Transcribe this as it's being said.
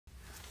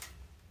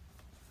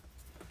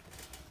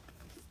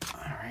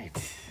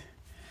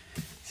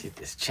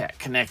this chat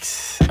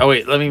connects. Oh,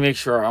 wait, let me make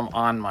sure I'm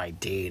on my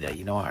data.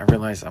 You know what? I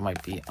realized I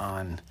might be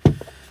on.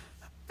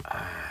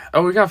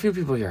 Oh, we got a few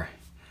people here.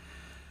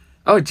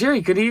 Oh,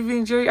 Jerry, good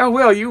evening, Jerry. Oh,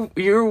 Will,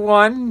 you're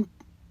one.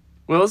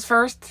 Will's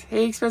first.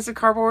 Hey, expensive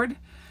cardboard.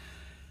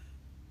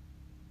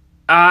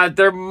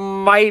 There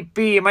might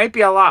be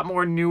a lot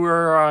more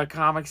newer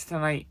comics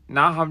tonight.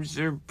 Not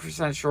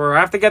 100% sure. I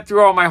have to get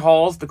through all my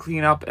hauls to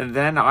clean up, and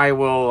then I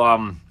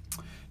will.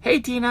 Hey,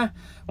 Tina.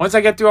 Once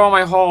I get through all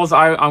my hauls,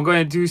 I'm going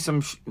to do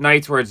some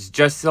nights where it's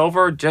just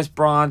silver, just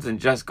bronze, and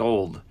just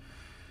gold.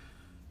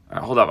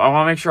 Hold up. I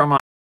want to make sure I'm on.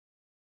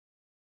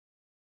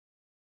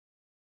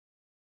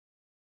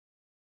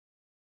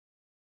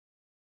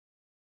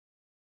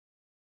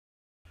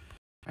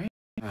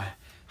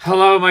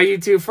 Hello, my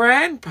YouTube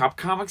friend. Pop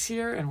Comics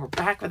here, and we're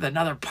back with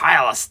another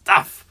pile of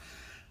stuff.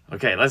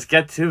 Okay, let's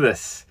get to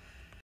this.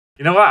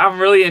 You know what I'm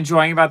really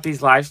enjoying about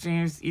these live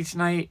streams each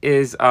night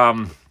is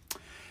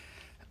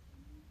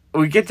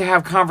we get to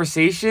have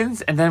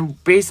conversations, and then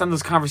based on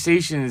those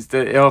conversations,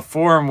 it'll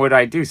form what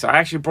I do. So I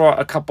actually brought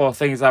a couple of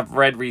things I've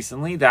read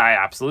recently that I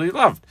absolutely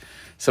loved.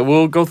 So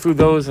we'll go through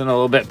those in a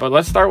little bit. But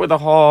let's start with the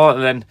haul,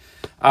 and then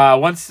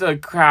once the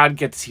crowd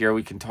gets here,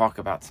 we can talk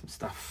about some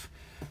stuff.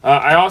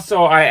 I want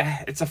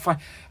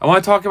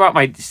to talk about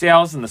my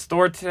sales in the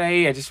store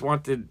today. I just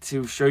wanted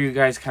to show you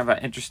guys kind of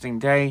an interesting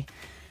day.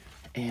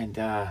 And,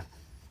 I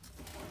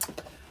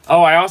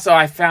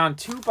found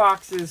 2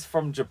 boxes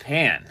from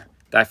Japan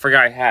that I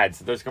forgot I had.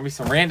 So there's going to be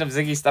some random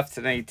Ziggy stuff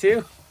today,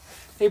 too.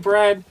 Hey,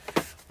 Brad.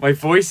 My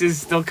voice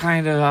is still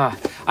kind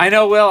of, I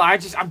know, Will,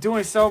 I'm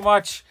doing so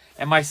much,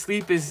 and my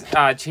sleep is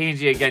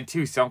changing again,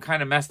 too. So I'm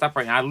kind of messed up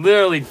right now. I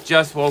literally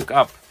just woke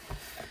up.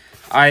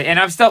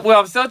 I'm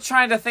still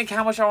trying to think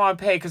how much I want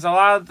to pay, because a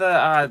lot of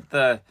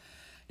the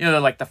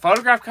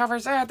photograph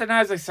covers, they're not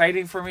as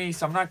exciting for me,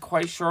 so I'm not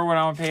quite sure what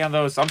I want to pay on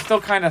those. So I'm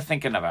still kind of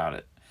thinking about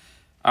it.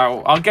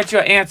 I'll get you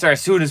an answer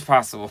as soon as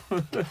possible.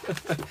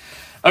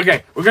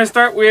 Okay, we're gonna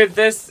start with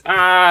this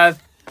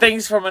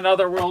Things from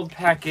Another World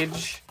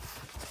package.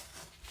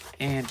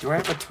 And do I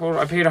have a total?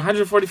 I paid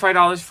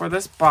 $145 for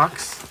this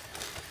box.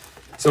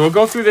 So we'll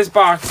go through this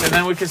box, and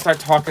then we can start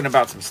talking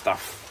about some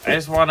stuff. I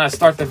just want to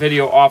start the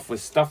video off with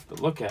stuff to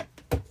look at.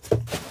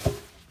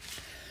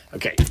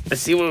 Okay,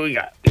 let's see what we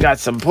got. We got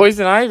some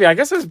Poison Ivy. I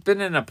guess I've been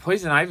in a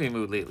Poison Ivy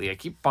mood lately. I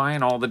keep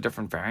buying all the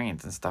different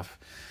variants and stuff.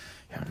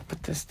 Yeah, I'm going to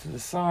put this to the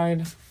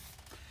side.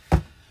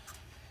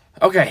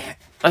 Okay,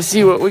 let's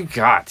see what we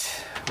got.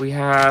 We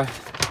have...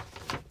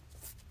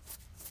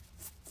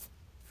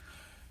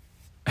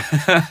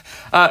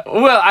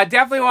 well, I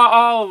definitely want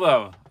all of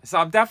them. So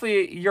I'm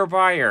definitely your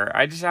buyer.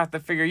 I just have to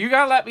figure. You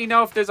gotta let me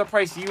know if there's a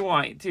price you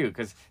want too,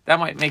 because that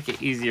might make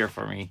it easier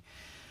for me.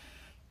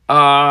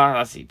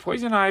 Let's see.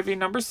 Poison Ivy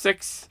number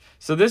 6.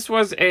 So this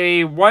was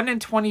a 1 in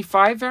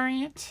 25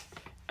 variant.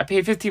 I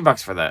paid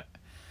 $15 for that.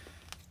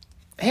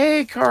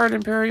 Hey, Card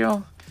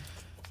Imperial.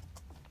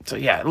 So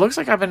yeah, it looks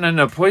like I've been in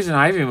a Poison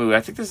Ivy mood.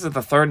 I think this is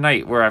the 3rd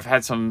night where I've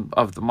had some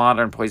of the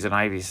modern Poison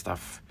Ivy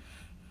stuff.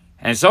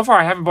 And so far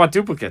I haven't bought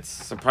duplicates,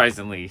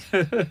 surprisingly.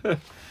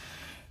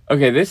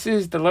 Okay, this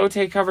is the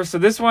Lotte cover. So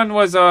this one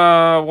was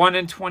 1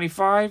 in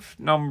 25,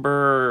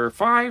 number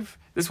 5.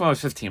 This one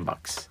was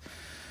 $15.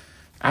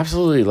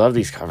 Absolutely love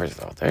these covers,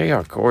 though. They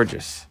are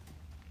gorgeous.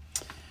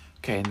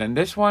 Okay, and then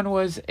this one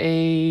was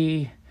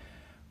a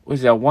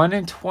 1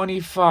 in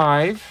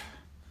 25.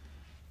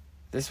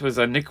 This was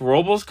a Nick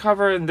Robles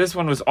cover, and this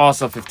one was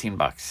also $15.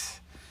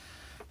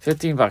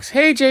 $15.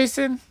 Hey,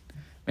 Jason.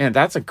 Man,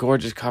 that's a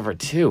gorgeous cover,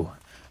 too.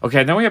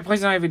 Okay, then we have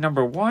Poison Ivy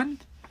number 1.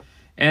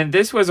 And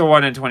this was a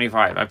 1 in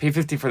 25. I paid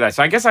 $15 for that.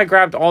 So I guess I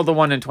grabbed all the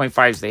 1 in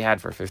 25s they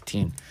had for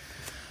 $15.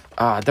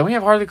 Then we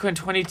have Harley Quinn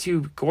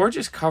 22.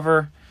 Gorgeous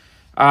cover.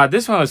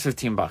 This one was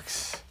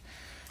 $15.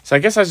 So I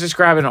guess I was just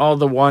grabbing all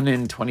the 1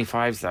 in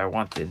 25s that I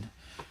wanted.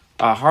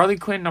 Harley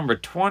Quinn number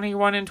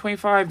 21 in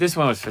 25. This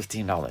one was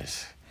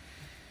 $15.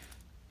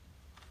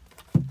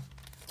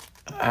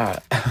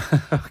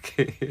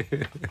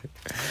 Okay.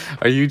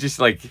 Are you just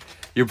like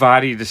your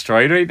body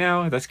destroyed right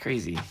now? That's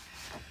crazy.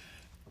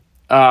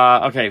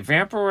 Okay,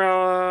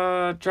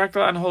 Vampirella,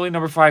 Dracula Unholy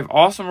number 5,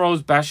 Awesome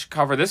Rose Besh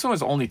cover. This one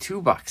was only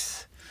 $2.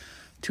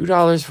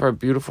 $2 for a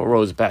beautiful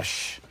Rose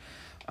Besh.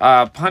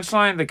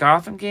 Punchline, the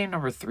Gotham game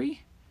number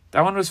 3.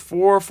 That one was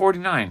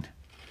 $4.49.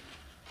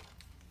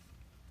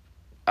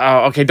 Oh,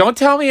 okay, don't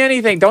tell me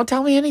anything. Don't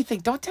tell me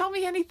anything. Don't tell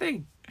me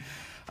anything.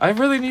 I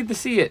really need to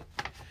see it.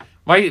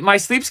 My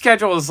sleep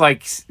schedule is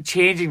like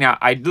changing now.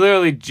 I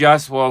literally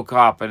just woke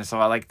up, and so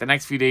like the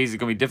next few days is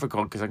gonna be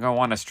difficult because I'm gonna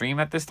want to stream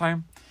at this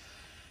time.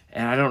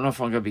 And I don't know if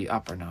I'm going to be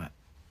up or not.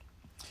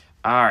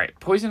 All right.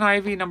 Poison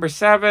Ivy number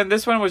 7.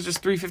 This one was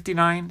just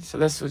 $3.59. So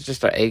this was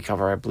just an A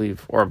cover, I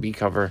believe. Or a B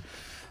cover.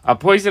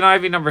 Poison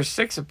Ivy number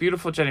 6. A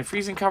beautiful Jenny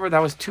Friesen cover. That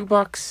was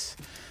 $2.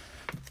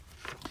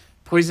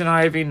 Poison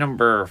Ivy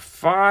number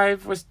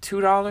 5 was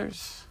 $2.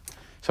 So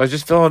I was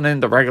just filling in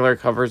the regular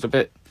covers a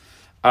bit.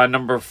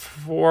 Number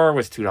 4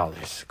 was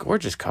 $2.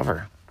 Gorgeous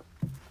cover.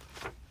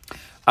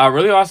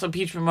 Really awesome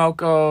Peach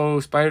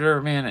Momoko,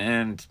 Spider-Man,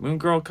 and Moon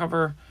Girl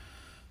cover.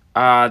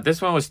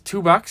 This one was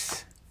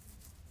 $2.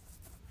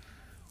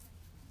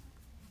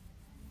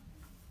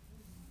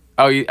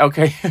 Oh,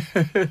 okay.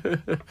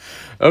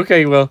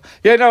 Okay, well,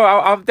 yeah, no,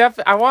 I'm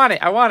definitely, I want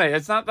it. I want it.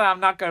 It's not that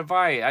I'm not gonna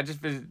buy it. I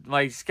just been,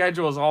 my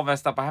schedule is all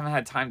messed up. I haven't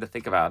had time to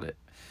think about it.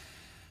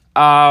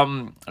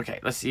 Okay,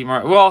 let's see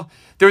more. Well,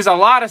 there's a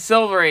lot of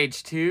Silver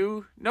Age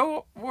too.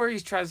 No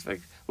worries,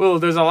 Transfix. Well,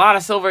 there's a lot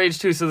of Silver Age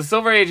too. So the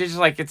Silver Age is just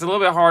like, it's a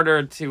little bit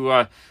harder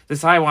to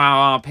decide when I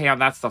want to pay on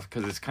that stuff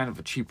because it's kind of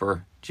a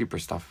cheaper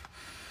stuff.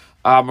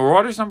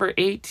 Marauders number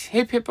 8.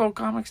 Hey Hippo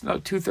Comics, no,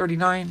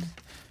 $2.39.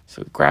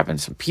 So grabbing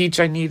some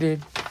Peach I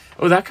needed.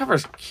 Oh, that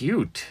cover's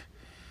cute.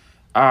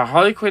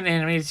 Harley Quinn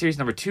animated series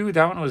number 2.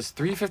 That one was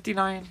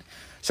 $3.59.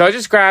 So I was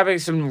just grabbing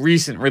some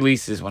recent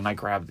releases when I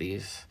grabbed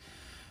these.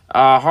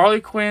 Harley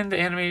Quinn, the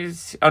animated...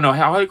 Oh, no,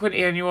 Harley Quinn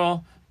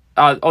annual.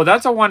 Oh,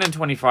 that's a 1 in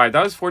 25.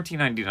 That was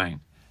 $14.99.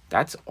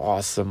 That's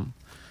awesome.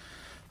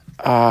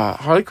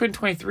 Harley Quinn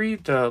 23,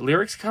 the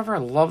lyrics cover. I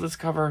love this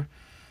cover.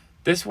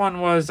 This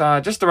one was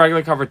just the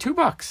regular cover. $2.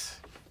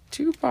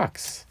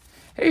 $2.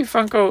 Hey,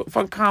 Fun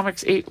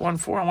Comics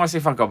 814. I want to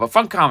say Funko, but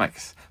Fun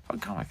Comics.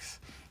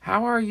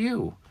 How are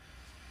you?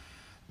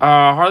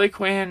 Harley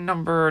Quinn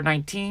number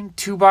 19,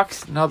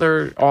 $2.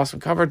 Another awesome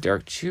cover.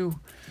 Derek Chu.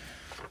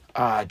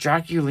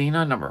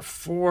 Draculina number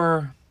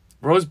 4.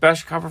 Rose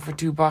Besh cover for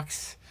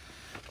 $2.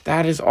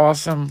 That is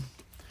awesome.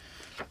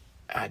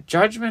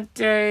 Judgment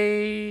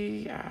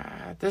Day.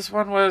 This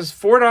one was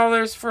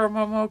 $4 for a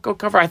Momoko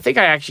cover. I think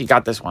I actually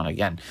got this one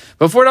again.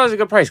 But $4 is a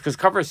good price because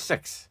cover is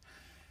 $6.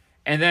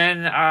 And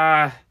then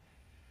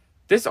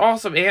this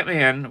awesome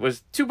Ant-Man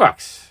was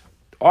 $2.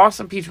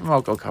 Awesome Peach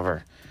Momoko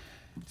cover.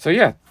 So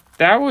yeah,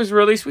 that was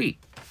really sweet.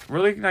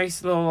 Really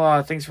nice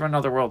little Things from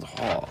Another World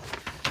haul.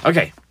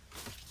 Okay.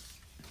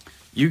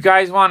 You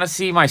guys want to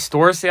see my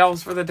store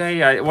sales for the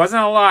day? It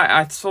wasn't a lot.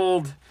 I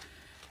sold,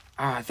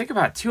 I think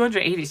about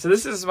 280. So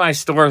this is my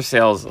store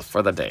sales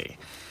for the day.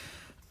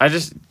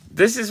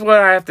 This is what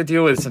I have to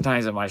deal with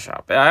sometimes in my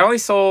shop. I only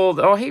sold,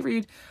 oh, hey,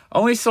 Reed.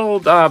 Only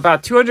sold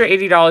about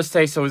 $280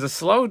 today. So it was a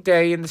slow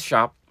day in the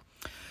shop.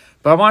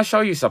 But I want to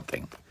show you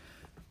something.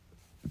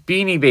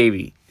 Beanie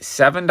Baby,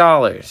 $7.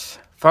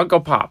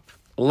 Funko Pop,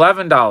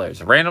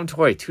 $11. Random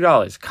Toy,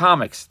 $2.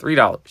 Comics,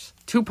 $3.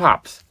 2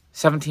 Pops,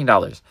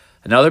 $17.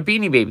 Another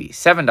Beanie Baby,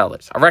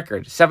 $7. A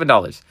record,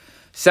 $7.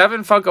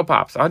 7 Funko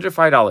Pops,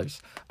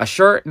 $105. A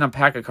shirt and a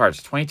pack of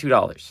cards,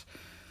 $22.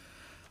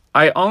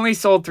 I only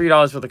sold $3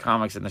 worth of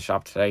comics in the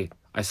shop today.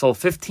 I sold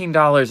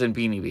 $15 in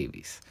Beanie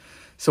Babies.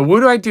 So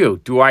what do?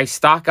 Do I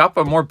stock up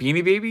on more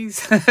Beanie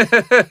Babies?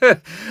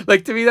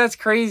 Like, to me, that's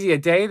crazy. A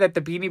day that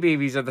the Beanie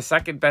Babies are the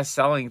second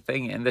best-selling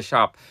thing in the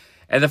shop.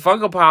 And the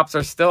Funko Pops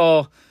are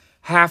still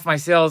half my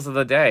sales of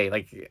the day.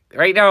 Like,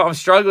 right now, I'm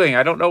struggling.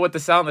 I don't know what to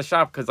sell in the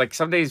shop because, like,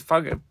 some days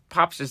Funko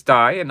Pops just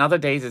die, and other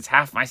days it's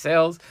half my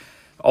sales.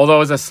 Although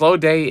it's a slow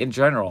day in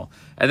general.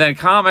 And then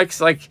comics,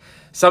 like,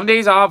 some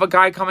days I'll have a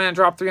guy come in and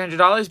drop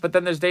 $300, but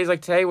then there's days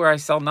like today where I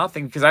sell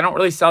nothing because I don't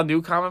really sell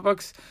new comic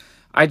books.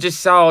 I just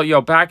sell,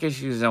 back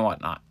issues and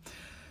whatnot.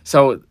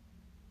 So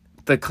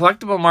the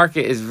collectible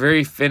market is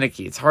very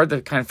finicky. It's hard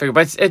to kind of figure,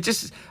 but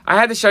I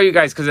had to show you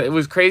guys because it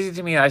was crazy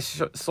to me. I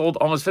sold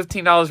almost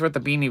 $15 worth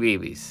of Beanie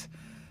Babies.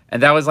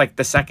 And that was like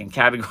the second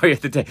category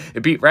of the day. It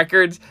beat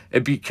records,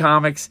 it beat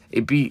comics,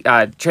 it beat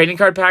trading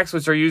card packs,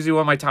 which are usually one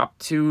of my top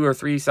 2 or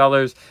 3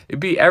 sellers. It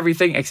beat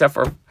everything except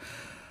for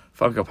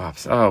Funko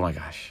Pops. Oh my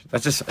gosh.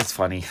 It's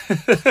funny.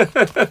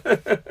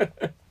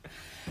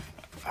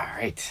 All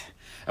right.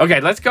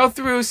 Okay, let's go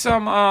through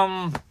some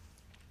more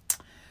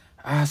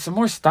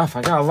stuff.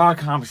 I got a lot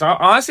of comics.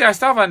 Honestly, I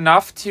still have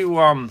enough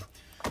to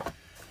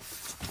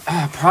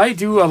probably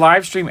do a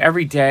live stream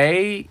every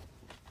day.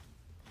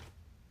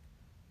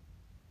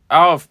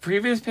 Oh,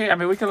 previous page. I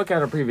mean, we can look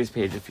at a previous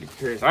page if you're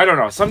curious. I don't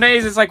know. Some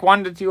days it's like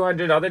 100 to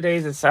 200. Other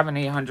days it's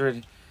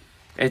 700,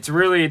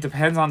 800. It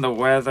depends on the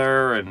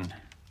weather and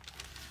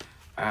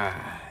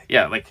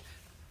yeah. Like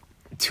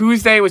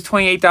Tuesday was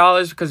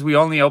 $28 because we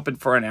only opened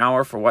for an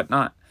hour for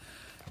whatnot.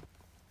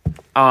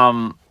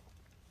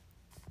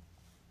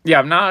 Yeah,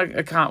 I'm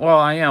not well,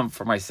 I am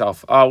for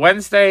myself.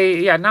 Wednesday,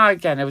 yeah, not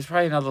again. It was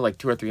probably another like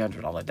 $200 or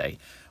 $300 a day.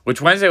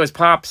 Which Wednesday was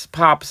Pops,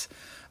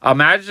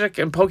 Magic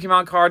and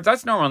Pokemon cards.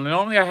 That's normal.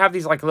 Normally I have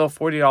these like little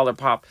 $40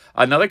 pop.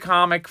 Another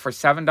comic for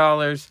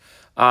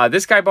 $7.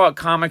 This guy bought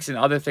comics and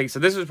other things, so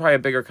this was probably a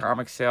bigger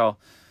comic sale.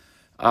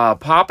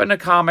 Pop and a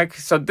comic.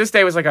 So this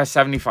day was like a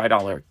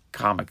 $75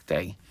 comic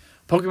day.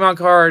 Pokemon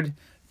card,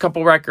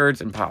 couple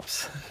records, and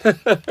Pops.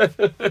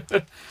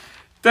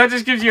 That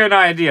just gives you an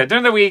idea.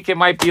 During the week, it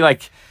might be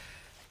like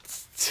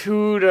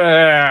 $200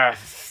 to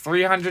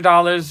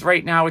 $300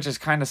 right now, which is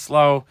kind of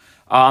slow.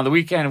 On the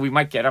weekend, we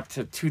might get up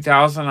to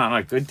 $2,000 on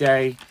a good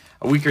day.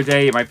 A weaker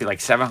day, it might be like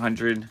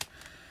 $700.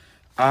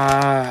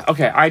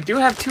 Okay, I do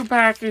have 2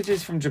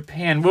 packages from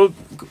Japan. We'll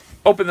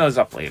open those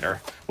up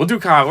later. We'll do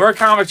comics. We're a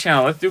comic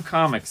channel. Let's do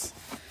comics.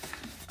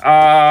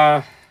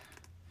 All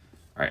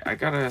right, I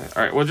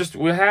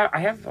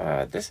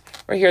have this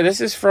right here. This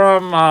is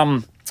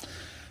from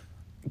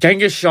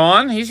Genghis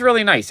Sean, he's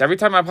really nice. Every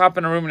time I pop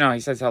in a room now,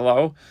 he says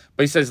hello.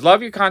 But he says,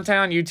 love your content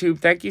on YouTube.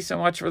 Thank you so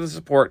much for the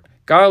support.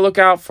 Gotta look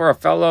out for a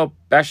fellow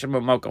Besh and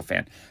Momoko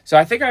fan. So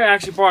I think I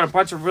actually bought a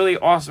bunch of really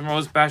awesome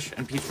Rose Besh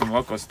and Peach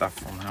Momoko stuff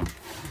from him.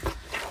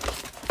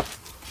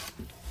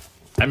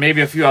 And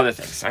maybe a few other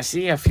things. I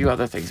see a few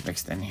other things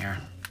mixed in here.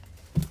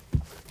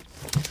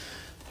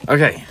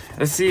 Okay,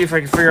 let's see if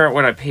I can figure out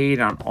what I paid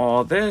on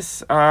all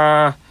this.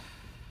 I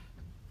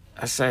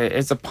say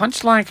it's a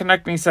Punchline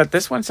connecting set.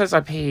 This one says I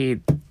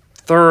paid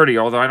 $30,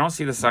 although I don't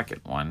see the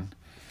second one.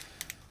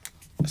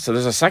 So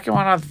there's a second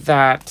one of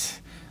that.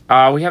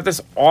 We have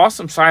this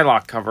awesome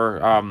Psylocke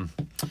cover.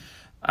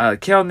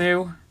 Kale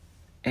New.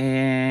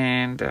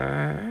 And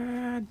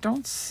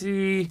don't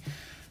see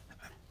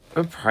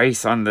a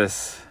price on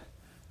this.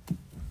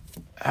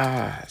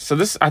 So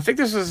this, I think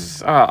this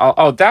was,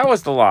 oh, that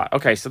was the lot.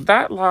 Okay, so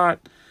that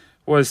lot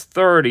was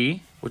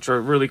 30, which are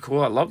really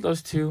cool. I love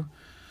those two.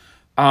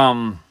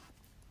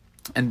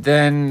 And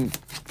then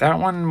that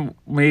one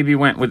maybe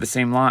went with the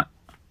same lot.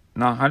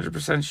 Not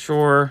 100%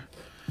 sure.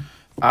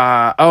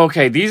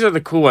 Okay, these are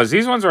the cool ones.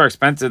 These ones are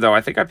expensive, though.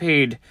 I think I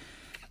paid,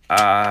 no,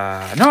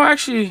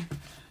 actually,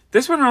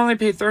 this one I only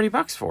paid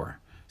 $30 for.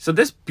 So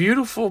this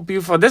beautiful,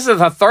 this is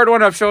the third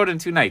one I've showed in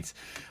 2 nights.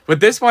 But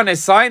this one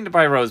is signed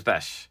by Rose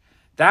Besh.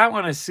 That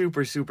one is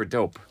super, super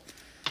dope.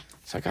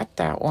 So I got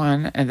that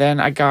one. And then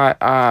I got,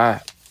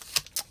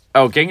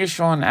 oh, Genghis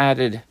Sean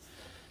added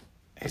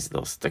his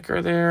little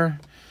sticker there.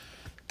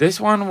 This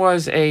one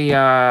was a,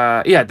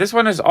 yeah, this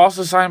one is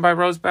also signed by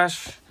Rose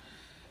Besh.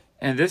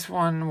 And this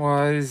one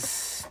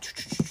was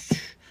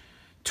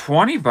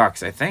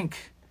 $20, I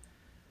think.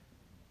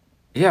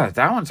 Yeah,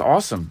 that one's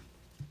awesome.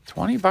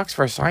 $20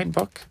 for a signed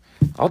book.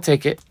 I'll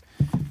take it.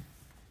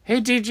 Hey,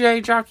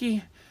 DJ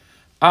Jockey.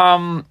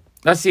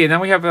 Let's see. And then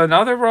we have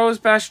another Rose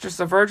Besh,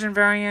 just a Virgin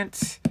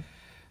variant.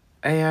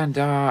 And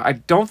I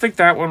don't think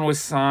that one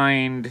was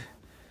signed.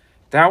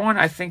 That one,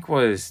 I think,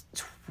 was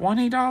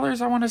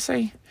 $20, I want to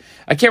say.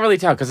 I can't really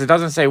tell because it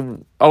doesn't say.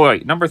 Oh,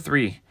 wait. Number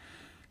 3.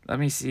 Let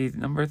me see.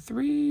 Number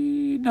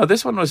 3. No,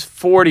 this one was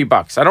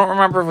 $40. I don't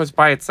remember if it was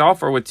by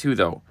itself or with 2,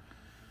 though.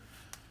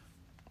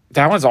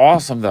 That one's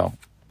awesome, though.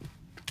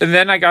 And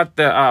then I got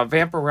the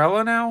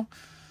Vampirella now.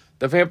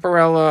 The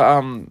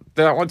Vampirella,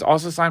 that one's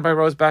also signed by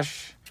Rose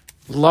Besh.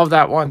 Love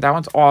that one. That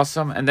one's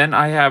awesome. And then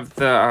I have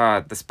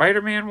the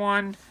Spider-Man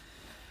one.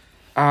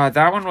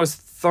 That one was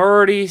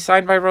 $30,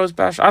 signed by Rose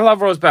Besh. I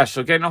love Rose Besh,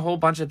 so getting a whole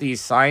bunch of these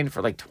signed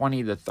for like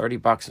 $20 to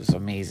 $30 is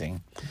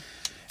amazing.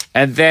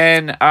 And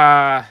then,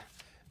 oh,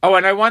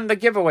 and I won the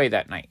giveaway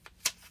that night.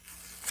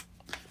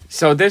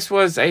 So this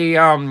was a,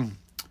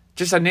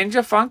 just a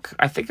Ninja Funk.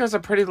 I think it was a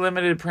pretty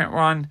limited print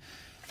run.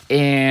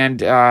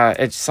 And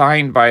it's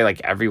signed by like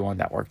everyone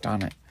that worked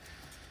on it.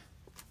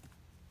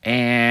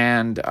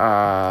 And,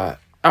 oh,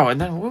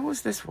 and then what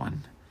was this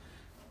one?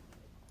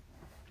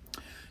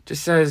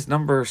 Just says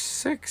number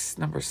 6.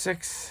 This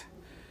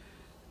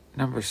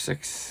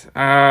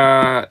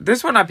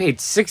one I paid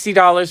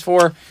 $60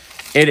 for.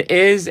 It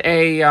is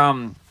a, you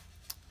know,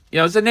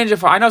 it's a Ninja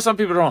Funk. I know some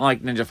people don't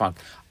like Ninja Funk.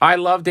 I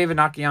love David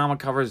Nakayama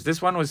covers.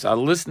 This one was a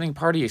listening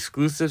party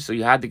exclusive, so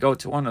you had to go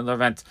to one of the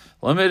events,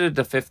 limited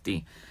to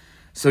 50.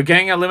 So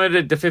getting a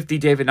limited to 50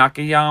 David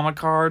Nakayama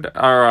card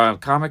or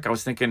comic, I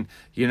was thinking,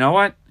 you know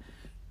what?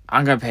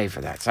 I'm going to pay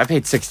for that. So I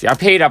paid $60. I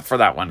paid up for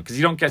that one because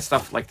you don't get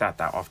stuff like that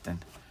often.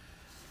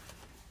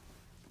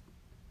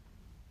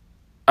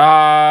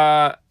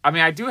 I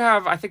mean, I do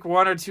have, I think,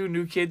 1 or 2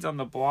 New Kids on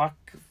the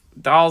Block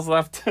dolls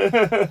left. You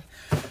know,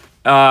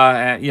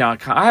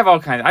 I have all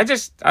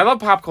kinds. I love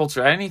pop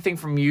culture. Anything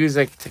from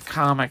music to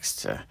comics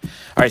to... All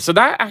right, so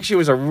that actually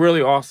was a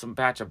really awesome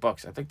batch of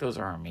books. I think those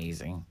are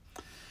amazing.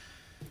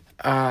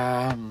 Okay,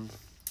 I'm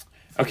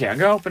going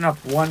to open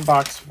up one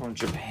box from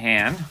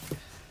Japan.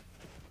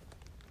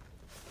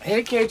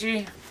 Hey,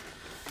 KG.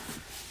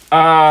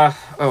 Oh,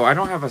 I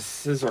don't have a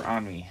scissor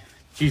on me.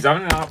 Jeez,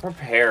 I'm not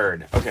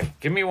prepared. Okay,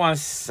 give me 1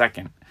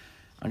 second.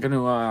 I'm going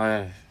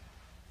to,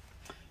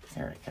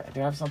 here, I do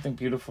have something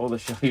beautiful to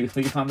show you.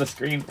 Leave on the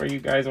screen for you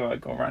guys while I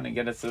go around and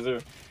get a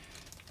scissor.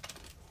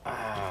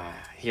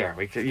 Here,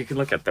 you can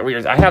look at the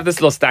weird. I have this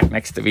little stack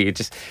next to me.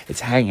 It's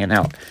hanging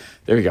out.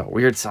 There we go.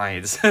 Weird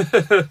science.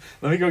 Let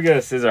me go get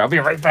a scissor. I'll be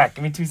right back.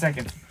 Give me 2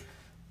 seconds.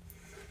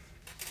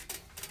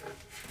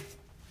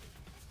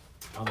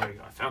 Oh, there you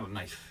go. I found a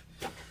knife.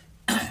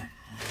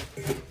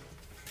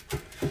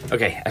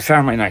 Okay, I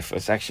found my knife.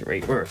 It's actually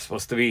right where it's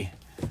supposed to be.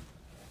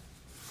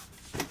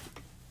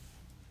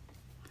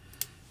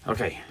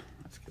 Okay,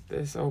 let's get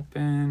this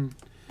open.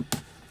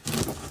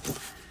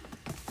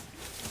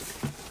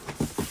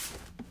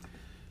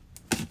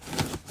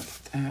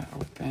 That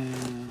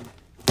open.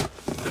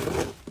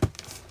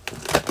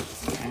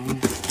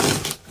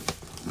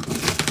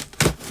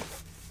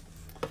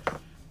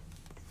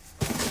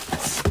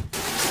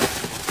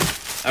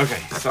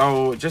 Okay,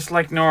 so just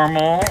like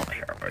normal,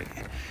 here,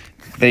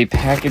 they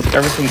packaged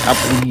everything up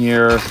in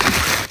here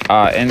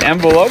in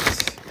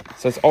envelopes,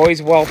 so it's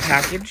always well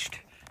packaged.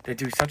 They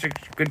do such a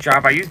good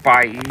job. I use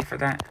Wythe for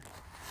that.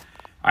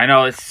 I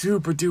know, it's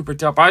super duper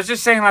dope. I was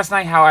just saying last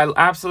night how I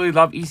absolutely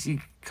love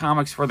EC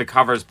Comics for the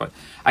covers, but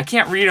I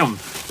can't read them.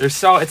 They're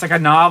so, it's like a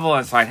novel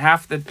inside.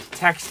 Half the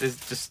text is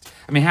just,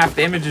 I mean, half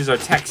the images are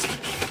text.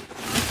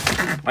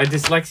 My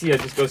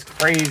dyslexia just goes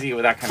crazy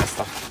with that kind of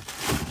stuff.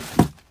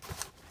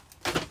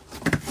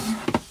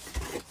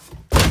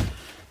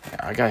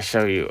 I gotta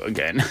show you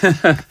again.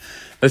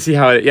 Let's see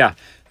how it, yeah.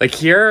 Like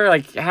here,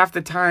 like half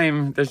the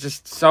time, there's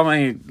just so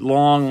many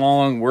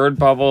long word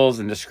bubbles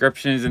and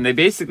descriptions, and they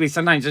basically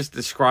sometimes just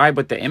describe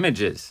what the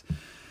image is.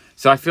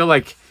 So I feel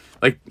like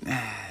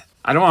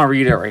I don't want to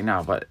read it right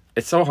now, but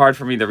it's so hard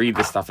for me to read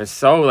this stuff. It's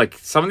so, like,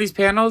 some of these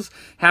panels,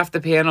 half the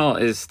panel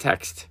is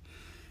text.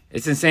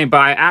 It's insane,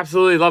 but I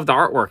absolutely love the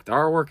artwork. The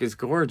artwork is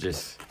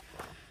gorgeous.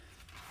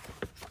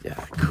 Yeah,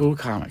 cool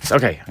comics.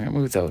 Okay, I'm gonna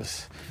move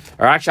those.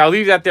 Or actually, I'll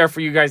leave that there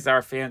for you guys that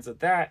are fans of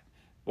that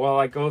while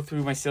I go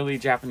through my silly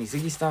Japanese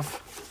Ziggy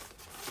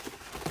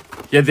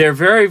stuff. Yeah, they're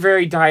very,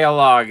 very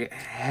dialogue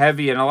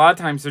heavy, and a lot of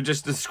times they're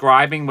just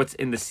describing what's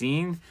in the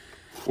scene,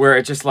 where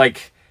it's just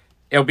like,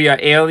 it'll be an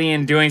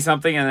alien doing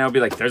something, and it'll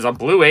be like, there's a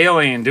blue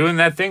alien doing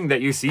that thing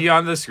that you see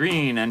on the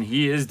screen, and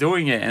he is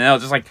doing it, and they'll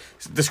just like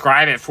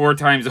describe it 4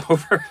 times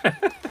over.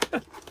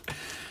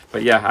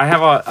 But yeah, I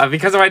have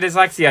because of my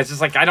dyslexia, it's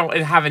just like I don't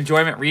have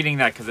enjoyment reading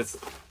that because it's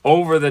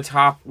over the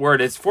top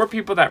word. It's for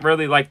people that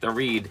really like to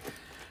read,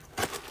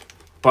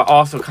 but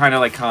also kind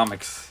of like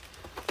comics.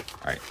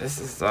 All right, this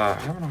is I'm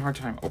having a hard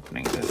time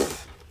opening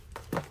this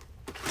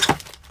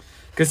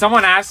because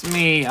someone asked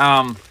me.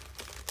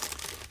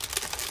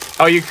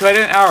 Oh, you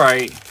couldn't? All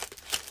right,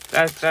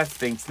 that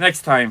stinks.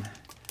 Next time.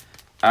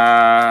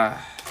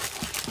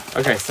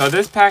 Okay, so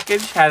this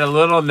package had a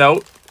little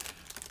note.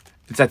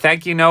 It's a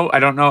thank you note. I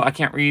don't know. I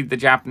can't read the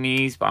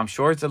Japanese, but I'm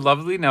sure it's a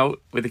lovely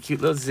note with a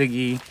cute little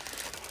Ziggy.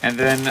 And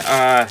then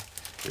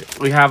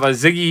we have a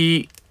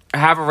Ziggy,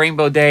 have a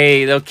rainbow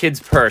day, little kid's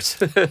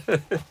purse. I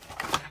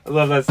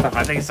love that stuff.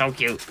 I think it's so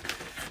cute.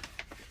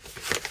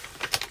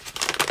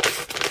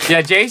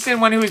 Yeah, Jason,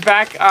 when he was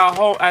back at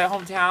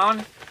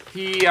hometown,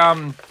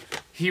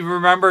 he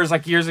remembers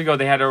like years ago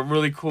they had a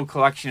really cool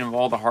collection of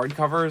all the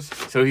hardcovers.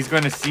 So he's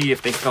going to see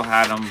if they still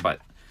had them, but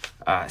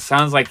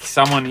sounds like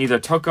someone either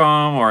took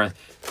them or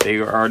they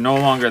are no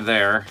longer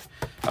there.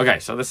 Okay,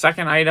 so the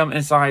second item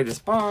inside this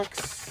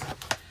box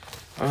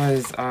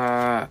was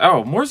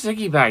oh, more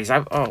Ziggy bags.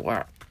 Oh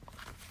wow,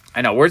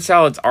 I know word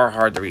salads are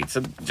hard to read.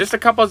 So just a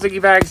couple of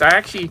Ziggy bags. I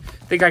actually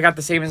think I got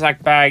the same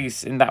exact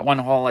bags in that one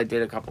haul I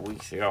did a couple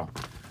weeks ago.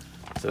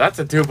 So that's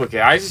a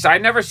duplicate. I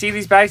never see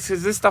these bags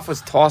because this stuff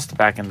was tossed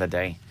back in the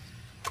day.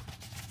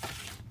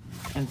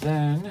 And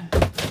then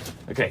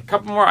okay, a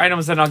couple more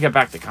items, then I'll get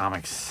back to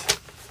comics.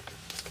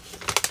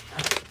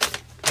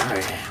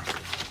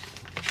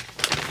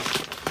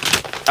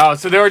 Oh,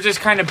 so they were just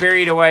kind of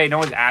buried away. No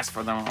one's asked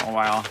for them in a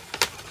while.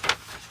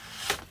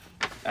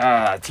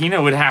 Tina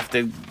would have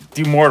to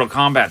do Mortal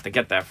Kombat to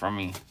get that from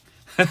me.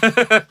 My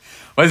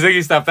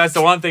Ziggy stuff, that's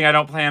the one thing I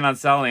don't plan on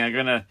selling. I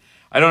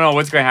don't know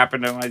what's going to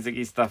happen to my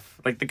Ziggy stuff.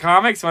 Like the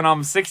comics, when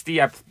I'm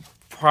 60, I'm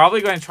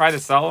probably going to try to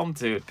sell them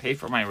to pay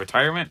for my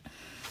retirement.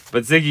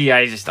 But Ziggy,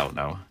 I just don't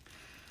know.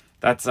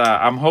 That's,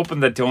 I'm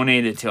hoping to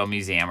donate it to a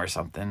museum or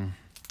something.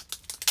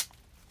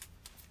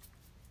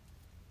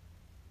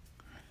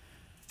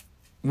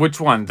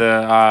 Which one?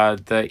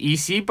 The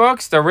EC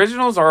books? The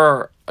originals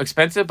are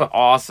expensive but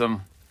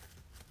awesome.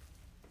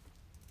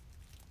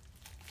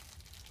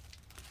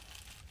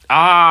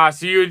 Ah,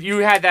 so you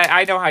had that.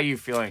 I know how you're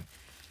feeling.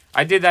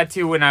 I did that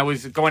too when I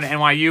was going to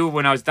NYU.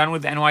 When I was done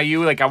with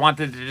NYU, like I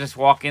wanted to just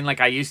walk in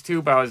like I used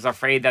to, but I was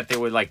afraid that they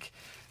would like,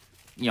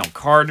 you know,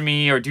 card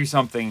me or do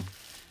something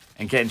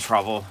and get in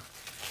trouble.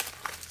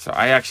 So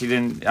I actually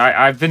didn't.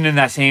 I've been in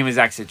that same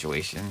exact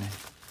situation.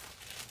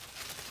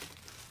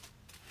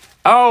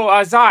 Oh,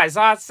 Zot.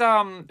 Zot's,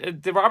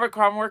 did Robert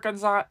Crumb work on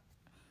Zot?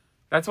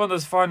 That's one of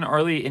those fun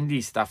early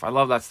indie stuff. I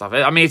love that stuff.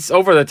 I mean, it's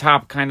over the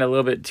top, kind of a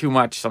little bit too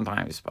much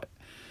sometimes, but.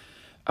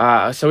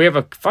 So we have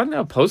a fun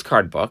little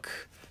postcard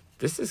book.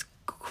 This is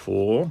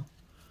cool.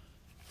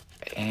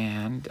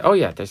 And, oh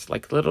yeah, there's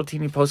like little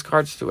teeny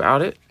postcards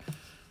throughout it.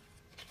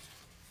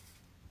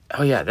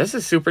 Oh yeah, this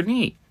is super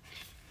neat.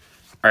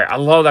 All right, I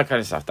love that kind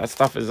of stuff. That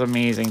stuff is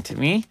amazing to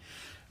me.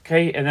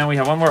 Okay, and then we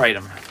have one more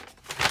item.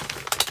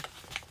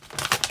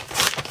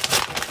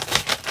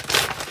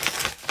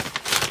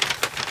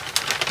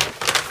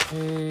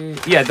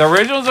 Yeah, the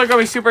originals are going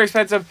to be super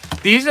expensive.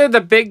 These are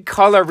the big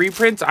color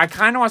reprints. I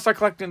kind of want to start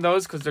collecting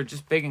those because they're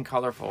just big and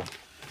colorful.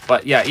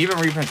 But yeah, even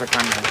reprints are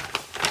kind of nice.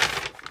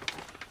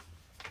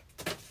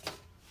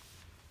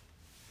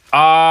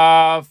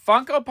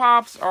 Funko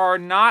Pops are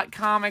not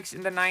comics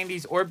in the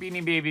 90s or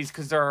Beanie Babies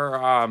because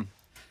they're...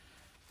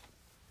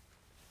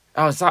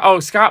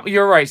 Scott,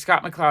 you're right.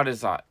 Scott McCloud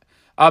is that.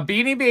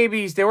 Beanie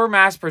Babies, they were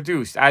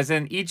mass-produced. As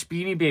in, each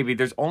Beanie Baby,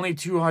 there's only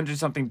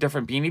 200-something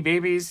different Beanie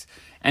Babies.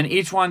 And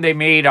each one they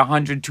made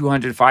 100,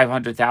 200,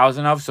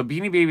 500,000 of. So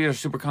Beanie Babies are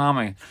super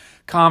common.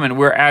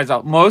 Whereas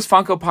most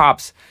Funko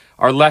Pops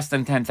are less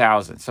than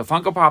 10,000. So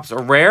Funko Pops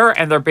are rare,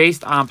 and they're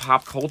based on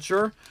pop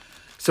culture.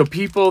 So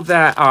people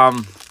that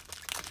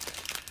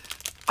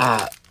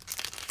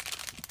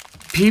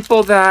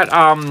people that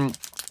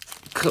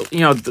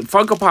the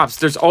Funko Pops,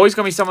 there's always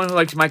going to be someone who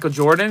likes Michael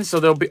Jordan, so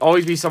there'll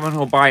always be someone who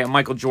will buy a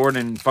Michael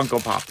Jordan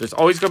Funko Pop. There's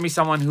always going to be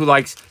someone who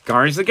likes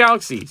Guardians of the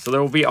Galaxy, so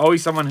there will be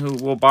always someone who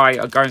will buy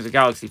a Guardians of the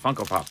Galaxy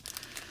Funko Pop.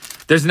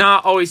 There's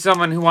not always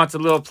someone who wants a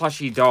little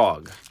plushy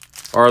dog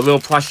or a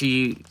little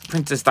plushy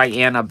Princess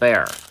Diana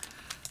bear.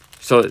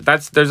 So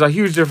there's a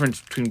huge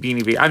difference between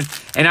Beanie Babies.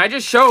 And I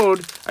just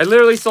showed, I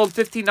literally sold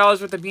 $15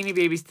 worth of Beanie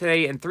Babies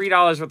today and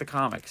 $3 worth of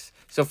comics.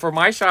 So for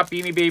my shop,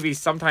 Beanie Babies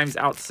sometimes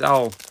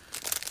outsell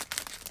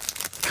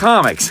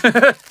comics.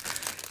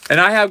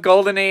 And I have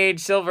Golden Age,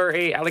 Silver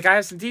Age. Like, I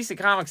have some decent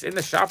comics in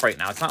the shop right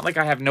now. It's not like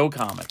I have no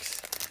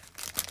comics.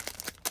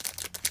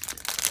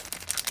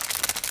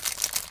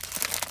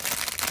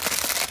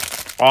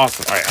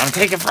 Awesome. All right, I'm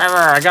taking forever.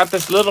 I got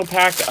this little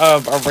pack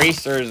of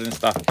erasers and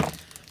stuff.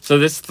 So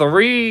there's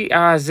 3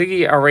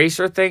 Ziggy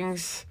eraser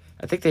things.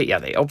 I think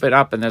they open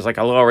up and there's like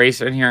a little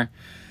eraser in here.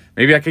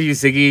 Maybe I could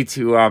use Ziggy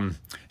to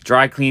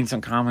dry clean some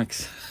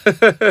comics.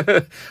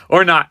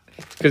 Or not,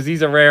 because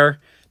these are rare.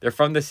 They're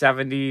from the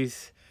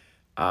 70s.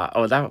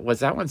 Was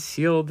that one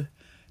sealed?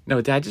 No,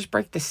 did I just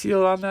break the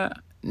seal on that?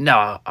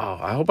 No. Oh,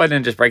 I hope I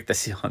didn't just break the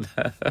seal on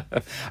that.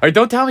 All right,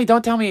 don't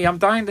tell me. I'm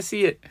dying to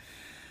see it.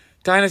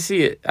 I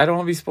don't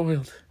want to be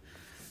spoiled.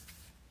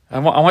 I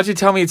want you to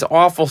tell me it's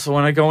awful, so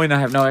when I go in, I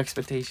have no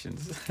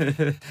expectations.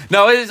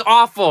 No, it is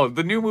awful.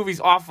 The new movie's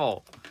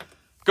awful.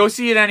 Go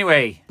see it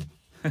anyway.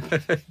 I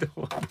don't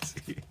want to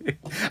see it.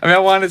 I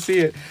want to see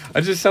it.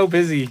 I'm just so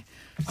busy.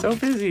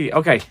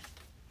 Okay.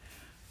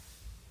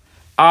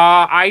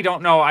 I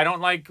don't know. I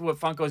don't like what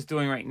Funko's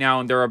doing right now,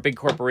 and they're a big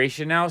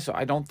corporation now, so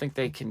I don't think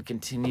they can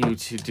continue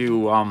to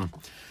do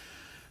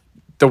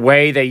the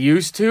way they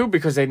used to,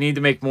 because they need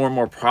to make more and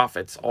more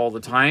profits all the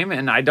time.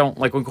 And I don't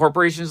like when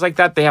corporations like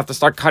that, they have to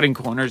start cutting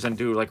corners and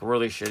do like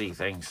really shitty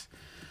things.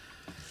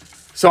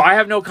 So I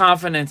have no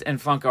confidence in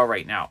Funko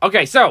right now.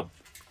 Okay, so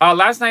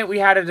last night we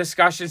had a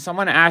discussion.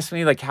 Someone asked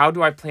me, like, how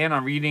do I plan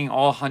on reading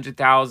all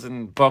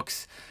 100,000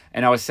 books?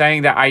 And I was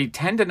saying that I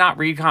tend to not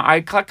read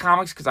I collect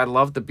comics because I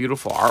love the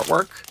beautiful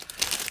artwork.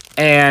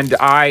 And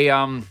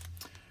I'm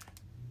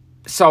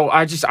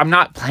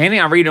not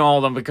planning on reading all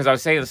of them because I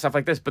was saying stuff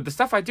like this. But the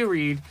stuff I do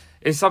read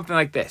is something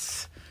like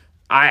this.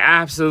 I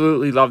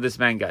absolutely love this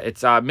manga.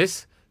 It's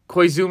Miss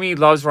Koizumi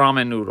Loves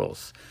Ramen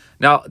Noodles.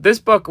 Now, this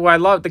book, what I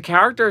love, the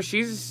character,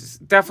 she's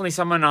definitely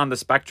someone on the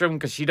spectrum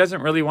because she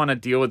doesn't really want to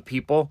deal with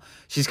people.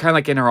 She's kind of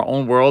like in her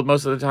own world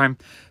most of the time.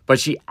 But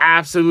she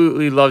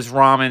absolutely loves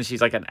ramen. She's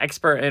like an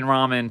expert in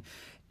ramen.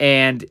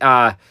 And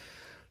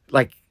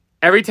like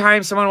every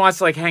time someone wants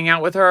to like hang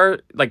out with her,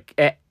 like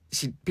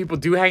people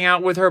do hang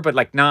out with her, but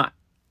like not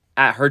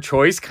at her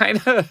choice, kind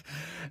of.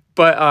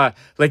 But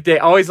like they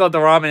always love the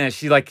ramen, and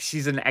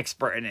she's an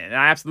expert in it. And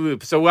I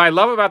absolutely. So what I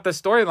love about the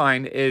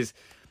storyline is,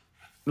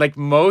 like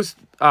most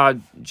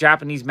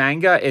Japanese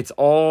manga, it's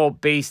all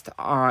based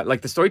on,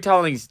 like, the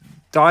storytelling's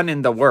done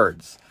in the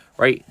words,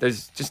 right?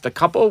 There's just a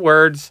couple of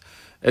words.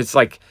 It's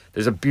like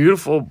there's a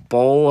beautiful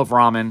bowl of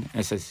ramen, and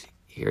it says,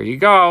 "Here you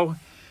go."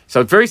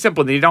 So it's very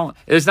simple.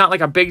 It's not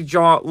like a big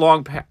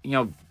long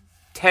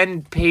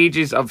 10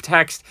 pages of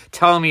text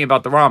telling me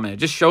about the ramen. It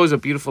just shows a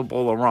beautiful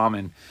bowl of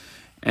ramen,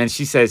 and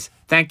she says,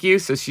 "Thank you."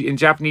 So in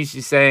Japanese,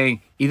 she's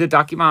saying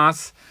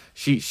 "Itadakimasu."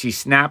 She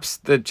snaps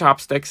the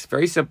chopsticks,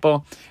 very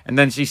simple, and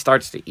then she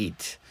starts to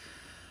eat.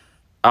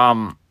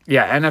 Yeah,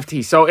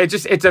 NFT. So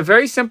it's a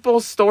very simple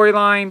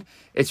storyline.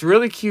 It's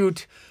really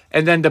cute.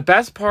 And then the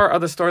best part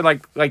of the story,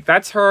 like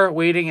that's her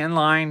waiting in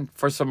line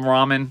for some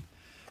ramen.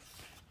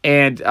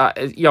 And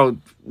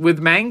with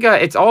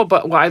manga, it's all,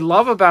 but what I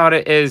love about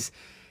it is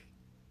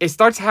it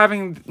starts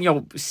having,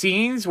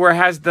 scenes where it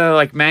has the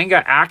like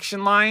manga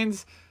action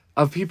lines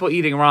of people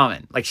eating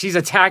ramen. Like, she's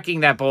attacking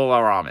that bowl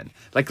of ramen.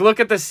 Like, look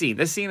at this scene.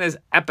 This scene is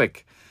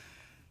epic.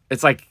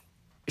 It's like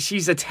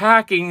she's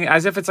attacking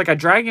as if it's like a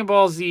Dragon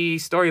Ball Z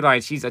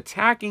storyline. She's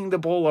attacking the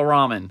bowl of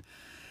ramen.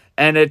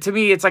 And to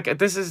me, it's like,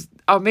 this is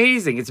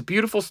amazing. It's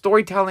beautiful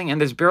storytelling, and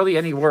there's barely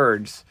any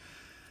words.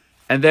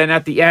 And then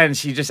at the end,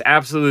 she just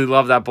absolutely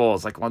loved that bowl.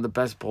 It's like one of the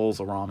best bowls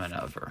of ramen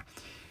ever.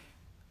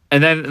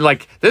 And then,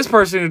 like, this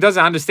person who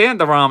doesn't understand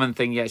the ramen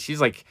thing yet, she's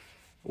like,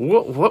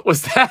 What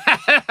was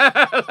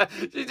that?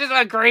 She just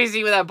went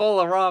crazy with that bowl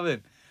of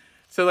ramen.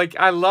 So, like,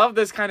 I love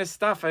this kind of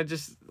stuff. I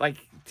just, like,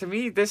 to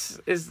me, this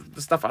is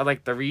the stuff I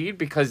like to read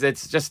because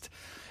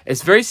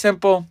it's very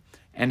simple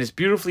and it's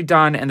beautifully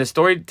done. And the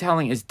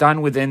storytelling is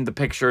done within the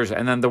pictures.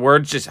 And then the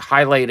words just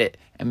highlight it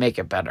and make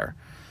it better.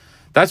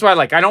 That's why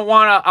I don't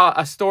want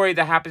a story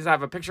that happens to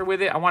have a picture with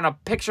it. I want a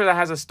picture that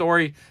has a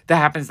story that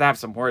happens to have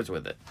some words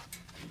with it.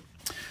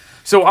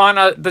 So on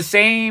the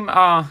same...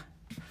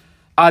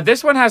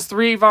 this one has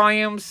 3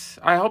 volumes.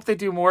 I hope they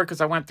do more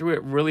because I went through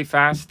it really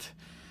fast.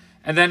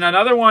 And then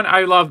another one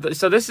I love.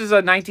 So this is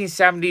a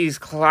 1970s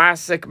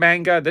classic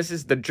manga. This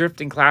is The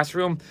Drifting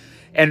Classroom.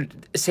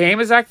 And same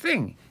exact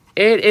thing.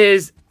 It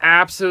is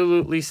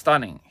absolutely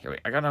stunning. Here, wait,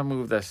 I gotta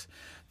move this.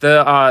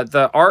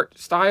 The art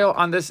style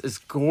on this is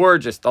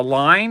gorgeous. The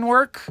line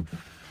work,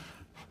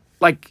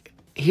 like,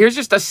 here's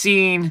just a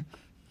scene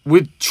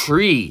with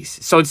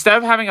trees. So instead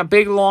of having a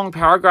big long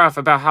paragraph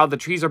about how the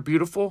trees are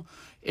beautiful,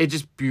 it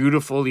just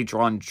beautifully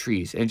drawn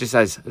trees. It just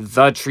says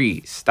the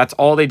trees. That's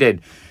all they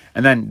did.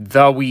 And then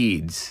the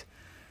weeds.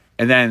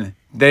 And then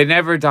they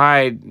never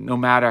died no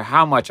matter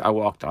how much I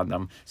walked on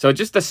them. So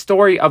just the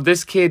story of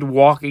this kid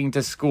walking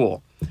to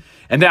school.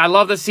 And then I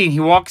love the scene. He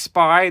walks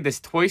by this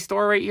toy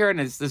store right here, and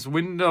it's this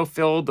window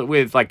filled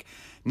with like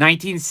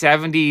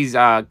 1970s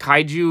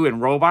kaiju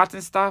and robots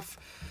and stuff.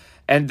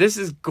 And this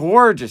is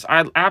gorgeous.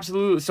 I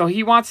absolutely. So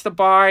he wants to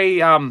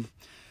buy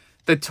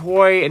the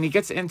toy, and he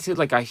gets into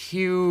like a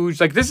huge,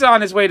 like this is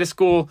on his way to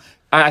school.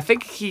 I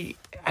think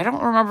I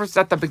don't remember if it's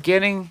at the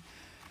beginning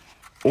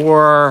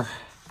or,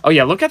 oh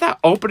yeah, look at that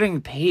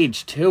opening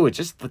page too. It's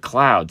just the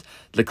clouds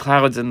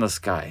in the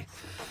sky.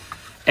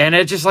 And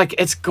it's just like,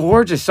 it's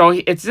gorgeous. So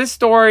it's this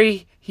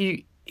story.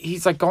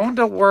 He's like going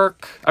to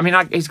work. I mean,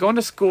 he's going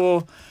to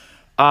school.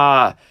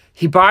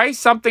 He buys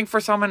something for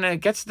someone and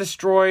it gets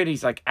destroyed.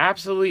 He's like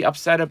absolutely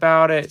upset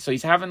about it. So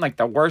he's having like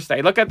the worst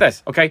day. Look at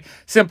this. Okay.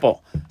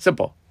 Simple.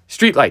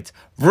 Streetlights.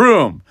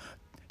 Vroom.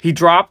 He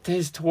dropped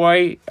his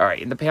toy. All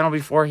right. In the panel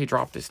before, he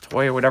dropped his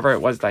toy or whatever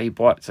it was that he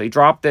bought. So he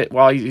dropped it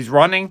while he's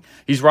running.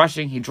 He's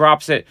rushing. He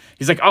drops it.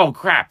 He's like, oh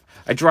crap.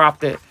 I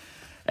dropped it.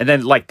 And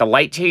then like the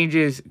light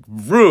changes.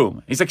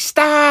 Vroom. He's like,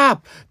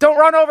 stop. Don't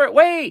run over it.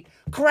 Wait.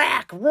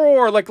 Crack.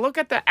 Roar. Like look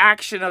at the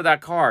action of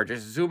that car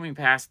just zooming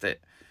past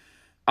it.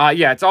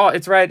 Yeah,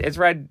 it's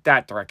red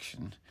that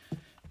direction.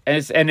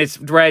 And it's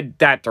red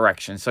that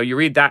direction. So you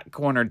read that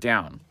corner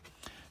down.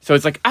 So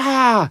it's like,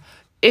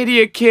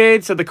 idiot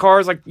kid. So the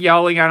car's like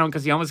yelling at him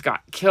because he almost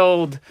got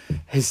killed.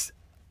 His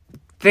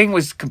thing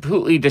was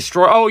completely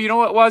destroyed. Oh, you know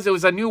what it was? It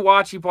was a new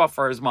watch he bought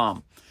for his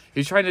mom. He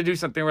was trying to do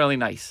something really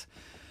nice.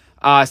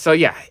 So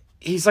yeah,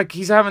 he's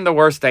having the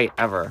worst day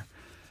ever.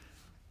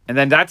 And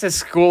then that's his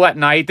school at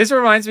night. This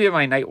reminds me of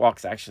my night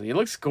walks, actually. It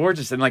looks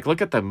gorgeous. And like,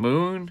 look at the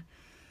moon.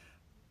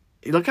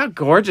 Look how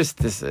gorgeous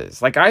this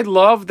is. Like, I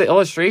love the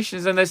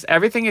illustrations in this.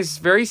 Everything is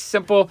very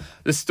simple.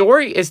 The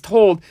story is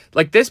told,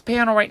 like this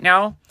panel right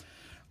now,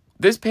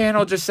 this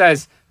panel just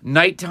says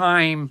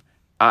nighttime.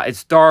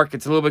 It's dark.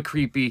 It's a little bit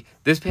creepy.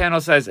 This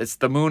panel says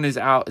the moon is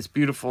out. It's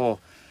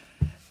beautiful.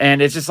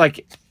 And it's just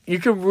like, you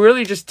can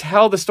really just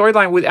tell the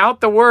storyline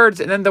without the words.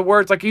 And then the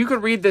words, like you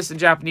could read this in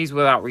Japanese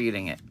without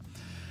reading it.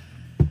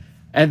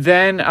 And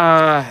then,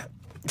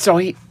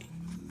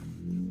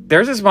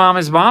 there's his mom.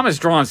 His mom is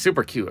drawn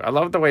super cute. I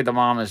love the way the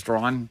mom is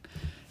drawn.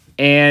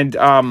 And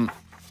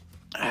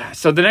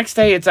so the next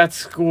day it's at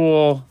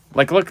school.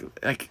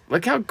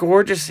 Look how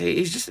gorgeous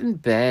he's just in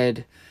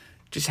bed,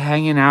 just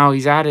hanging out.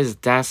 He's at his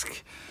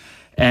desk.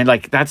 And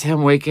like that's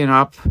him waking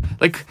up.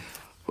 Like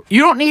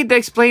you don't need to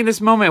explain this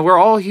moment. We're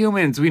all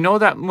humans. We know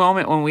that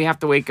moment when we have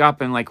to wake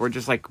up and like we're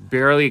just like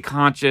barely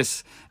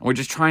conscious and we're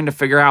just trying to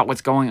figure out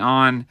what's going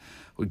on.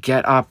 We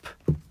get up.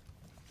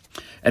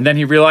 And then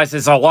he realizes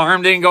his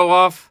alarm didn't go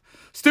off.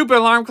 Stupid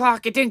alarm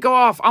clock, it didn't go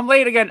off. I'm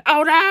late again.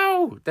 Oh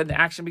no! Then the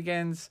action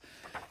begins.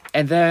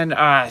 And then,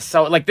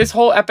 so like this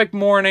whole epic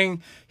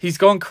morning, he's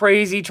going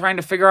crazy trying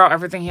to figure out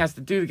everything he has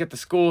to do to get to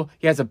school.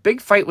 He has a big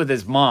fight with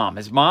his mom.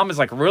 His mom is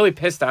like really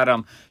pissed at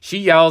him. She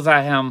yells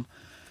at him.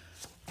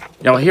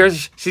 You know,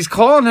 she's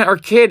calling her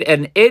kid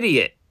an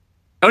idiot.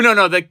 Oh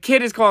no, the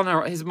kid is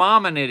calling his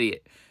mom an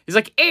idiot. He's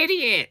like,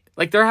 idiot!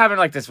 Like they're having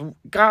like this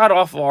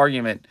god-awful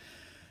argument.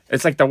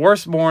 It's like the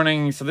worst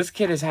morning. So this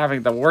kid is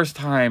having the worst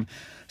time.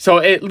 So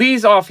it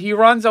leads off. He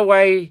runs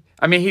away.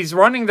 I mean, he's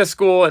running to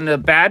school in a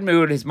bad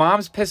mood. His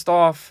mom's pissed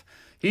off.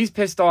 He's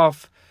pissed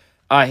off.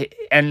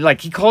 And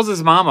like he calls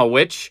his mom a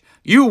witch.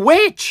 You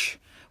witch!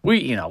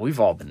 We've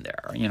all been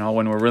there,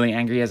 when we're really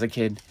angry as a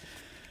kid.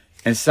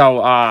 And so,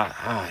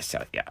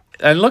 yeah.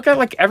 And look at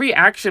like every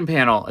action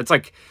panel. It's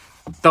like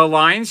the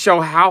lines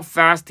show how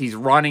fast he's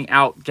running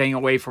out, getting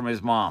away from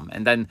his mom.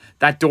 And then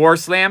that door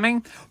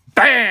slamming,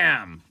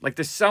 bam! Like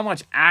there's so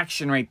much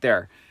action right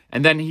there.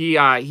 And then he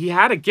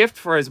had a gift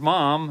for his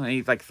mom, and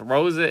he like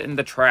throws it in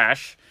the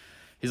trash.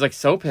 He's like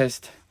so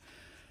pissed.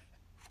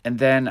 And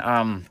then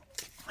and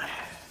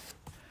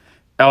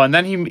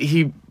then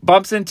he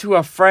bumps into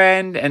a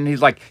friend, and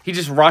he's like he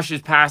just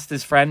rushes past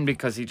his friend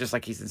because he's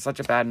in such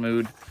a bad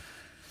mood.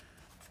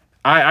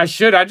 I'm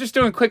just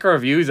doing quick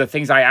reviews of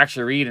things I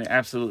actually read and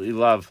absolutely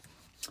love.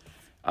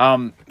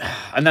 And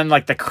then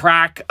like the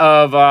crack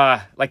of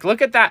like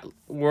look at that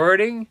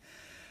wording.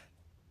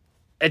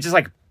 It's just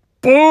like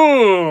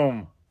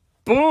boom,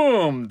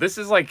 boom. This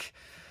is like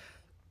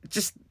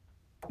just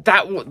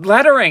that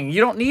lettering.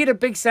 You don't need a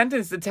big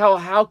sentence to tell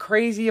how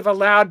crazy of a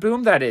loud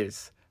boom that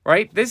is,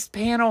 right? This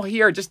panel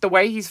here, just the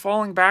way he's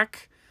falling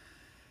back.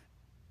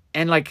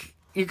 And like,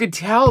 you could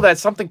tell that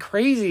something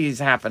crazy is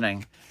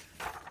happening.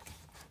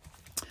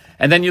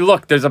 And then you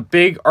look, there's a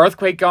big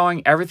earthquake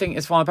going. Everything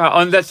is falling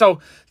apart. So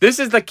this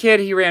is the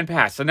kid he ran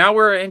past. So now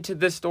we're into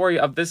this story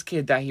of this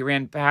kid that he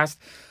ran past.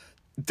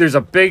 There's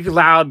a big,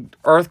 loud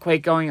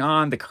earthquake going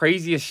on. The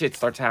craziest shit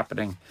starts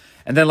happening.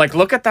 And then, like,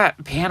 look at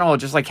that panel,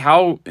 just, like,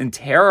 how in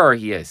terror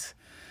he is.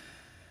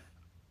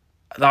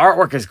 The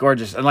artwork is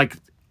gorgeous. And, like,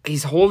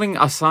 he's holding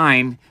a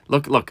sign.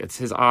 Look, it's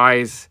his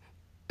eyes.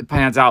 It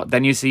pans out.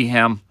 Then you see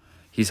him.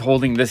 He's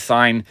holding this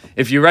sign.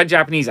 If you read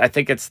Japanese, I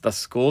think it's the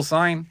school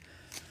sign.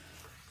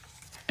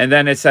 And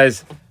then it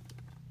says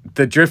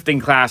the drifting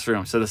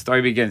classroom. So the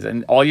story begins.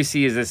 And all you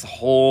see is this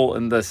hole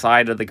in the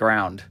side of the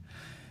ground.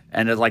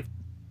 And it's like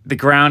the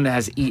ground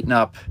has eaten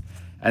up.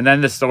 And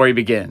then the story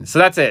begins. So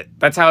that's it.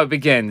 That's how it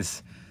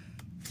begins.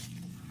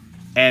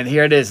 And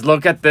here it is.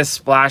 Look at this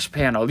splash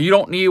panel. You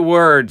don't need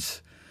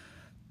words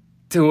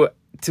to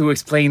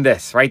explain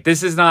this, right?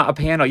 This is not a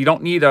panel. You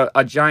don't need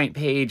a giant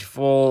page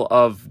full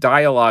of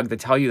dialogue to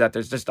tell you that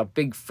there's just a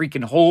big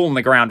freaking hole in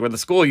the ground where the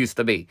school used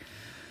to be.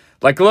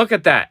 Like, look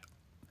at that.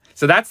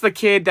 So that's the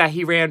kid that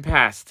he ran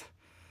past.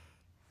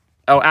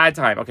 Oh, ad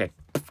time. Okay.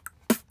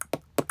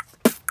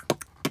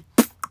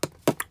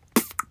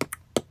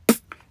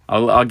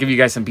 I'll give you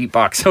guys some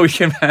beatbox so we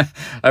can...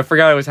 I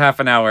forgot it was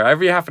half an hour.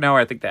 Every half an hour,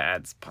 I think the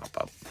ads pop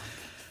up.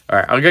 All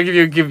right, I'll give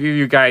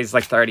you guys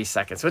like 30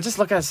 seconds. So just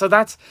look at it.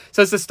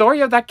 So it's the story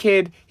of that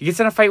kid. He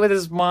gets in a fight with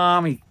his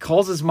mom. He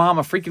calls his mom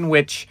a freaking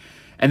witch.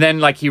 And then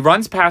like he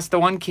runs past the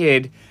one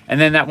kid. And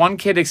then that one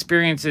kid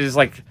experiences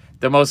like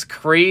the most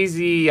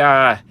crazy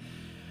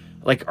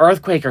like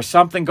earthquake or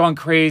something going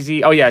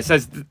crazy. Oh yeah, it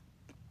says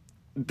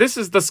this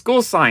is the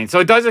school sign. So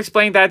it does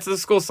explain that it's the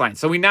school sign.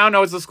 So we now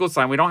know it's the school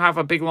sign. We don't have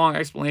a big long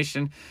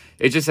explanation.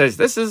 It just says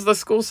this is the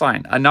school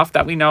sign. Enough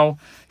that we know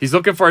he's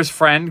looking for his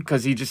friend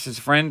because his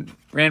friend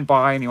ran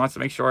by and he wants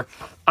to make sure.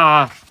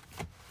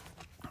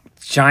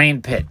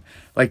 Giant pit.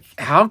 Like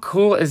how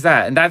cool is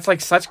that? And that's like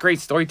such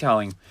great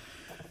storytelling.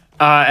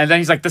 And then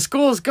he's like, the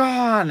school is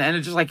gone. And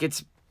it's just like,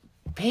 it's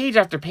page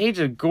after page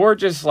of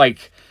gorgeous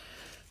like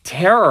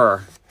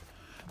terror.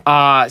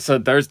 So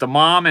there's the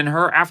mom and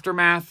her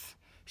aftermath.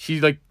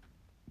 She's like,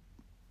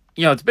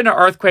 you know, it's been an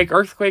earthquake.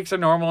 Earthquakes are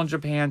normal in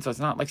Japan, so it's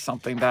not like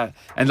something that...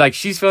 And like,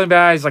 she's feeling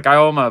bad. He's like, I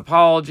owe him an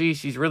apology.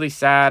 She's really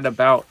sad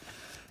about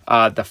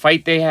the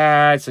fight they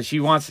had. So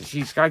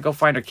she's got to go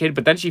find her kid.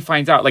 But then she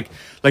finds out, like,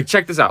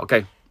 check this out,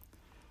 okay?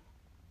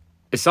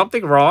 Is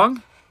something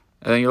wrong?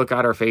 And then you look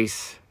at her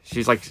face.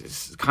 She's like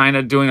kind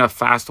of doing a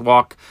fast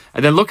walk.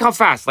 And then look how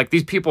fast, like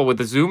these people with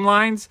the zoom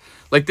lines.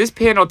 Like this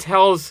panel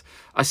tells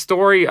a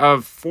story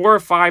of 4 or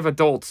 5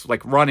 adults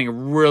like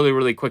running really,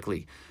 really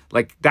quickly.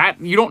 Like that,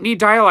 you don't need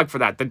dialogue for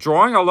that. The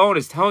drawing alone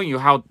is telling you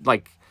how,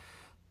 like,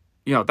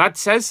 you know, that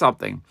says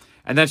something.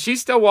 And then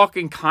she's still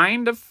walking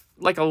kind of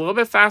like a little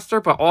bit faster,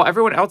 but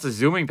everyone else is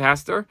zooming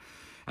past her.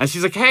 And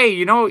she's like, hey,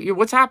 you know,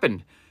 what's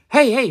happened?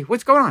 Hey,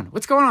 what's going on?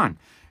 What's going on?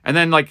 And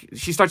then like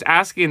she starts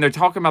asking and they're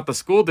talking about the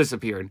school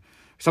disappeared.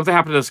 Something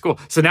happened to the school.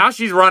 So now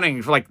she's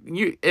running for like,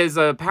 you as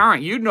a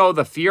parent, you know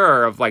the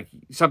fear of like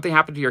something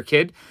happened to your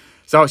kid.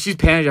 So she's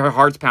panicking, her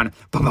heart's pounding.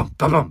 Ba-bum,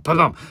 ba-bum,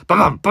 ba-bum,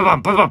 ba-bum,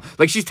 ba-bum, ba-bum.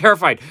 Like she's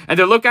terrified. And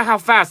then look at how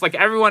fast, like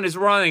everyone is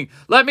running.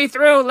 Let me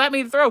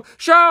through,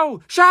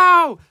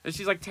 show. And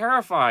she's like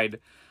terrified.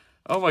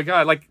 Oh my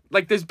God,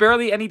 like there's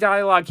barely any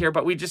dialogue here,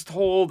 but we just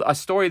told a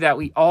story that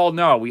we all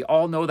know. We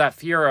all know that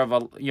fear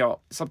of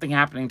something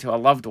happening to a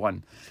loved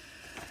one.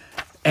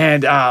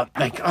 And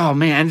like, oh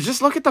man, and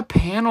just look at the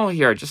panel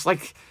here. Just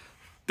like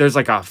there's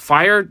like a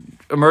fire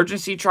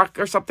emergency truck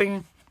or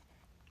something.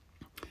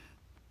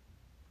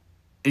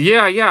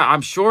 Yeah,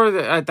 I'm sure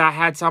that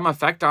had some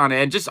effect on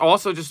it. And just all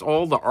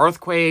the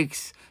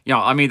earthquakes, you know,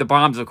 I mean the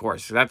bombs, of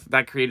course.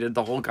 That created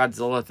the whole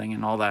Godzilla thing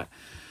and all that.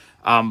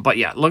 But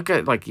yeah, look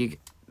at like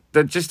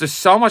there's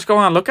so much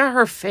going on. Look at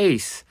her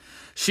face.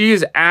 She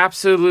is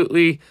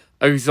absolutely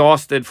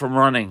exhausted from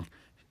running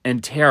in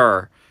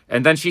terror.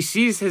 And then she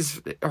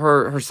sees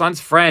her son's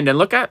friend, and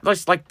look at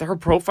just like her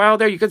profile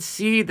there. You could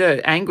see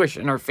the anguish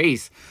in her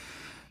face.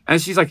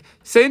 And she's like,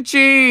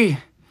 Sinchi,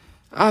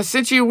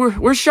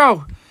 where's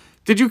Sho?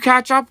 Did you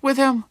catch up with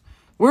him?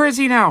 Where is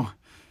he now?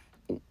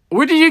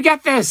 Where did you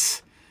get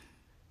this?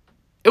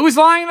 It was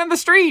lying on the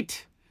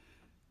street.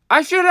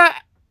 I should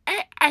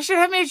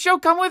have made Sho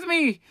come with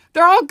me.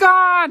 They're all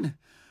gone.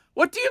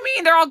 What do you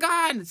mean they're all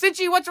gone?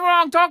 Sinchi, what's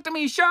wrong? Talk to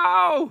me,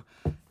 Sho.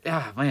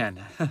 Yeah, man.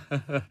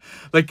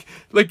 like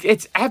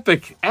it's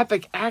epic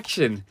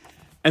action.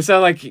 And so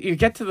like you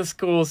get to the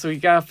school, so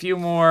you got a few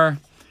more.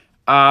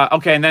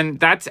 Okay, and then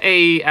that's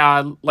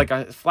like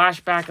a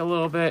flashback a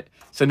little bit.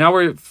 So now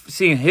we're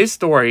seeing his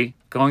story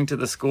going to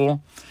the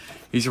school.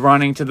 He's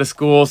running to the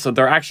school. So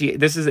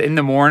this is in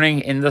the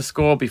morning in the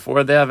school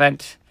before the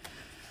event.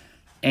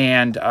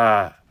 And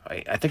I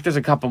think there's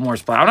a couple more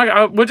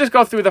spots. We'll just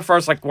go through the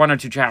first like 1 or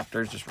 2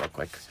 chapters just real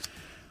quick.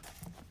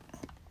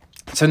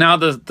 So now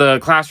the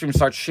classroom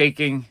starts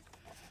shaking.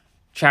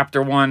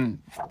 Chapter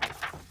 1,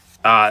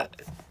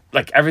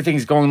 like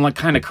everything's going like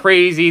kind of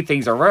crazy.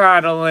 Things are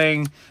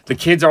rattling. The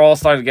kids are all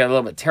starting to get a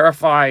little bit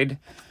terrified.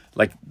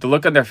 Like the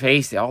look on their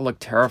face, they all look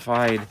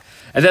terrified.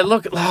 And then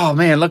oh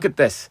man, look at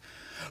this.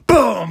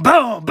 Boom,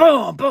 boom,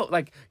 boom, boom.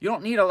 Like you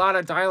don't need a lot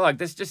of dialogue.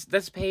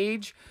 This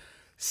page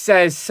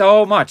says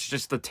so much.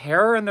 Just the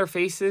terror in their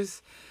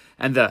faces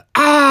and the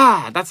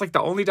that's like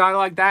the only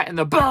dialogue, that and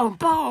the boom,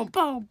 boom,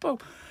 boom, boom.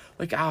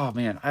 Like, oh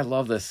man, I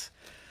love this.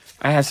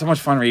 I had so much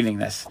fun reading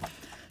this.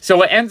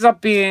 So it ends up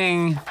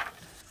being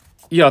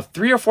you know,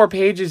 3 or 4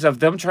 pages of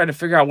them trying to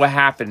figure out what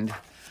happened.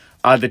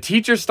 The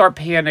teachers start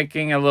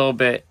panicking a little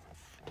bit.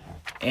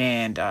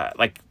 And,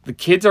 like, the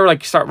kids are,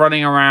 like, start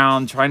running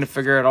around trying to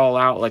figure it all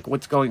out, like,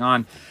 what's going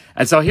on.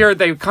 And so here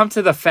they come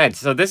to the fence.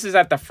 So this is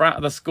at the front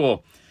of the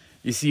school.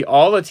 You see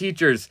all the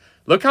teachers.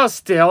 Look how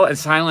still and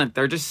silent.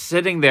 They're just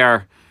sitting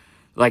there,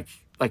 like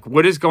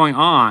what is going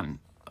on?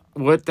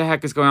 What the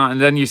heck is going on?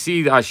 And then you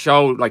see a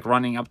show, like,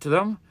 running up to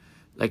them.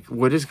 Like,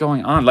 what is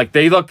going on? Like,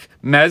 they look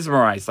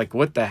mesmerized. Like,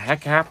 what the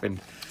heck happened?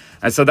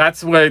 And so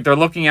that's where they're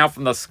looking out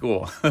from the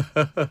school.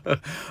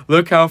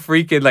 Look how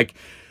freaking, like,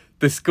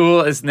 the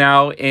school is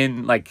now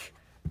in, like,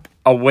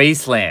 a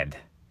wasteland.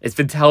 It's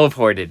been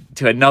teleported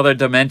to another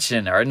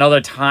dimension or another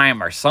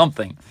time or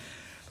something.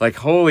 Like,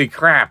 holy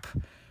crap.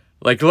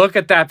 Like, look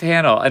at that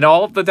panel. And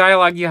all of the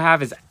dialogue you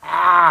have is,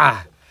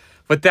 ah.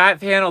 But that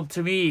panel,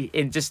 to me,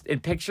 in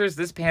pictures,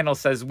 this panel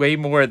says way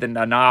more than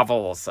a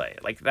novel will say.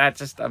 Like, that's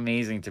just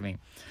amazing to me.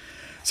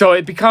 So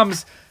it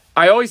becomes,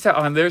 I always tell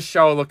on this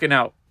show, looking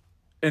out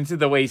into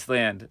the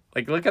wasteland.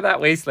 Like, look at that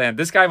wasteland.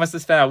 This guy must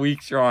have spent a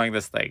week drawing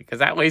this thing, because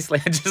that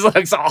wasteland just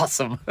looks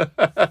awesome.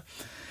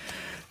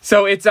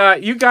 So it's,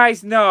 you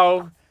guys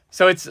know,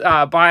 so it's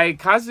by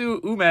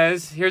Kazu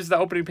Umez. Here's the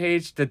opening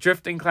page, The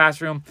Drifting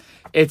Classroom.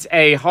 It's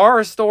a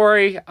horror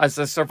story. It's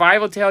a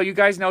survival tale. You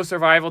guys know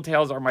survival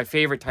tales are my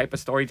favorite type of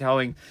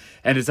storytelling.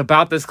 And it's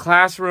about this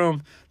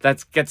classroom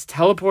that gets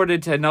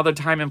teleported to another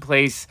time and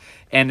place.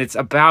 And it's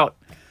about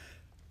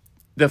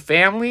the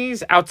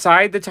families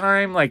outside the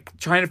time, like,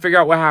 trying to figure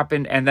out what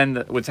happened, and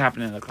then what's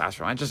happening in the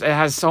classroom. It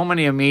has so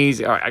many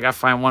amazing... All right, I gotta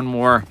find one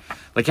more.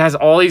 Like, it has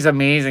all these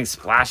amazing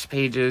splash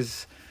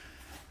pages.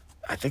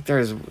 I think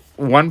there's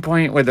one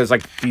point where there's,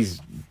 like,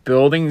 these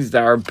buildings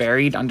that are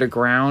buried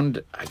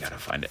underground. I gotta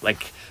find it.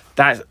 Like,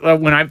 that...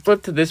 When I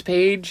flip to this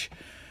page,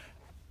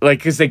 like,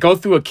 because they go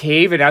through a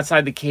cave, and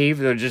outside the cave,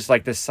 they're just,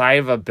 like, the side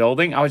of a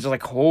building. I was just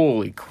like,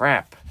 holy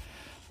crap.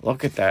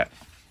 Look at that.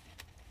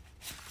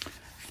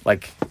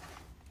 Like,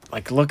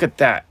 look at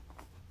that.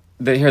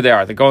 Here they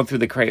are. They're going through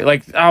the crate.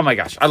 Like, oh my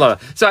gosh. I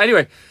love it. So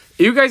anyway,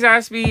 you guys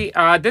asked me,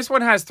 this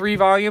one has 3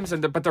 volumes,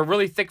 but they're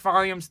really thick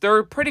volumes. They're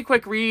a pretty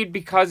quick read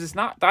because it's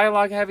not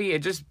dialogue heavy.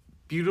 It's just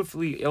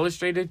beautifully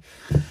illustrated.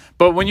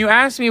 But when you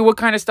ask me what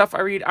kind of stuff I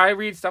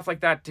read stuff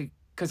like that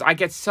because I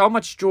get so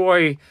much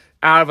joy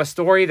out of a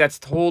story that's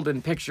told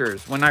in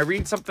pictures. When I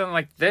read something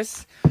like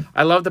this,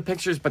 I love the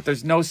pictures, but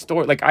there's no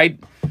story.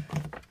 Like,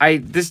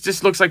 this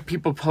just looks like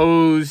people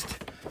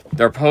posed.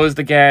 They're posed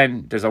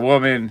again. There's a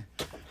woman.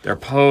 They're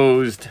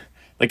posed.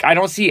 Like, I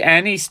don't see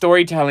any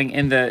storytelling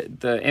in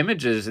the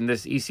images in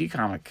this EC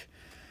comic.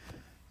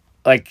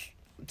 Like,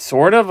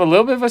 sort of a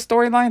little bit of a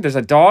storyline. There's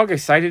a dog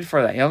excited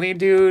for the alien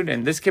dude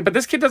and this kid. But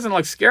this kid doesn't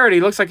look scared.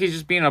 He looks like he's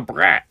just being a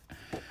brat.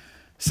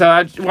 So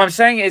what I'm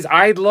saying is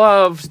I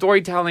love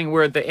storytelling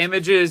where the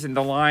images and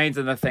the lines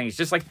and the things,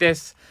 just like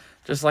this.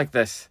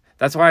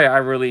 That's why I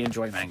really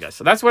enjoy manga.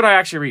 So that's what I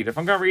actually read. If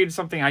I'm going to read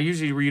something, I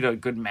usually read a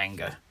good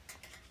manga.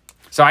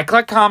 So I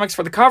collect comics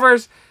for the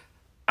covers.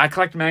 I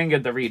collect manga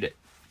to read it.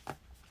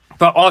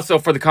 But also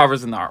for the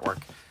covers and the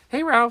artwork.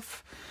 Hey,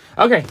 Ralph.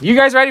 Okay, you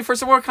guys ready for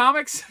some more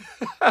comics?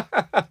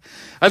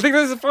 I think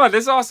this is fun.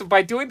 This is awesome.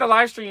 By doing the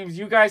live streams,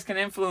 you guys can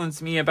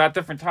influence me about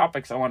different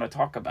topics I want to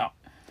talk about.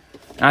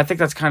 And I think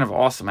that's kind of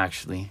awesome,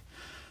 actually.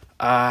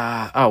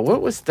 Oh,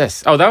 what was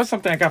this? Oh, that was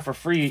something I got for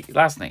free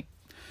last night.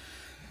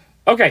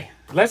 Okay,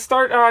 let's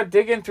start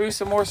digging through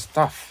some more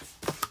stuff.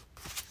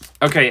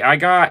 Okay, I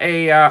got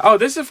a... oh,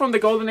 this is from the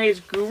Golden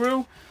Age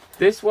Guru.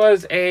 This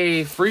was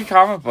a free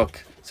comic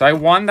book. So I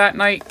won that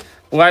night.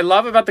 What I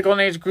love about the Golden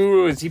Age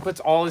Guru is he puts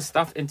all his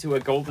stuff into a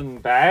golden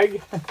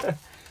bag.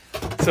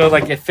 So,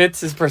 like, it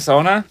fits his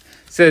persona.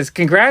 It says,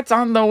 congrats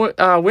on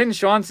the win,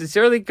 Sean.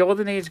 Sincerely,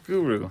 Golden Age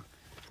Guru.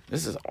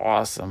 This is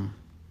awesome.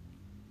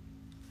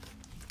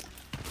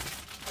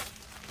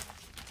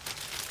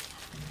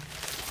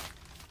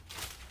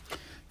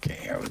 Okay,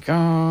 here we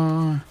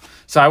go.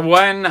 So I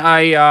won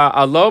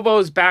a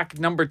Lobo's Back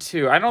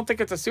 #2. I don't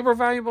think it's a super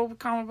valuable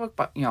comic book,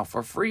 but, you know,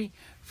 for free.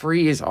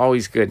 Free is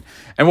always good.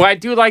 And what I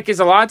do like is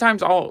a lot of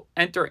times I'll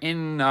enter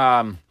in...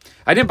 I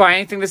didn't buy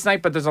anything this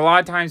night, but there's a lot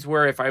of times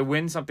where if I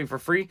win something for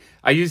free,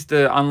 I use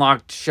the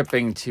unlocked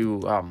shipping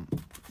to,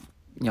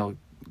 you know,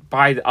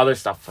 buy the other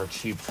stuff for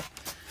cheap.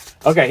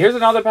 Okay, here's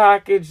another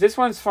package. This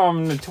one's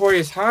from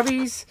Notorious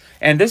Hobbies.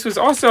 And this was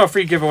also a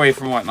free giveaway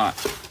from Whatnot.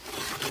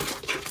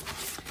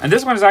 And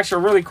this one is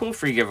actually a really cool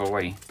free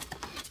giveaway.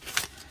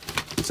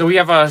 So we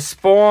have a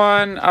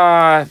Spawn,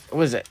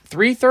 what is it?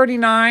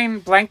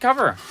 $3.39 blank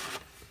cover.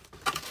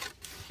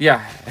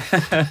 Yeah.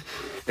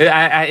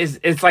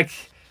 It's like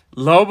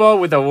Lobo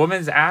with a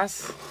woman's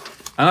ass.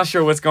 I'm not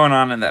sure what's going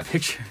on in that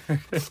picture.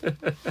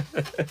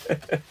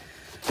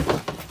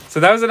 So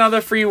that was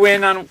another free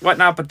win on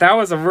Whatnot, but that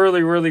was a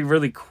really, really,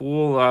 really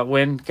cool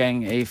win,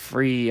 getting a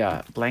free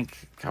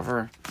blank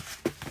cover.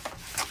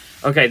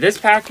 Okay, this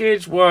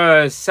package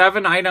was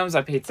 7 items.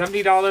 I paid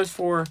 $70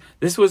 for.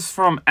 This was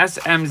from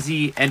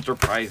SMZ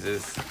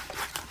Enterprises.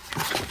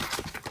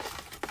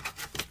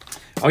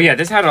 Oh yeah,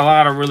 this had a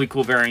lot of really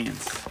cool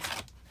variants.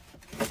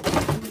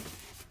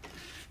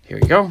 Here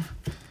we go.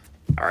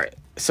 All right.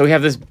 So we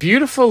have this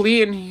beautiful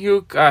Lee and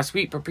Hugh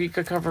Sweet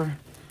Paprika cover.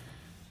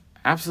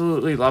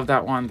 Absolutely love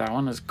that one. That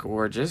one is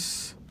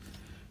gorgeous.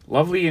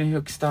 Lovely and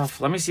Hook stuff.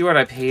 Let me see what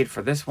I paid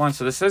for this one.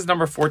 So this is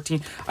number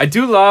 14. I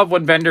do love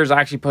when vendors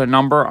actually put a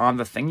number on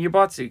the thing you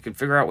bought so you can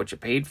figure out what you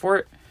paid for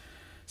it.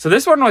 So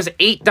this one was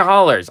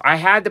 $8. I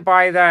had to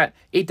buy that.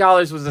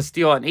 $8 was a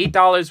steal, and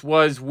 $8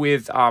 was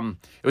with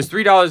it was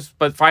 $3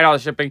 but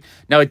 $5 shipping.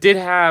 Now it did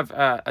have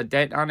a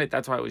dent on it.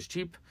 That's why it was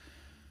cheap.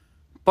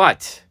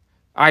 But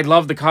I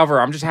love the cover.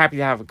 I'm just happy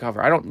to have a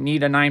cover. I don't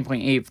need a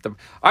 9.8 for them.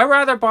 I'd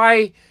rather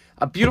buy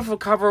a beautiful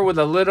cover with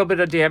a little bit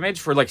of damage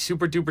for like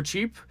super duper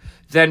cheap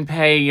than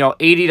pay, you know,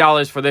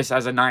 $80 for this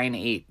as a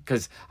 9.8,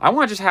 because I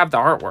want to just have the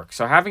artwork.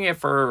 So having it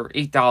for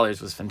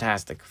 $8 was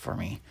fantastic for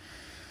me.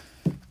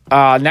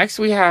 Next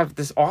we have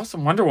this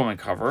awesome Wonder Woman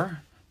cover.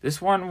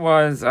 This one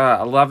was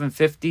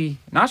 $11.50.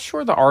 Not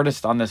sure the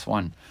artist on this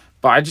one,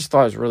 but I just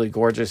thought it was really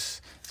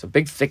gorgeous. It's a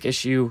big thick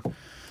issue.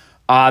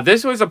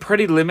 This was a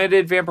pretty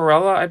limited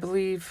Vampirella, I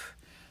believe.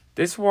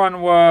 This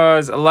one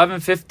was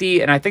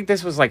 $11.50, and I think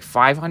this was like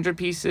 500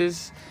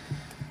 pieces.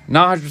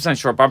 Not 100%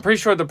 sure, but I'm pretty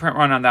sure the print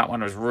run on that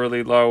one was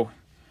really low.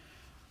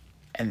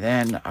 And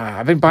then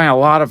I've been buying a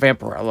lot of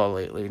Vampirella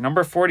lately.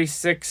 Number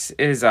 46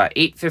 is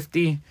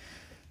 $8.50.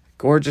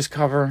 Gorgeous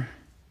cover.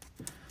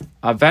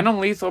 Venom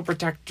Lethal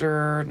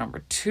Protector, number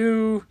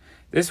 2.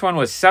 This one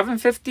was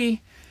 $7.50.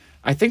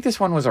 I think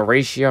this one was a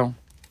ratio.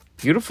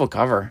 Beautiful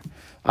cover.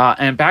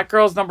 And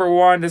Batgirl's number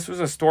 1. This was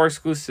a store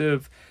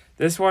exclusive.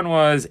 This one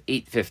was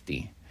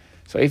 $8.50.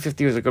 So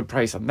 $8.50 was a good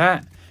price on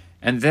that.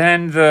 And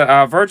then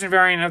the Virgin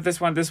variant of this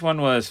one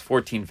was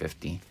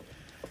 $14.50.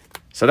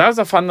 So that was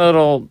a fun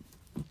little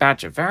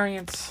batch of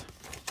variants.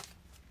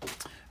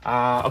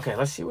 Okay,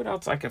 let's see what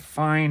else I could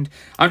find.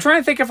 I'm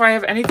trying to think if I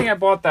have anything I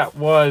bought that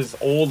was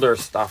older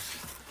stuff.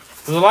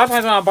 Because a lot of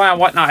times when I'm buying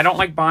Whatnot, I don't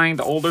like buying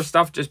the older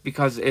stuff just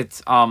because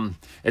it's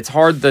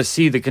hard to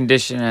see the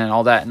condition and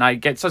all that. And I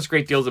get such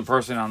great deals in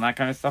person on that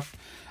kind of stuff.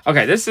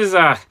 Okay, this is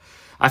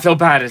I feel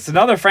bad. It's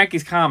another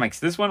Frankie's Comics.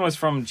 This one was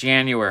from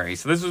January.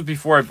 So this was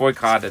before I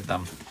boycotted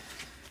them.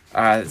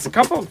 It's a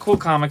couple of cool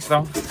comics,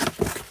 though.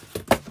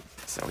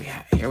 So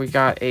here we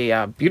got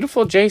a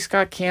beautiful J.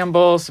 Scott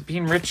Campbell,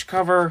 Sabine Rich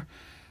cover.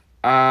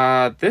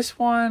 This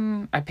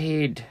one I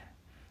paid,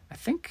 I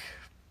think...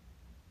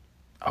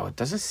 Oh,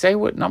 does it say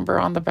what number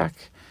on the back?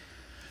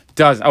 It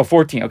does. Oh,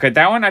 14. Okay,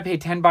 that one I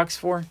paid $10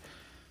 for.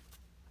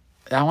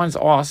 That one's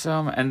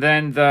awesome. And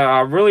then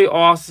the really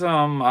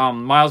awesome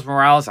Miles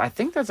Morales. I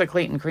think that's a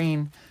Clayton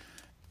Crane.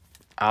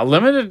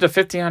 Limited to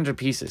 1,500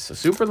 pieces. So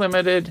super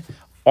limited.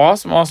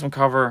 Awesome, awesome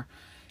cover.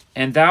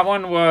 And that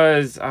one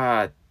was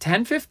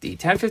 $10.50.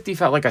 $10.50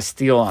 felt like a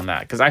steal on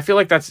that. Because I feel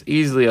like that's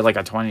easily like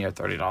a $20 or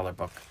 $30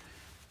 book.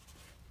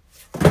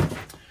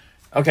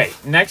 Okay,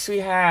 next we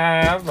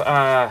have...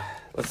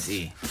 let's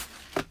see.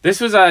 This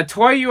was a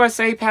Toy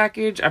USA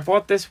package. I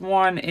bought this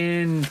one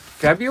in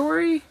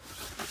February.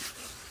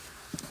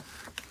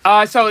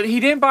 So he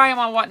didn't buy them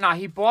on Whatnot.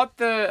 He bought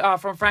the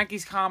from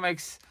Frankie's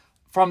Comics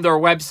from their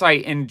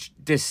website in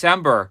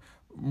December,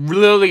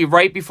 literally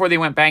right before they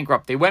went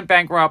bankrupt. They went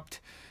bankrupt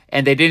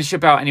and they didn't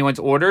ship out anyone's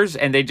orders,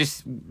 and they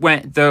just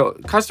went, the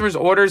customers'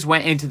 orders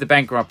went into the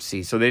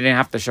bankruptcy, so they didn't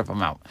have to ship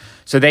them out.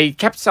 So they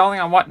kept selling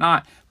on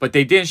Whatnot, but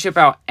they didn't ship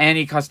out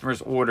any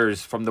customers'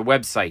 orders from the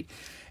website.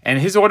 And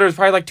his order was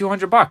probably like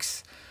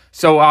 $200.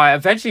 So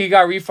eventually he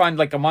got a refund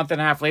like a month and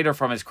a half later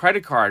from his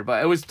credit card.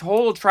 But it was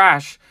total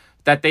trash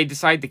that they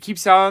decided to keep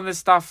selling this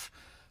stuff,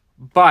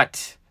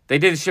 but they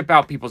didn't ship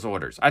out people's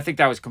orders. I think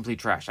that was complete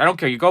trash. I don't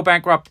care. You go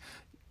bankrupt,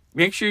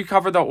 make sure you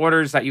cover the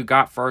orders that you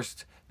got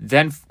first,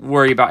 then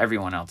worry about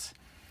everyone else.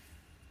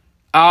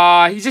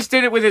 He just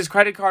did it with his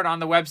credit card on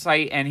the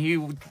website, and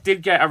he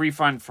did get a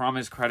refund from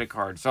his credit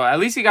card. So at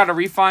least he got a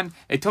refund.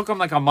 It took him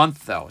like a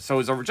month, though. So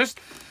it was just...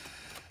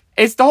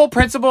 It's the whole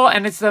principle,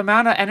 and it's the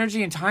amount of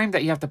energy and time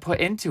that you have to put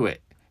into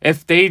it.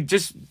 If they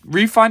just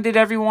refunded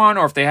everyone,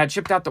 or if they had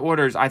shipped out the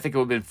orders, I think it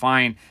would have been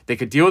fine. They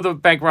could deal with the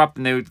bankrupt,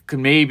 and they could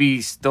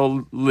maybe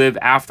still live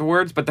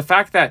afterwards. But the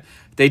fact that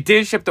they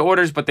did ship the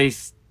orders, but they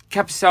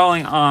kept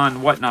selling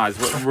on Whatnot is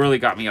what really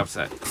got me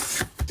upset.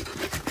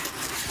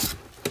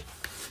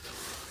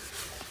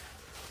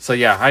 So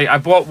yeah, I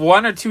bought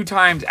 1 or 2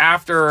 times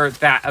after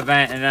that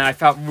event, and then I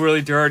felt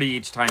really dirty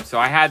each time. So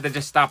I had to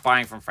just stop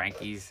buying from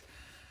Frankie's.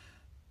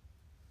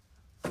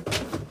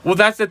 Well,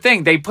 that's the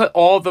thing. They put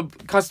all the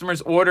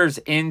customers' orders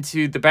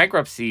into the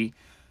bankruptcy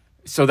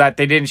so that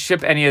they didn't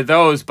ship any of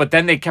those, but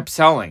then they kept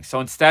selling. So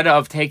instead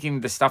of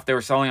taking the stuff they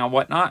were selling on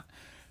Whatnot,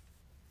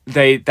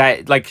 the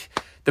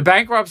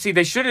bankruptcy,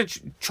 they should have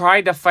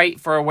tried to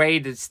fight for a way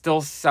to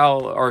still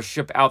sell or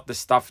ship out the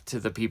stuff to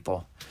the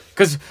people.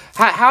 Because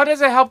how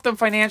does it help them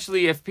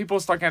financially if people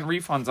start getting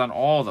refunds on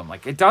all of them?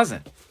 Like, it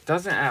doesn't. It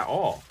doesn't at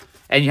all.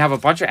 And you have a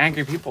bunch of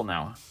angry people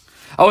now.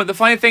 Oh, and the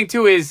funny thing,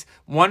 too, is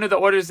one of the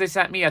orders they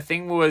sent me, a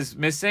thing was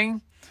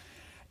missing.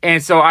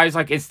 And so I was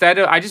like,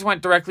 I just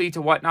went directly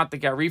to Whatnot to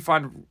get a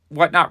refund.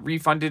 Whatnot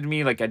refunded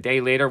me like a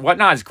day later.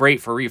 Whatnot is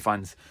great for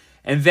refunds.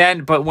 And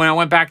then, but when I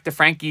went back to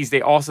Frankie's, they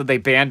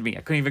banned me.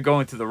 I couldn't even go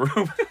into the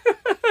room.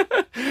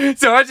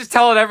 So I was just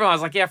telling everyone, I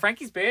was like, yeah,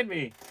 Frankie's banned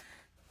me.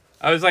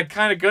 I was like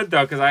kind of good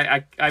though, because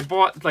I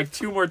bought like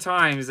 2 more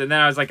times, and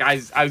then I was like, I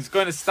was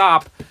going to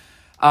stop.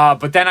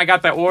 But then I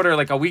got that order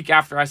like a week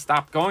after I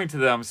stopped going to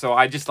them. So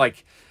I just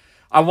like,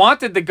 I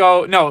wanted to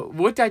go. No,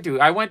 what did I do?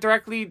 I went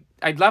directly,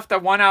 I left a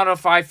 1 out of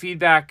 5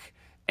 feedback,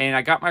 and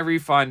I got my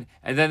refund.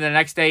 And then the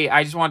next day,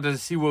 I just wanted to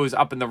see what was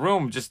up in the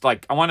room. Just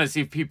like, I wanted to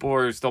see if people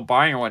were still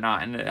buying or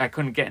whatnot. And I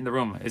couldn't get in the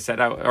room. It said,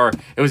 or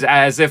it was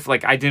as if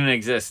like I didn't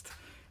exist.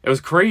 It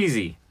was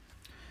crazy.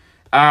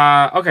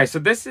 Okay, so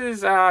this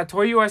is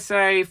Toy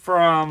USA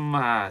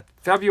from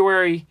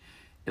February.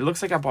 It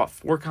looks like I bought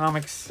 4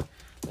 comics.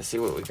 Let's see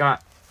what we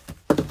got.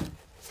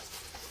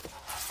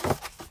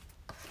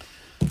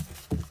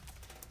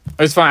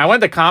 It was fun. I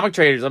went to Comic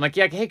Traders. I'm like,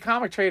 yeah, hey,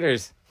 Comic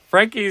Traders.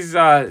 Frankie's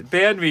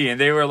banned me, and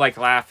they were like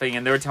laughing,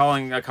 and they were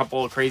telling a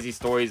couple of crazy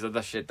stories of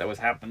the shit that was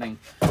happening.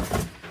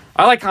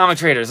 I like Comic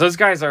Traders. Those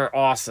guys are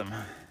awesome.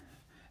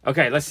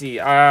 Okay, let's see.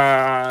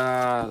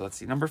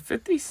 Number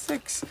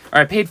 56. All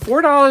right, I paid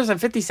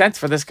 $4.50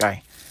 for this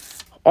guy.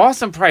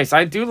 Awesome price.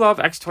 I do love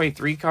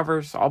X-23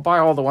 covers. So I'll buy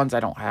all the ones I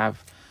don't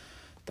have.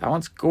 That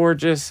one's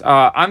gorgeous.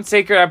 On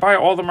Sacred, I buy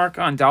all the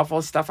Marca on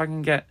Dalfo stuff I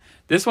can get.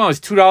 This one was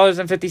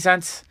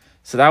 $2.50.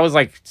 So that was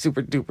like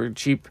super duper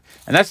cheap.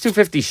 And that's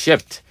 $2.50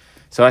 shipped.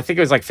 So I think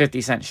it was like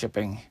 50-cent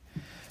shipping.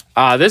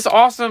 This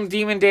awesome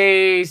Demon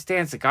Day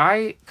Stan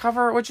Sakai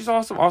cover, which is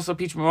awesome. Also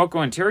Peach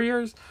Momoko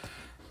Interiors.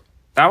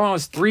 That one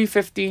was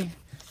 $3.50.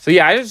 So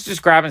yeah, I was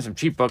just grabbing some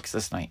cheap books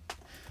this night.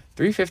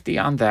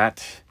 $3.50 on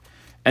that.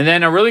 And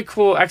then a really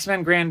cool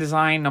X-Men Grand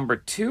Design number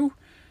 2.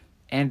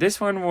 And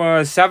this one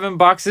was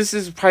 $7. This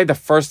is probably the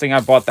first thing I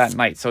bought that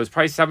night. So it's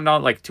probably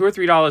 $7, like $2 or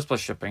 $3 plus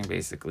shipping,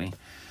 basically.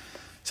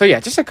 So yeah,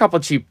 just a couple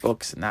cheap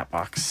books in that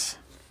box.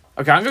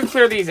 Okay, I'm going to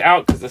clear these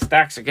out because the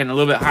stacks are getting a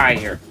little bit high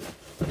here.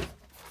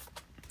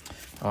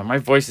 Oh, my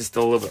voice is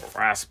still a little bit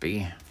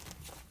raspy.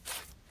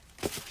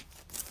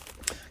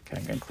 Okay,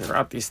 I'm going to clear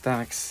out these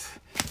stacks.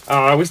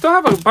 We still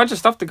have a bunch of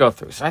stuff to go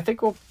through. So I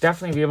think we'll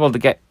definitely be able to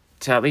get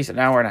to at least an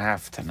hour and a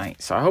half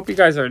tonight. So I hope you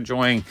guys are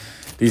enjoying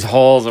these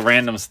hauls of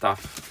random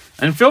stuff.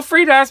 And feel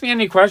free to ask me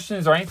any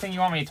questions or anything you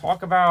want me to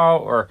talk about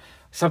or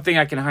something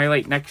I can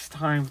highlight next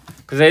time.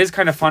 Because it is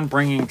kind of fun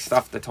bringing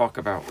stuff to talk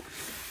about.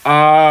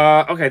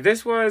 Okay,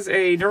 this was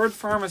a Nerd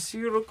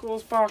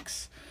Pharmaceuticals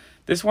box.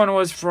 This one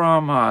was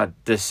from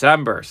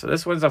December. So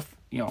this one's 4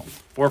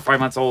 or 5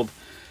 months old.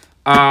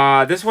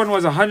 This one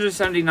was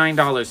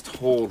 $179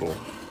 total.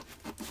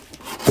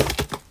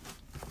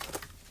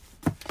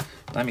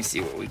 Let me see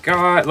what we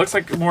got. It looks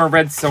like more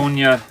Red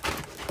Sonja.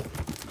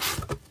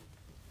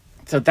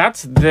 So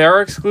that's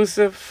their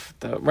exclusive,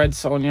 the Red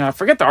Sonja. I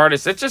forget the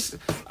artist. It's just,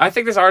 I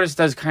think this artist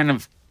does kind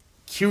of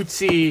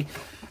cutesy.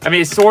 I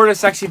mean, it's sort of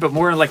sexy, but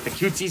more like the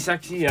cutesy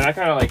sexy. And I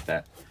kind of like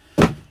that.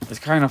 It's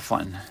kind of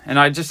fun. And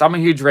I'm a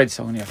huge Red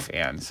Sonja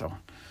fan. So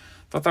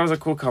thought that was a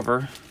cool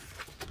cover.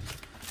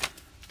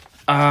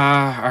 All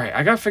right.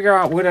 I got to figure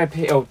out what I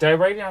pay. Oh, did I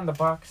write it on the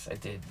box? I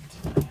did.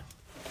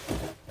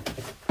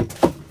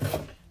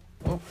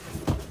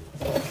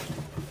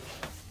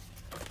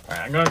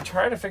 I'm going to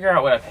try to figure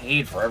out what I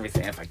paid for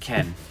everything if I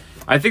can.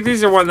 I think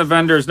these are one of the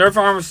vendors. Nerd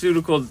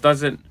Pharmaceuticals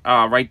doesn't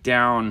write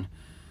down.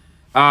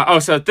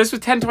 So this was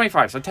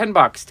 $10.25. So $10.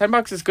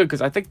 $10 is good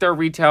because I think their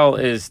retail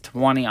is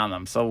 $20 on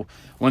them. So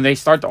when they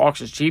start the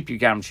auctions cheap, you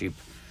get them cheap.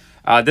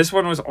 This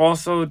one was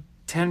also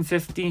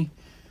 $10.50.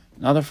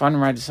 Another fun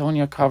Red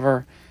Sonja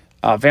cover.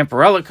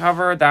 Vampirella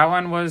cover. That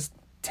one was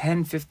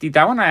 $10.50.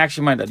 That one I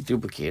actually might have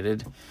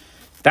duplicated.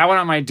 That one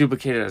I might have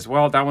duplicated as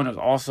well. That one was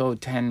also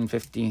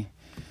 $10.50.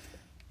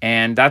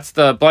 And that's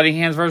the Bloody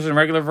Hands version,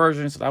 regular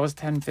version. So that was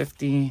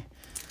 $10.50.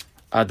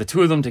 The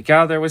two of them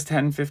together was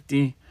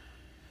 $10.50.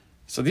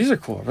 So these are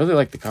cool. I really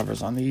like the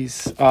covers on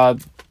these.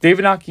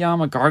 David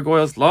Nakayama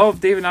Gargoyles. Love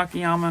David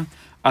Nakayama.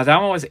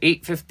 That one was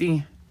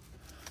 $8.50.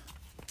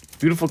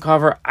 Beautiful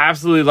cover.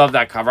 Absolutely love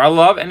that cover. I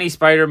love any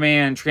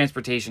Spider-Man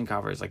transportation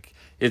covers. Like,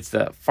 it's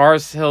the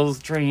Forest Hills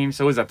train.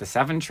 So is that the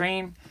 7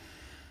 train?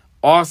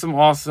 Awesome,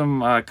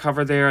 awesome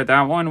cover there.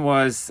 That one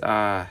was,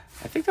 I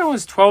think that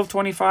was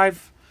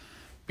 $12.25.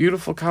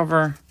 Beautiful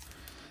cover.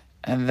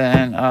 And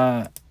then,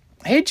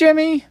 hey,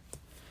 Jimmy.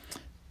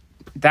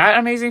 That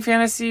Amazing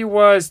Fantasy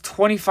was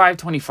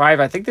 $25.25.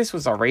 I think this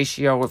was a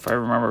ratio, if I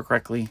remember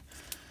correctly.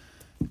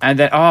 And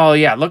then, oh,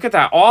 yeah, look at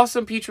that.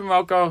 Awesome Peach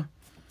Momoko.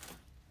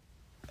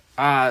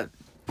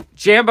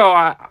 Jambo,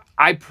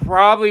 I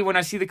probably, when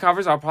I see the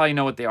covers, I'll probably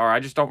know what they are. I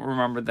just don't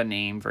remember the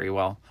name very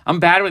well. I'm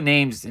bad with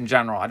names in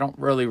general. I don't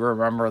really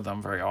remember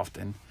them very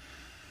often.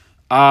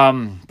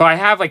 But I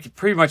have like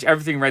pretty much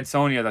everything Red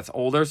Sonja that's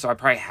older, so I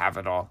probably have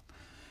it all.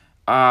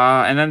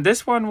 And then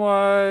this one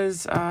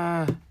was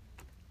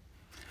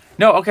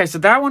no, okay, so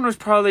that one was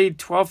probably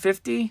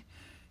 $12.50.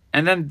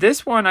 And then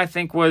this one I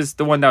think was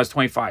the one that was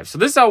 $25. So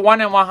this is a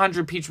 1 in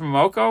 100 Peach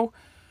Momoko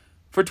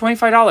for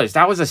 $25.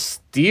 That was a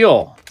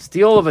steal.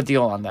 Steal of a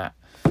deal on that.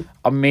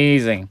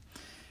 Amazing.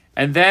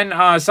 And then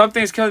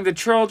Something's Killing the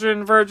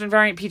Children, Virgin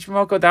variant, Peach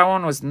Momoko. That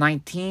one was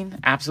 19.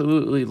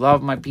 Absolutely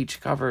love my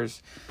Peach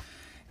covers.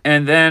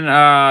 And then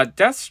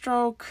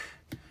Deathstroke.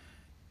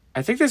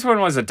 I think this one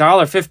was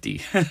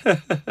 $1.50.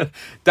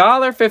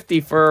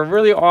 $1.50 for a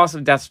really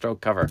awesome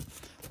Deathstroke cover.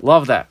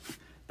 Love that.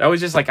 That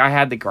was just like I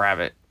had to grab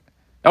it.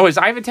 Oh, it's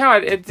Ivanhoe. I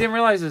didn't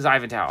realize it was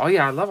Ivanhoe. Oh,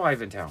 yeah, I love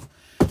Ivanhoe.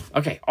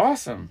 Okay,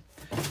 awesome.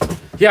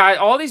 Yeah,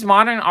 all these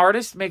modern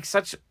artists make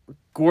such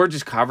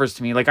gorgeous covers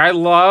to me. Like, I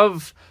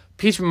love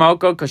Peach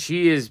Momoko because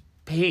she is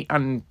paint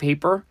on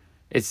paper.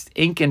 It's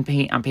ink and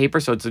paint on paper,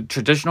 so it's a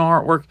traditional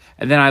artwork.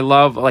 And then I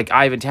love, like,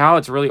 Ivanhoe.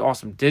 It's a really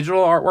awesome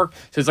digital artwork.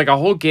 So it's like a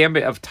whole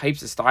gambit of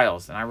types of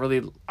styles. And I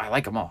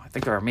like them all. I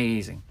think they're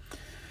amazing.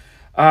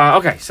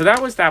 Okay, so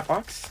that was that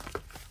box.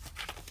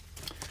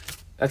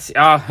 Let's see.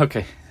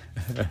 Okay.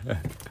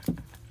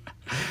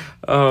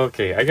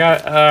 Okay,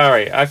 all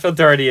right, I feel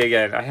dirty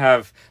again.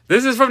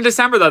 This is from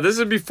December, though. This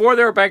is before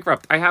they were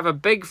bankrupt. I have a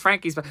big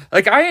Frankie's.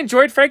 Like, I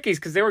enjoyed Frankie's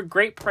because they were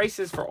great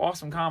prices for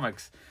awesome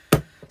comics.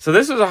 So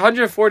this was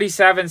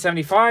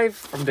 $147.75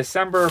 from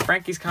December.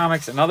 Frankie's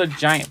Comics, another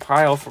giant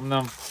pile from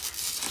them.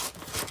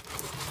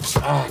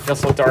 Oh, I feel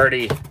so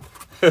dirty.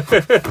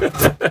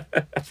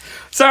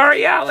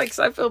 Sorry, Alex.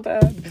 I feel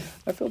bad.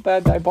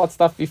 I bought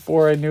stuff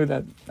before I knew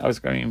that I was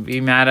going to be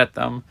mad at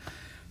them.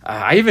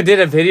 I even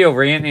did a video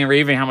ranting and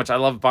raving how much I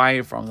love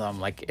buying from them,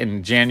 like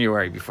in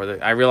January before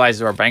I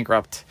realized they were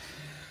bankrupt.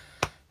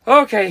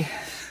 Okay.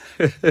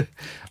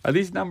 Are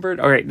these numbered?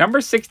 All right. Number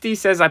 60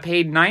 says I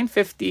paid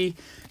 $9.50,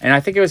 and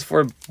I think it was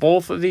for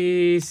both of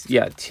these.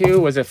 Yeah,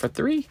 2. Was it for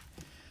 3?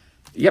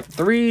 Yep,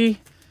 3,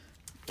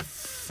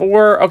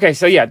 4. Okay,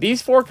 so yeah,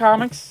 these 4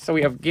 comics. So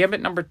we have Gambit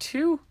number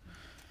 2.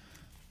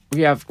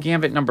 We have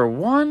Gambit number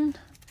 1.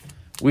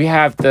 We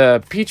have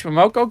the Peach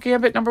Momoko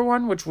Gambit number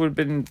 1, which would have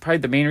been probably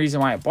the main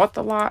reason why I bought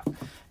the lot.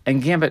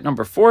 And Gambit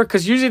number 4,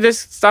 because usually this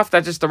stuff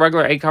that's just the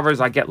regular A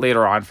covers I get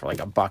later on for like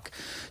 $1.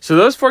 So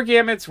those 4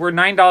 Gambits were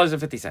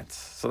 $9.50.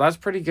 So that's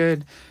pretty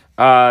good.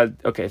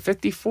 Okay,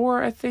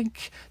 54, I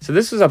think. So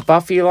this was a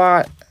Buffy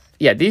lot.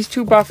 Yeah, these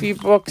 2 Buffy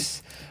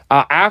books.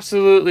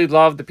 Absolutely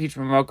love the Peach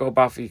Momoko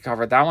Buffy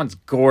cover. That one's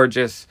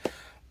gorgeous.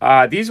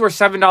 These were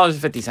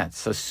 $7.50.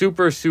 So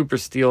super, super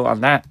steal on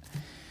that.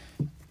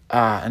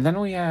 And then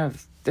we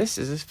have... Is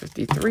this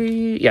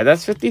 53? Yeah,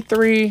 that's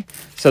 53.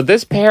 So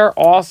this pair,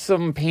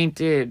 awesome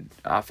painted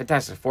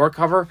Fantastic Four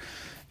cover.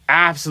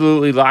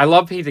 Absolutely. I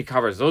love painted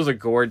covers. Those are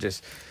gorgeous.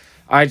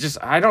 I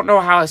don't know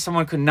how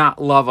someone could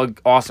not love an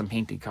awesome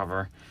painted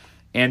cover.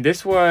 And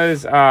this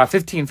was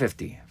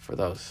 $15.50 for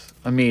those.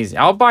 Amazing.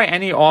 I'll buy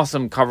any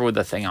awesome cover with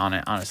the Thing on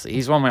it, honestly.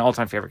 He's one of my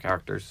all-time favorite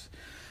characters.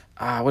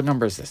 What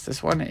number is this?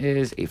 This one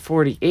is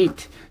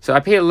 848. So I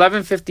paid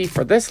 $11.50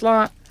 for this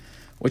lot,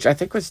 which I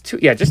think was 2.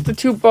 Yeah, just the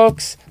 2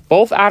 books.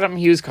 Both Adam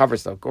Hughes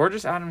covers, though.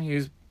 Gorgeous Adam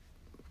Hughes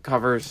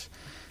covers.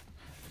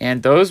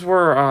 And those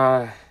were,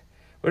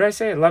 what did I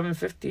say?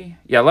 $11.50?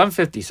 Yeah,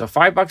 $11.50. So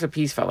 $5 a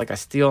piece. Felt like a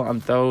steal on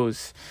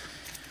those.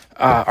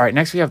 All right,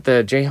 next we have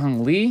the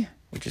Jae-Hung Lee,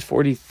 which is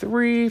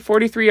 43.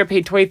 43, I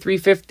paid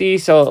 $23.50.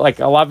 So like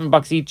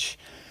 $11 each.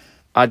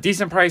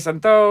 Decent price on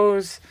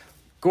those.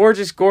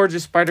 Gorgeous,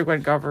 gorgeous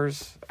Spider-Gwen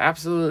covers.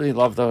 Absolutely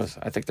love those.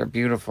 I think they're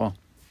beautiful.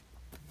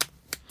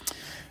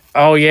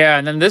 Oh, yeah,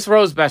 and then this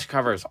Rose Besh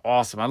cover is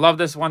awesome. I love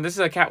this one. This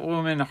is a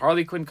Catwoman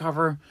Harley Quinn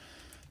cover.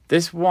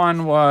 This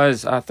one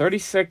was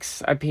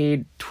 36. I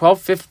paid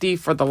 $12.50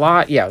 for the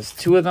lot. Yeah, it was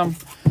 2 of them.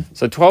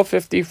 So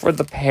 $12.50 for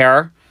the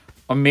pair.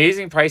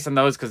 Amazing price on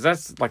those because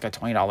that's like a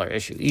 $20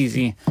 issue.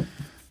 Easy.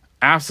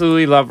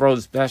 Absolutely love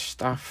Rose Besh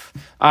stuff.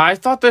 I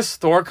thought this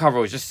Thor cover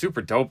was just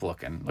super dope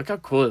looking. Look how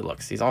cool it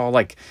looks. He's all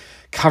like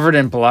covered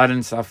in blood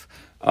and stuff.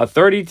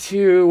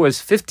 32 was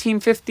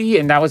 $15.50,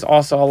 and that was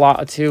also a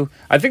lot of 2.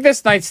 I think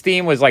this night's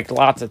theme was like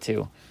lots of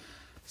 2.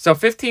 So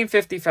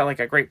 $15.50 felt like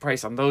a great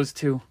price on those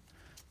 2.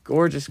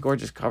 Gorgeous,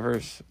 gorgeous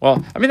covers.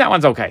 Well, I mean, that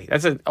one's okay.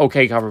 That's an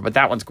okay cover, but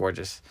that one's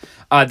gorgeous.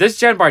 This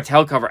Jen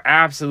Bartel cover,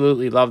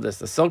 absolutely love this.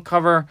 The silk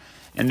cover,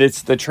 and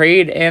it's the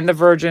trade and the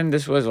Virgin.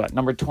 This was, what,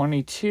 number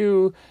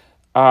 22?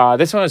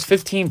 This one was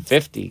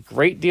 $15.50.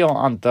 Great deal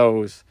on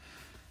those.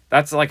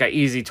 That's like an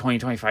easy $20,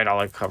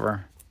 $25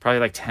 cover. Probably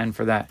like 10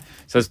 for that.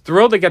 So I was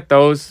thrilled to get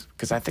those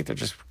because I think they're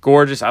just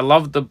gorgeous. I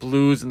love the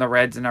blues and the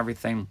reds and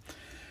everything.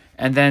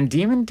 And then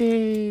Demon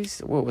Days,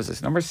 what was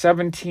this? Number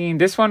 17.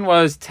 This one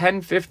was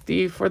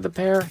 $10.50 for the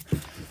pair.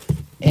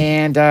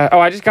 And,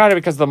 I just got it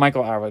because of the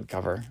Michael Arwood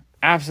cover.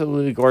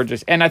 Absolutely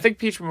gorgeous. And I think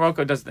Peach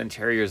Momoko does the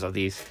interiors of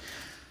these.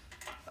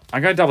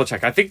 I'm going to double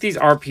check. I think these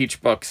are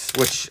Peach books,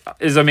 which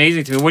is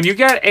amazing to me. When you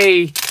get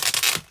a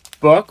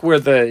book where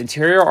the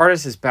interior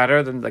artist is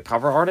better than the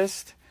cover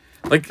artist,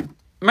 like...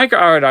 Michael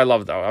Arwood I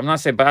love, though. I'm not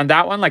saying, but on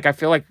that one, like, I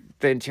feel like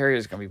the interior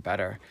is going to be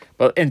better.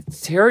 But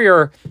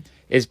interior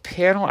is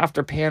panel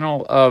after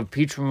panel of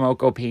Peach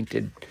Momoko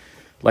painted.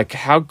 Like,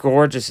 how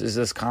gorgeous is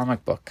this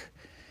comic book?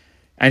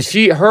 And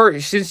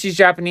since she's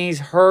Japanese,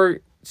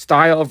 her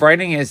style of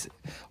writing is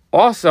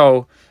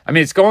also, I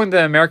mean, it's going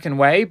the American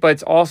way, but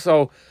it's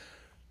also,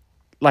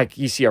 like,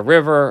 you see a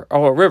river.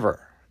 Oh, a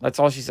river. That's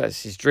all she says.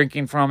 She's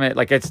drinking from it.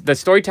 Like, it's the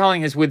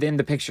storytelling is within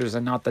the pictures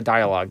and not the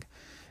dialogue.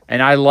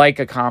 And I like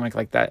a comic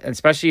like that, and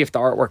especially if the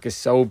artwork is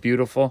so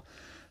beautiful.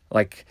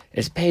 Like,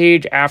 it's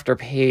page after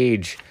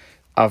page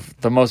of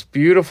the most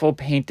beautiful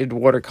painted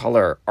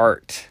watercolor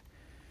art.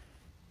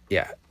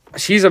 Yeah,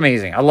 she's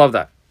amazing. I love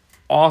that.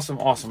 Awesome,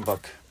 awesome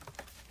book.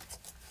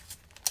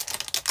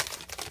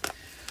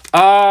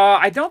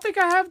 I don't think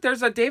I have.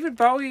 There's a David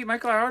Bowie,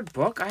 Michael Howard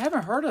book. I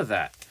haven't heard of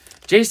that.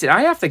 Jason,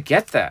 I have to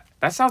get that.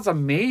 That sounds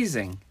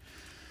amazing.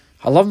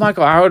 I love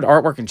Michael Howard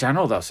artwork in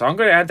general, though. So I'm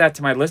going to add that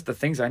to my list of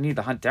things I need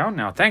to hunt down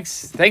now.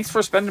 Thanks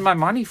for spending my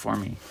money for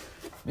me.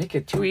 Make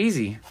it too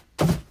easy.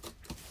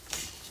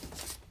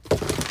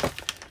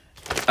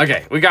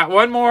 Okay, we got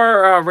one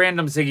more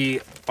random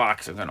Ziggy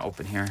box I'm going to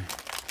open here.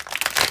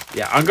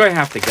 Yeah, I'm going to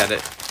have to get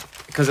it.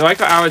 Because the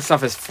Michael Howard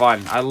stuff is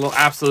fun. I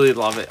absolutely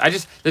love it.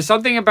 There's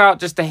something about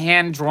just the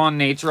hand-drawn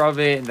nature of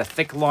it and the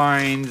thick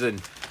lines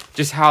and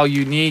just how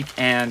unique,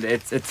 and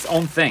it's its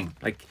own thing.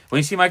 Like, when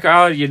you see Michael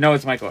Howard, you know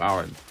it's Michael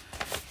Howard.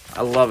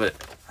 I love it.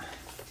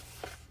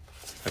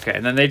 Okay,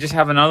 and then they just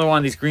have another one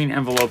of these green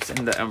envelopes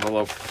in the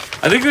envelope.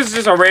 I think this is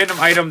just a random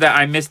item that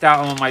I missed out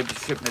on my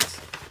shipments.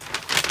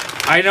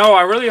 I know,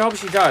 I really hope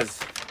she does.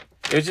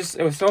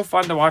 It was so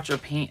fun to watch her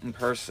paint in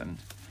person.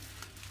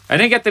 I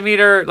didn't get to meet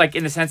her, like,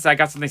 in the sense that I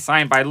got something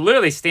signed, but I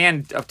literally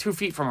stand up 2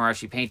 feet from her as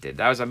she painted.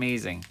 That was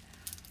amazing.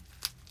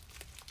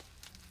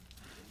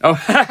 Oh,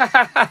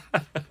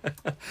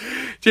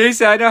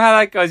 Jason, I know how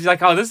that goes. You're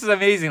like, oh, this is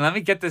amazing. Let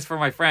me get this for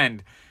my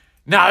friend.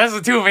 No, this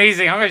is too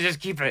amazing. I'm going to just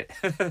keep it.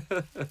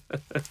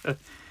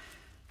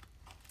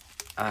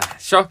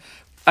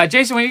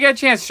 Jason, when you get a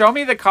chance, show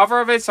me the cover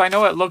of it so I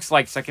know what it looks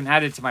like so I can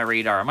add it to my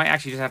radar. I might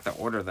actually just have to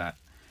order that.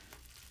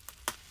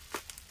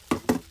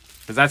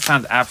 Because that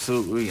sounds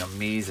absolutely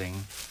amazing.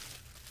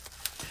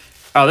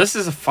 Oh, this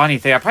is a funny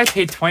thing. I probably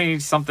paid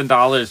 $20-something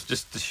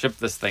just to ship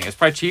this thing. It's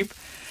probably cheap.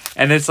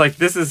 And it's like,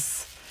 this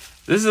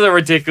is a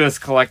ridiculous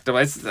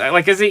collectible. It's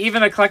like, is it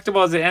even a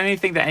collectible? Is it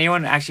anything that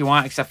anyone actually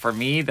want except for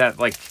me? That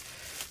like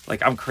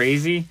I'm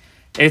crazy.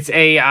 It's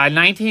a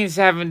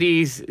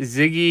 1970s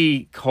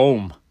Ziggy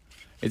comb.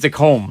 It's a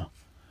comb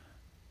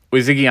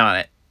with Ziggy on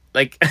it.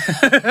 Like,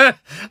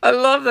 I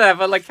love that,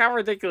 but like, how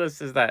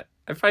ridiculous is that?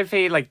 I probably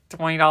paid like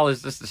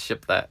 $20 just to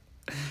ship that.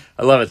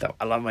 I love it though.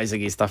 I love my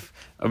Ziggy stuff.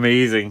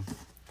 Amazing.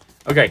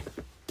 Okay.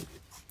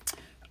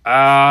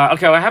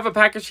 Okay, I have a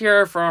package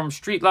here from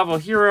Street Level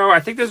Hero. I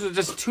think this was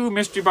just 2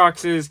 mystery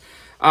boxes.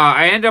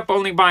 I ended up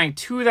only buying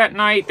 2 that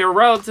night. They're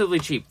relatively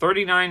cheap,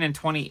 $39 and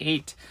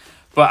 $28.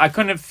 But I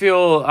couldn't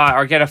feel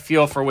or get a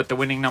feel for what the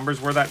winning numbers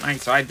were that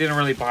night, so I didn't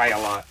really buy a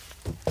lot.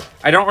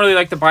 I don't really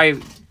like to buy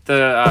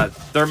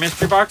their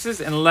mystery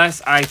boxes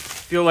unless I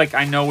feel like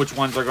I know which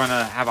ones are going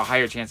to have a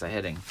higher chance of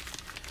hitting.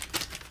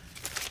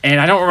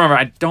 And I don't remember.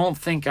 I don't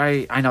think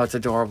I know it's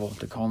adorable.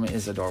 The comb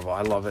is adorable.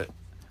 I love it.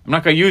 I'm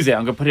not going to use it.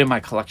 I'm going to put it in my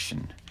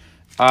collection.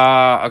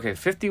 Okay,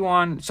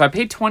 51. So I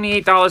paid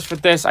 $28 for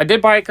this. I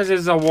did buy it because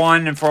it's a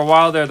 1, and for a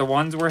while there, the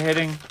 1s were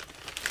hitting.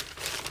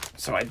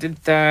 So I did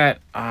that.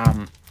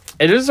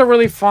 It is a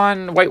really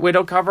fun White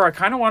Widow cover. I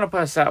kind of want to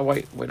put a set of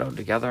White Widow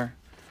together.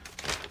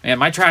 Man,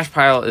 my trash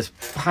pile is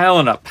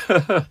piling up.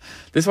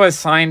 This was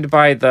signed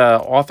by the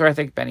author, I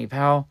think, Benny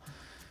Powell.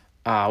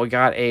 We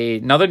got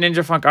another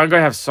Ninja Funk. I'm going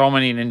to have so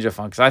many Ninja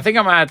Funks. I think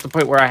I'm at the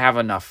point where I have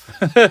enough.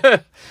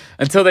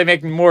 Until they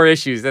make more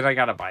issues, then I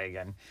got to buy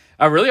again.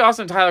 A really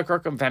awesome Tyler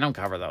Kirkham Venom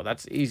cover, though.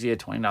 That's easy, a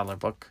 $20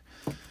 book.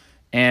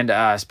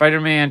 And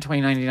Spider-Man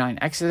 2099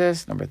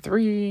 Exodus, number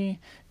 3.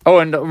 Oh,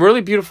 and a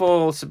really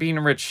beautiful Sabine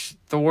Rich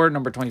Thor,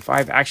 number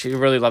 25. Actually,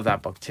 really love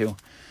that book, too.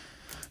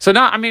 So,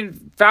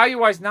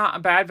 value-wise, not a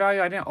bad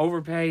value. I didn't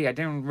overpay. I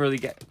didn't really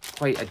get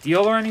quite a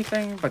deal or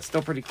anything, but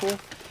still pretty cool.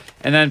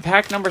 And then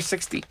pack number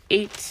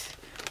 68.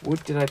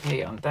 What did I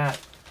pay on that?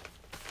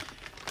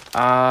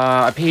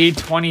 I paid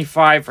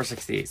 $25 for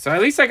 68. So,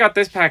 at least I got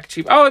this pack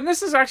cheap. Oh, and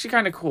this is actually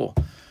kind of cool.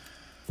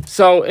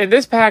 So, in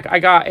this pack, I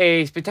got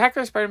a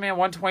Spectacular Spider-Man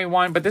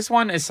 121, but this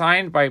one is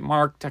signed by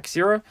Mark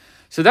Texeira.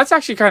 So, that's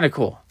actually kind of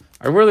cool.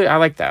 I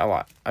like that a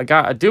lot. I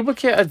got a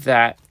duplicate of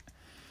that.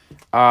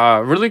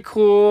 Really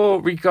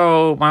cool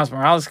Rico Miles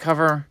Morales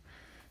cover.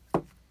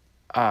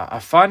 A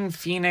fun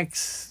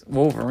Phoenix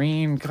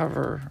Wolverine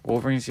cover,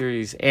 Wolverine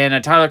series, and a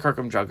Tyler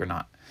Kirkham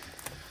Juggernaut.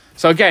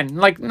 So again,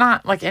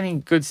 not like any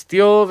good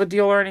steal of a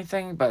deal or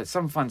anything, but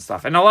some fun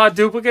stuff. And a lot of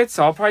duplicates,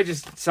 so I'll probably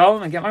just sell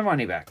them and get my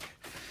money back.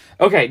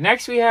 Okay,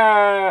 next we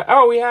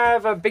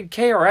have a big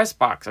KRS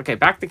box. Okay,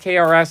 back to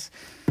KRS.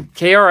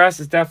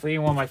 KRS is definitely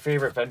one of my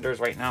favorite vendors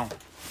right now.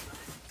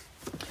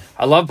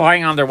 I love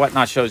buying on their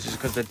Whatnot shows just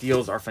because the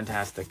deals are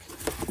fantastic.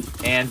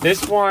 And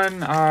this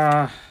one,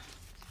 oh,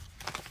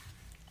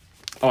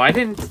 I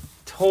didn't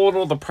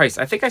total the price.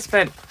 I think I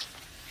spent,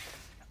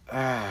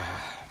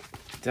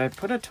 did I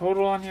put a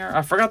total on here?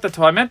 I forgot the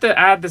total. I meant to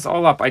add this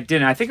all up. I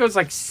didn't. I think it was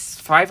like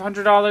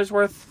 $500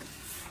 worth.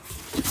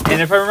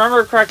 And if I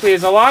remember correctly,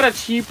 there's a lot of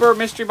cheaper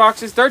mystery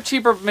boxes. They're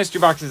cheaper mystery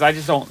boxes. I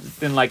just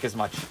didn't like as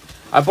much.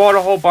 I bought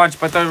a whole bunch,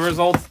 but the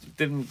results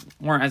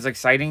weren't as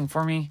exciting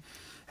for me.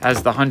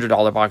 has the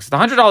 $100 box. The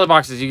 $100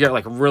 boxes, you get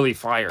like really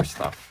fire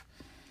stuff.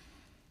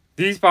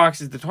 These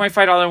boxes, the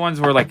 $25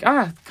 ones were like,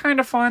 kind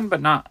of fun,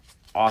 but not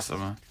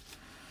awesome.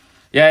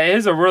 Yeah, it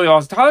is a really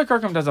awesome. Tyler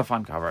Kirkham does a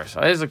fun cover,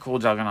 so it is a cool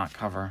Juggernaut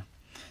cover.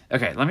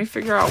 Okay, let me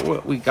figure out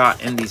what we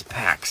got in these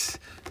packs.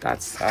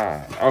 That's,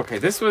 okay,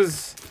 this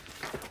was...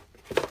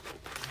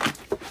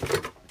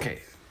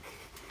 Okay,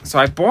 so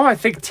I bought, I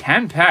think,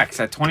 10 packs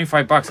at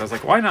 25 bucks. I was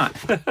like, why not?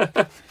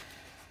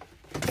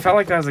 I felt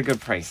like that was a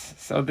good price.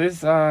 So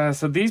this,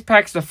 so these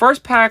packs, the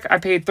first pack I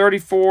paid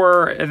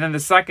 $34, and then the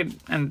second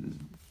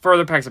and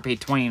further packs I paid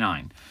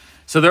 $29.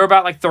 So they're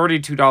about like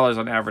 $32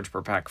 on average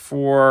per pack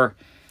for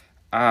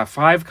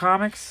 5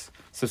 comics.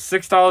 So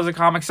 $6 a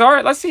comic. So all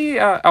right, let's see.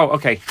 Oh,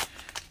 okay,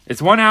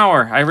 it's 1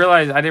 hour. I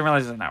didn't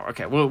realize it's an hour.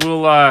 Okay, we'll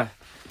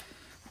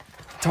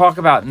talk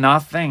about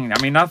nothing.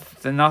 I mean,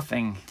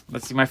 nothing.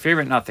 Let's see, my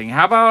favorite nothing.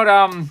 How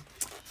about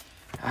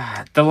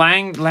the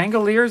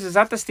Langoliers? Is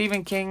that the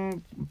Stephen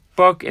King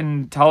book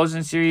and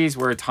television series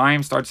where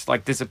time starts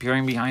like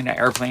disappearing behind an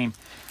airplane?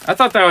 I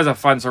thought that was a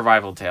fun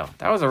survival tale.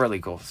 That was a really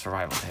cool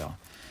survival tale.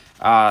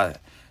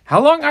 How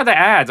long are the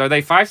ads? Are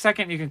they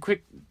 5-second? You can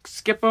quick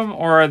skip them,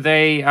 or are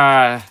they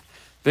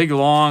big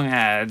long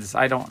ads?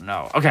 I don't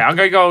know. Okay, I'm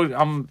gonna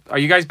go. Are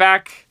you guys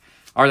back?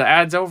 Are the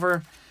ads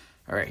over?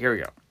 All right, here we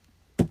go.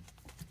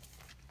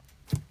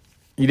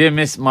 You didn't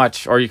miss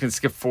much, or you can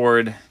skip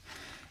forward.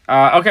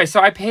 Okay, so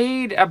I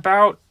paid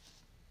about,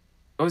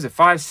 what was it,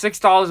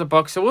 $6 a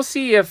book. So we'll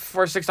see if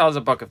for $6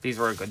 a book if these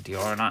were a good deal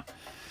or not.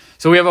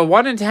 So we have a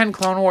 1 in 10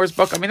 Clone Wars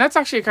book. I mean, that's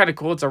actually kind of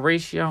cool. It's a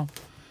ratio.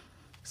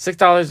 $6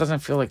 doesn't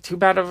feel like too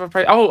bad of a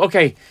price. Oh,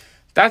 okay.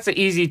 That's an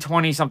easy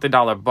 $20-something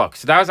book.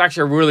 So that was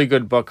actually a really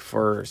good book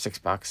for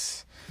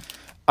 $6.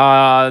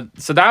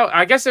 So that,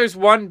 I guess there's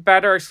one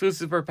better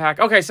exclusive per pack.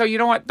 Okay, so you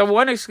know what? The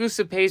one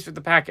exclusive pays for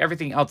the pack.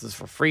 Everything else is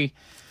for free.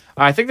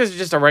 I think this is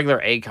just a regular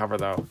A cover,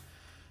 though.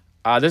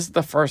 This is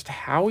the first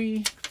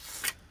Howie.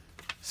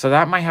 So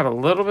that might have a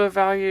little bit of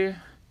value.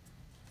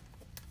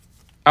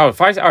 Oh,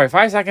 all right,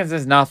 5 seconds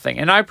is nothing.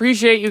 And I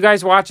appreciate you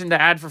guys watching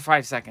the ad for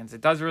 5 seconds.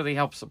 It does really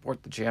help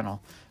support the channel.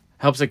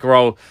 Helps it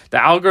grow.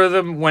 The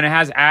algorithm, when it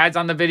has ads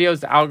on the videos,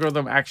 the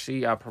algorithm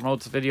actually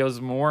promotes videos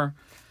more.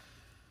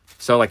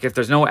 So, like, if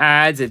there's no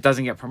ads, it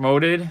doesn't get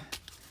promoted.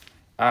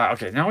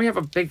 Okay, now we have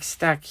a big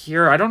stack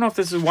here. I don't know if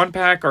this is one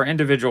pack or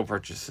individual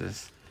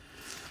purchases.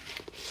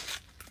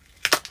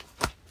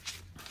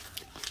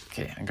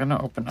 Okay, I'm going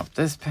to open up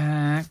this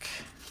pack.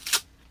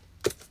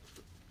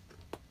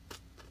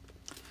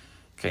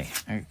 Okay,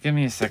 give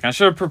me a second. I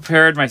should have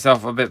prepared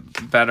myself a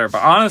bit better.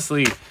 But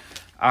honestly,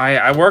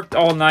 I worked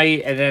all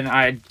night, and then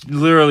I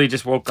literally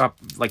just woke up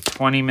like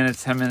 20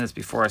 minutes, 10 minutes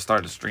before I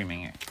started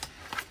streaming it.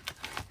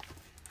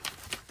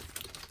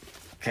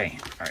 Okay,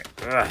 all right.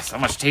 Ugh, so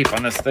much tape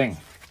on this thing.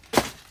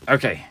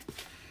 Okay.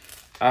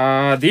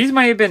 These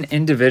might have been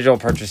individual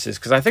purchases,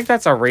 because I think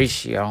that's a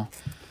ratio.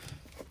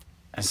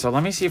 And so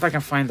let me see if I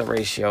can find the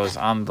ratios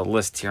on the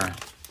list here.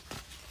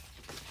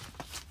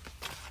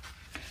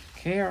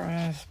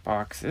 KRS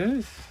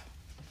boxes.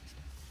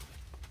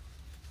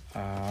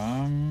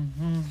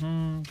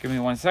 Give me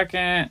 1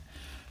 second.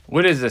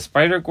 What is this?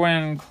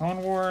 Spider-Gwen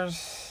Clone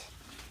Wars?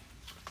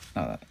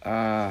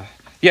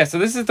 Yeah, so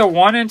this is the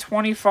 1 in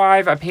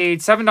 25. I paid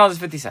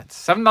 $7.50.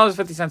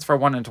 $7.50 for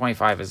 1 in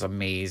 25 is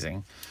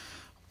amazing.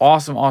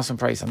 Awesome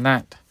price on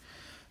that.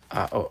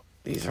 Oh,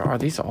 are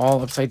these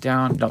all upside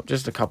down? No,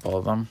 just a couple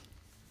of them.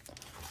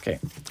 Okay.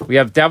 We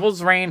have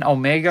Devil's Reign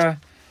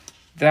Omega.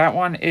 That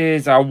one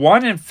is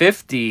 1 in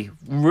 50.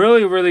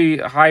 Really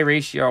high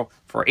ratio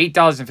for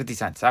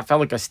 $8.50. That felt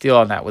like a steal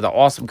on that with an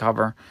awesome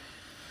cover.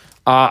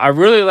 I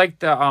really like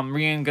the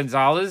Rian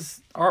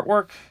Gonzalez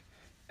artwork.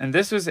 And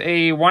this was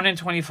a 1 in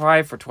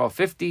 25 for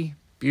 $12.50.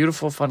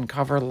 Beautiful, fun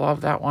cover.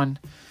 Love that one.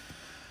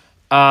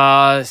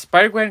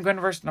 Spider-Gwen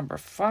Gwenverse number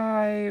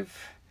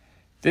 5.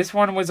 This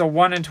one was a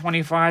 1 in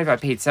 25. I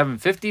paid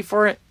 $7.50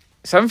 for it.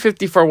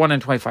 $7.50 for a 1 in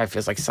 25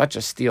 feels like such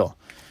a steal.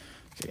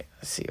 Okay,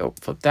 let's see. Oh,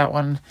 flip that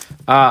one.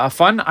 A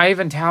fun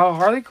Ivan Tao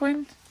Harley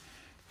Quinn.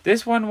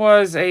 This one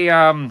was a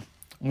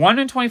 1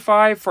 in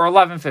 25 for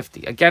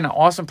 $11.50. Again, an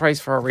awesome price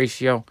for a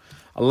ratio.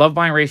 I love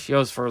buying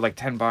ratios for like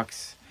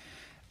 $10.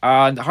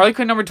 Harley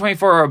Quinn number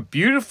 24, a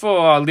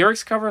beautiful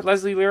lyrics cover,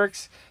 Leslie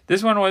lyrics.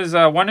 This one was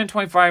 1 in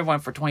 25,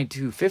 went for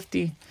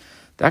 $22.50.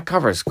 That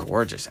cover is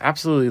gorgeous.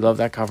 Absolutely love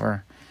that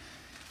cover.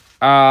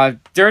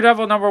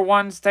 Daredevil number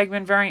 1,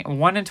 Stegman variant,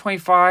 1 in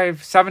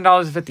 25,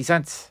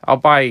 $7.50. I'll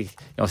buy,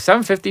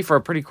 $7.50 for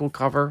a pretty cool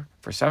cover.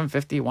 For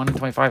 $7.50, 1 in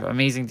 25,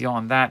 amazing deal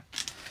on that.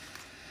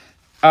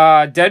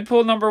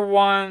 Deadpool number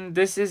 1,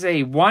 this is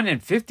a 1 in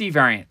 50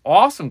 variant.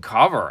 Awesome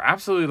cover.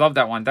 Absolutely love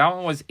that one. That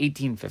one was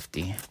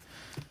 $18.50.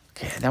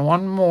 Okay, then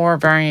one more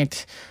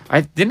variant.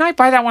 Didn't I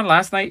buy that one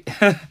last night?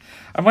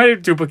 I might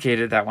have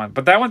duplicated that one.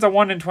 But that one's a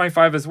 1 in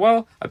 25 as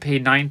well. I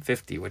paid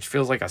 $9.50, which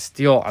feels like a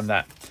steal on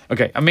that.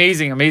 Okay,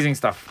 amazing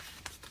stuff.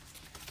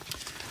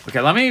 Okay,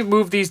 let me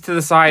move these to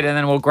the side, and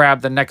then we'll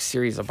grab the next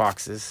series of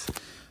boxes.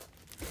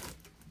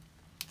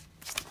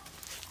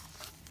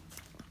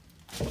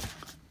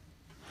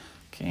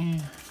 Okay.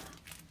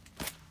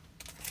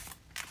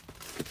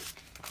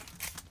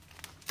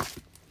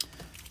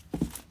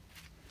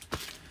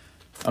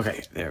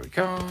 Okay, there we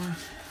go.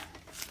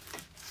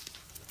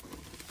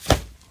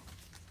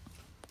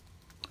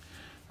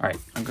 All right,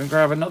 I'm going to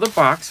grab another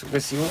box. We're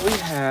going to see what we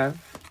have.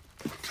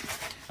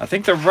 I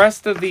think the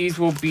rest of these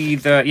will be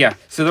the... Yeah,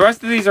 so the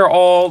rest of these are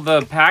all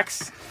the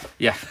packs.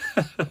 Yeah.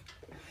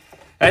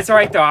 That's all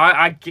right, though.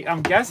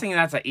 I'm guessing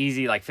that's an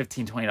easy, like,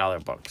 $15,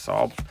 $20 book. So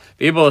I'll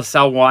be able to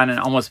sell one and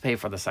almost pay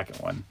for the second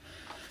one.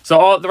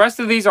 So the rest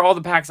of these are all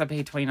the packs I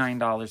paid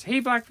 $29. Hey,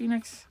 Black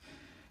Phoenix.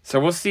 So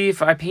we'll see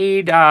if I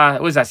paid,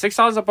 what was that,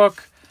 $6 a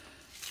book?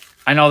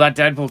 I know that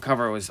Deadpool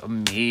cover was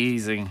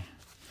amazing.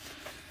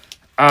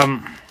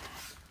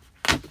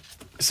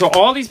 So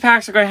all these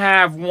packs are going to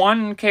have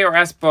one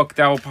KRS book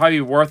that will probably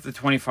be worth the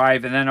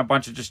 $25 and then a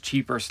bunch of just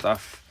cheaper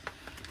stuff.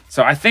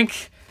 So I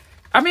think,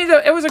 I mean,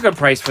 it was a good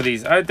price for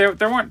these. They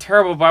weren't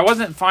terrible, but I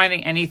wasn't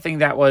finding anything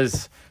that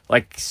was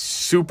like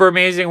super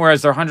amazing,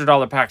 whereas their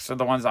 $100 packs are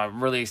the ones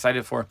I'm really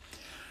excited for.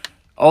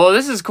 Oh,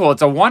 this is cool.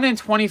 It's a 1 in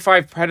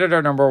 25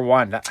 Predator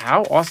 #1.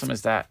 How awesome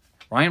is that?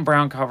 Ryan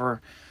Brown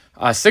cover.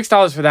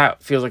 $6 for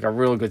that feels like a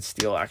real good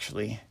steal,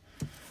 actually.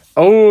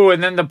 Oh,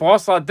 and then the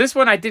Boss Logic. This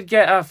one I did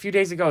get a few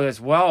days ago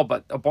as well,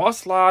 but a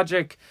Boss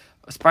Logic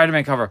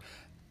Spider-Man cover.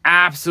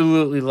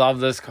 Absolutely love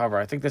this cover.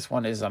 I think this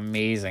one is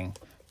amazing.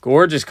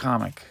 Gorgeous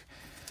comic.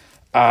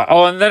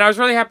 Oh, and then I was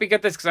really happy to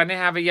get this because I didn't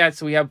have it yet.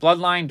 So we have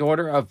Bloodline,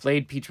 Daughter of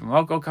Blade Peach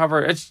Momoko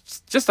cover.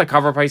 It's just a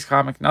cover price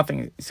comic.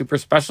 Nothing super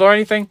special or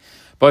anything.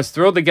 But I was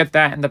thrilled to get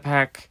that in the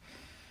pack.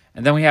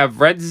 And then we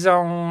have Red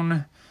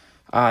Zone.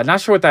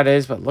 Not sure what that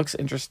is, but it looks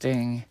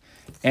interesting.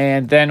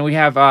 And then we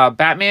have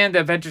Batman,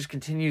 The Adventures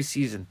Continue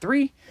Season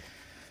 3.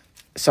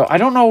 So I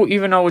don't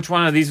even know which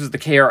one of these was the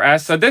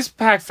KRS. So this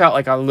pack felt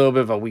like a little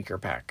bit of a weaker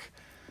pack.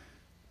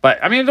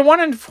 But, I mean, the 1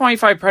 in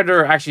 25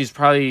 Predator actually is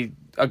probably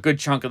a good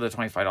chunk of the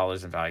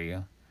 $25 in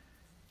value.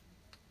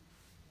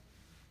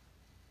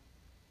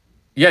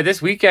 Yeah,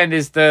 this weekend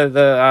is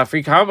the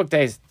free comic book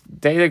day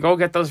to go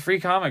get those free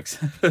comics.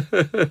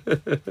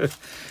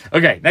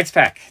 Okay, next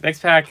pack.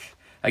 Next pack.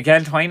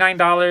 Again,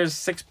 $29,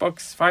 6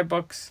 books, 5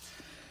 books.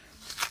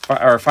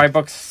 Or 5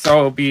 books. So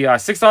it'll be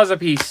 $6 a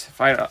piece,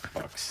 5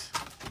 bucks.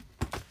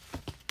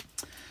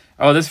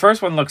 Oh, this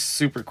first one looks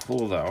super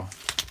cool, though.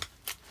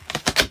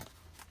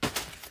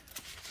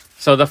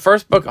 So the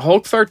first book,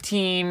 Hulk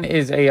 13,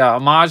 is a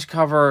homage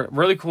cover.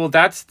 Really cool.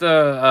 That's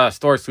the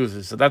store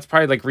exclusive. So that's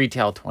probably like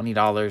retail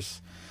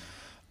 $20.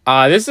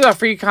 This is a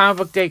free comic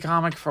book day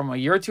comic from a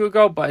year or two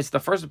ago, but it's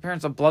the first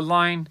appearance of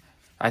Bloodline.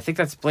 I think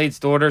that's Blade's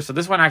daughter. So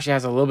this one actually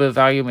has a little bit of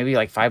value, maybe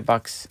like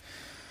 $5.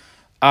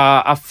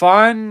 A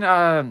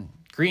fun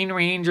Green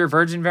Ranger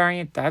Virgin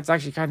variant. That's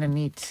actually kind of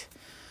neat.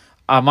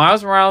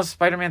 Miles Morales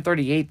Spider-Man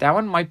 38. That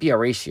one might be a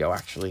ratio,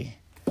 actually.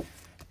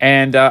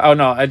 And, oh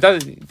no, it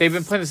doesn't. They've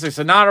been playing this,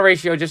 so not a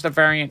ratio, just a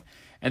variant.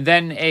 And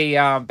then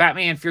a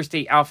Batman Fear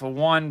State Alpha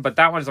 1, but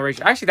that one's a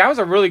ratio. Actually, that was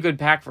a really good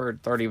pack for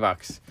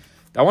 $30.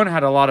 That one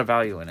had a lot of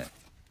value in it.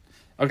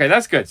 Okay,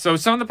 that's good. So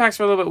some of the packs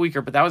were a little bit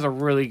weaker, but that was a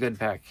really good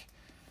pack.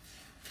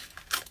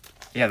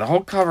 Yeah, the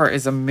whole cover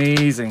is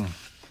amazing.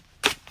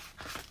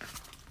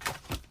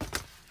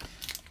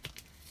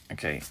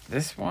 Okay,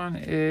 this one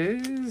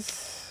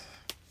is...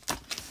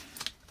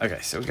 Okay,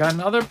 so we got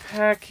another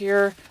pack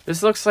here.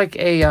 This looks like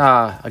a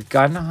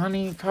Gun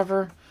Honey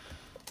cover.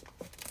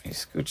 Let me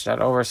scooch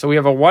that over. So we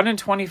have a 1 in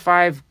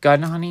 25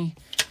 Gun Honey.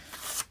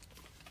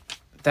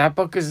 That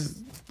book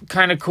is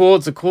kind of cool.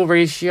 It's a cool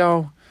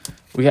ratio.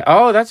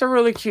 Oh, that's a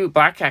really cute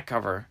Black Cat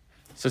cover.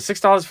 So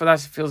 $6 for that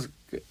feels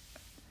good.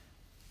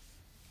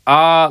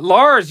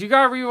 Lars, you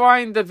gotta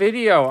rewind the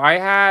video. I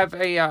have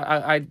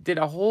I did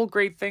a whole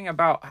great thing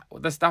about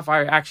the stuff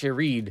I actually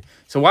read.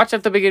 So watch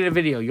at the beginning of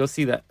the video. You'll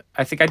see that.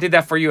 I think I did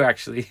that for you,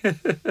 actually.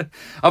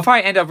 I'll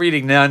probably end up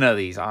reading none of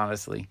these,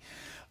 honestly.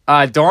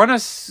 Dawn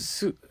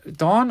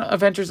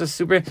Adventures of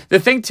Superman. The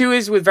thing, too,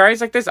 is with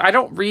variants like this, I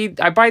don't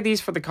read. I buy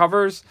these for the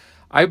covers.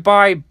 I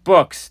buy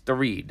books to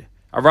read.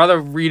 I'd rather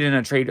read in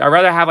a trade. I'd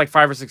rather have like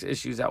 5 or 6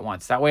 issues at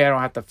once. That way I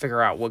don't have to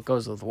figure out what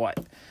goes with what.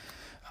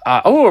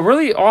 Oh, a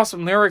really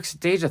awesome Lyrics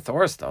Deja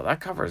Thoris, though.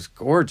 That cover is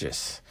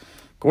gorgeous.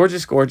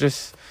 Gorgeous,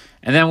 gorgeous.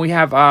 And then we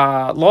have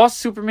Lost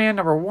Superman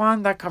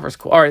 #1. That cover's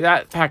cool. All right,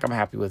 that pack I'm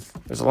happy with.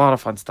 There's a lot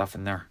of fun stuff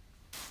in there.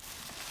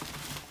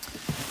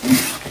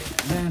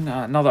 Okay, and then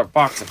another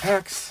box of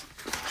packs.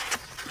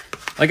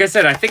 Like I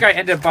said, I think I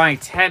ended up buying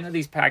 10 of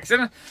these packs.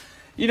 And,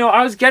 you know,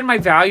 I was getting my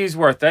values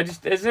worth. That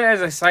just isn't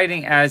as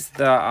exciting as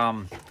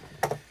the,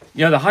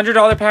 you know, the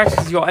 $100 packs,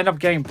 because you'll end up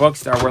getting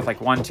books that are worth like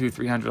 $100,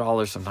 $200,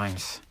 $300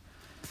 sometimes.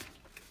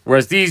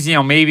 Whereas these, you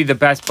know, maybe the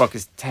best book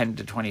is $10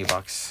 to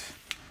 $20.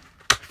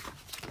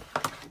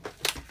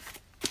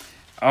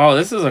 Oh,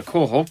 this is a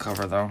cool Hulk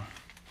cover, though.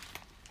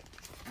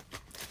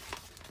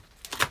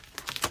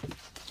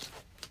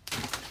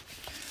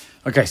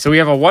 Okay, so we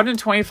have a 1 in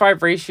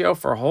 25 ratio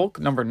for Hulk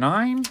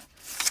 #9.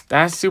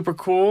 That's super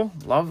cool.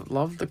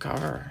 Love the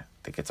cover. I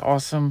think it's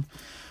awesome.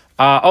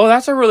 Oh,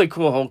 that's a really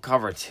cool Hulk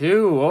cover,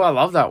 too. Oh, I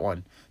love that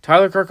one.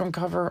 Tyler Kirkham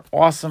cover.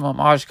 Awesome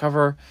homage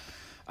cover.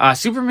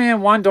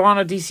 Superman 1 Dawn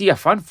of DC, a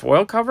fun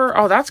foil cover.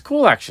 Oh, that's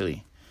cool,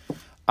 actually.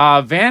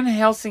 Van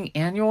Helsing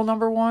Annual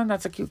 #1.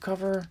 That's a cute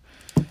cover.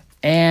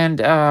 And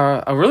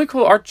a really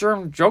cool Art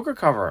Germ Joker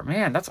cover.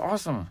 Man, that's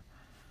awesome.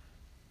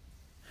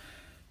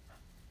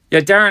 Yeah,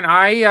 Darren,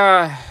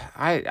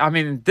 I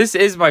mean, this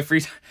is my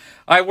free time.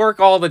 I work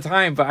all the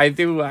time, but I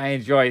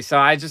enjoy. So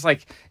I just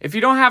like, if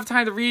you don't have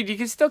time to read, you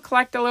can still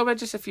collect a little bit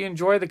just if you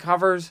enjoy the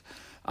covers.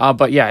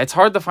 But yeah, it's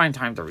hard to find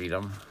time to read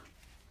them.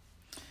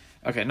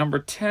 Okay, number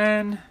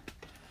 10.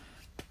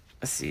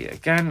 Let's see.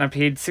 Again, I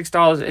paid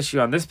 $6 issue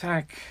on this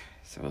pack.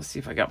 So let's see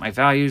if I got my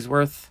values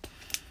worth.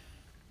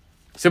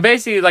 So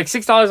basically, like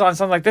 $6 on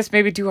something like this,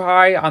 maybe too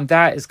high. On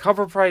that is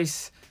cover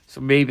price. So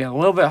maybe a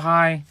little bit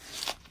high.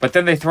 But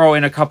then they throw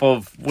in a couple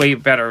of way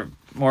better,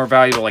 more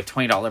valuable, like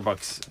 $20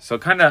 books. So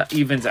it kind of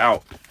evens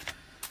out.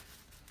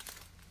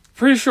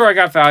 Pretty sure I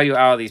got value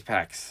out of these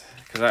packs.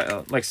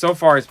 Because like so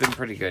far, it's been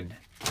pretty good.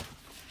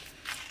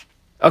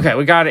 Okay,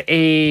 we got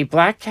a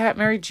Black Cat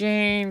Mary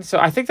Jane. So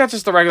I think that's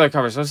just the regular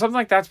cover. So something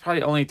like that's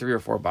probably only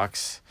 $3 or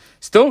 $4.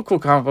 Still a cool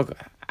comic book.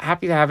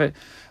 Happy to have it.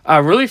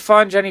 Really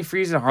fun Jenny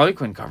Freeze and Harley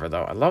Quinn cover,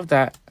 though. I love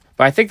that.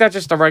 But I think that's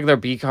just a regular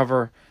B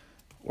cover.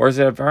 Or is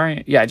it a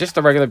variant? Yeah, just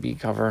a regular B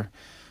cover.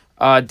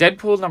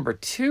 Deadpool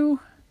 #2.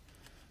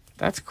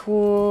 That's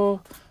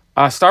cool.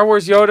 Star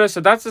Wars Yoda. So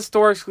that's a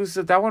store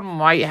exclusive. That one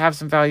might have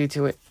some value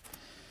to it.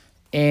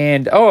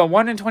 And, oh, a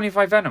 1 in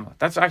 25 Venom.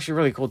 That's actually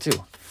really cool,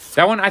 too.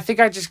 That one, I think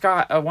I just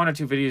got 1 or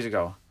 2 videos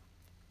ago.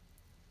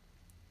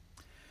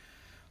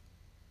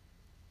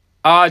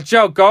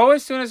 Joe, go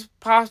as soon as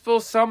possible.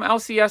 Some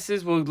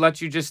LCSs will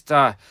let you just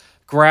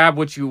grab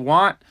what you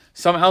want.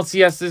 Some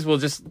LCSs will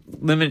just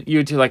limit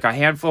you to like a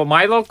handful.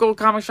 My local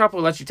comic shop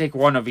will let you take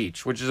 1 of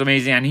each, which is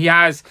amazing. And he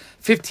has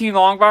 15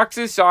 long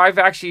boxes, so I've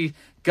actually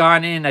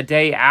gone in a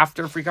day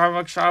after Free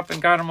Comic Book Shop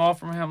and got them all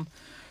from him.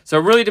 So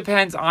it really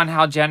depends on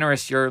how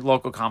generous your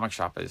local comic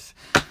shop is.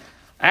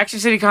 Action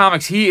City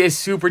Comics, he is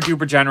super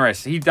duper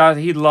generous. He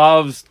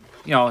loves,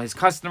 you know, his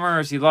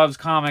customers. He loves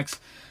comics.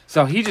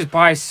 So he just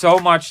buys so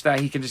much that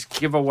he can just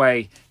give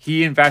away.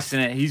 He invests in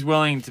it. He's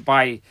willing to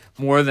buy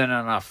more than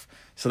enough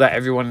so that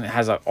everyone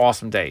has an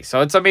awesome day.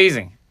 So it's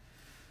amazing.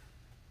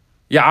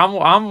 Yeah,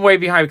 I'm way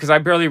behind because I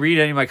barely read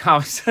any of my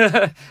comics.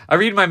 I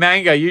read my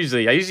manga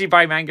usually. I usually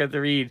buy manga to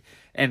read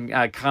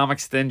and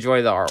comics to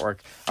enjoy the artwork.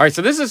 All right,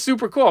 so this is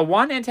super cool.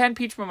 1 in 10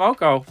 Peach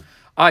Momoko.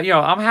 You know,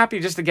 I'm happy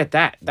just to get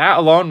that. That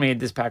alone made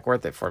this pack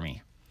worth it for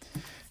me.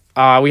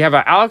 We have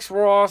Alex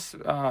Ross,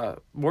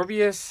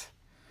 Morbius.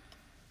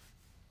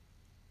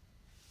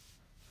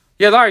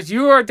 Yeah, Lars,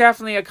 you are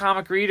definitely a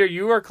comic reader.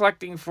 You are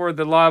collecting for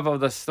the love of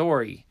the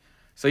story.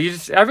 So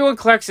everyone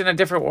collects in a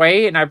different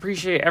way, and I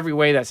appreciate every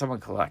way that someone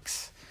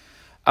collects.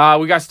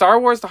 We got Star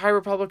Wars: The High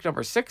Republic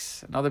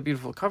 #6, another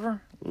beautiful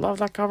cover. Love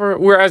that cover.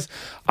 Whereas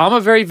I'm a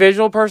very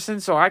visual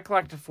person, so I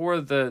collect for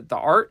the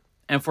art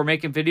and for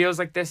making videos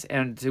like this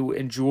and to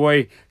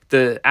enjoy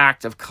the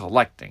act of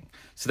collecting.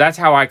 So that's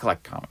how I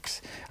collect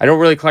comics. I don't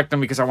really collect them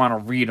because I want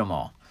to read them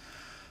all.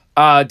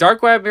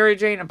 Dark Web, Mary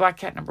Jane, and Black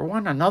Cat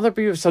 #1. Another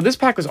beautiful. So this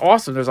pack was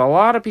awesome. There's a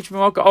lot of Peach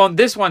Momoko. Oh, and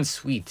this one's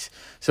sweet.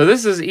 So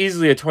this is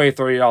easily a $20,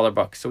 $30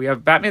 book. So we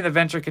have Batman: The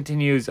Adventure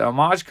Continues,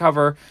 homage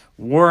cover,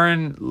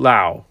 Warren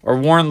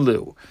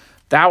Liu.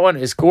 That one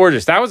is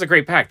gorgeous. That was a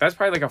great pack. That's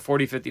probably like a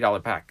 $40,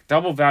 $50 pack.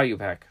 Double value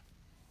pack.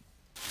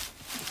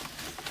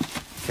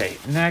 Okay,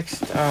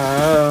 next.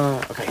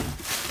 Okay.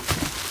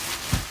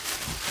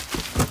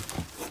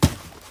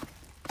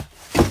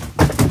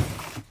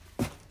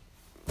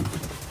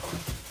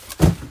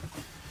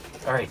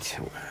 All right.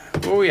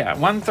 Where are we at?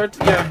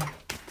 113. Yeah.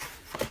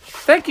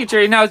 Thank you,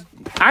 Jerry. Now,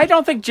 I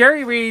don't think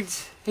Jerry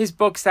reads his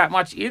books that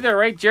much either,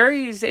 right?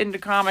 Jerry's into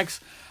comics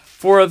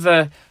for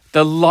the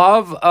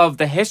love of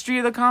the history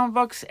of the comic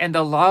books and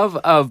the love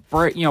of,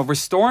 you know,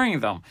 restoring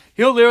them.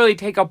 He'll literally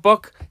take a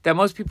book that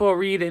most people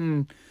read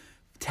in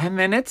 10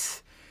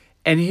 minutes,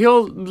 and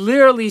he'll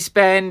literally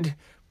spend...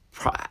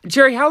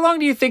 Jerry, how long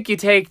do you think you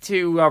take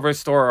to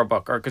restore a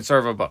book or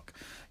conserve a book?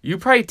 You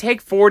probably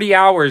take 40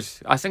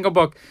 hours, a single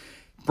book,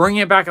 bring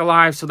it back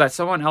alive so that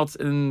someone else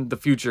in the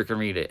future can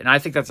read it. And I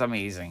think that's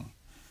amazing.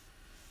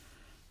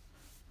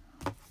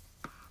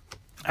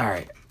 All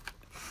right.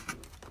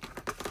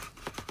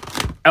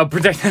 Oh,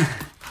 predict.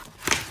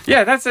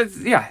 Yeah, that's it.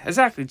 Yeah,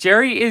 exactly.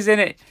 Jerry is in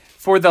it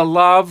for the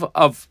love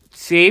of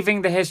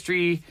saving the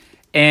history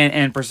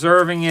and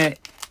preserving it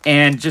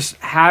and just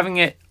having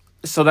it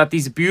so that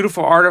these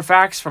beautiful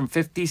artifacts from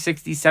 50,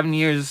 60, 70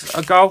 years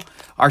ago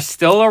are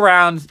still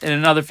around in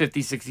another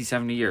 50, 60,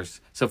 70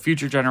 years. So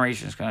future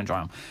generations can enjoy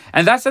them.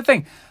 And that's the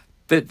thing.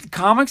 The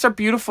comics are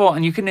beautiful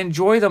and you can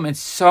enjoy them in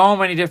so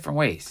many different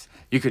ways.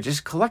 You could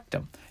just collect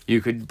them.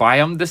 You could buy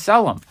them to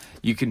sell them.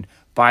 You can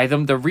buy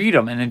them to read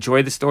them and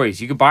enjoy the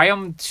stories. You could buy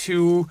them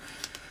to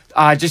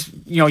just,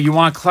 you know, you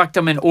want to collect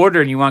them in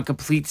order and you want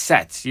complete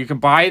sets. You can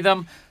buy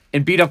them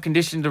in beat up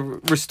condition to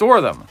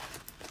restore them.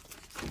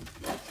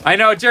 I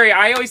know, Jerry,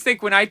 I always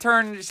think when I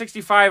turn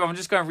 65, I'm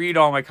just going to read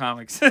all my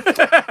comics. I'm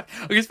going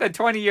to spend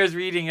 20 years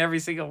reading every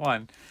single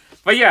one.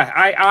 But yeah,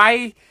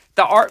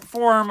 the art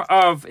form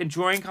of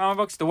enjoying comic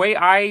books, the way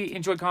I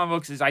enjoy comic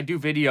books is I do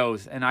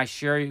videos and I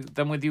share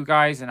them with you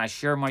guys and I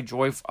share my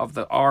joy of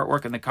the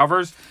artwork and the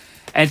covers.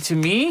 And to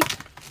me,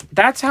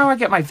 that's how I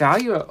get my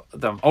value of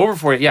them over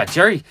for it. Yeah,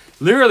 Jerry,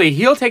 literally,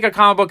 he'll take a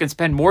comic book and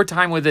spend more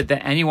time with it than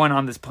anyone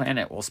on this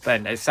planet will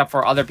spend, except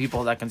for other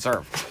people that can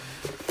serve.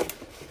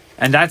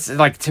 And that's,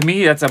 like, to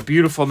me, that's a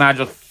beautiful,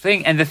 magical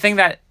thing. And the thing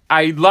that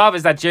I love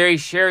is that Jerry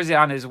shares it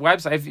on his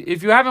website.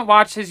 If you haven't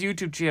watched his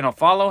YouTube channel,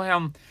 follow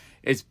him.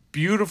 It's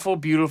beautiful,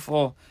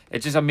 beautiful.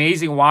 It's just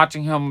amazing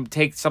watching him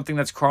take something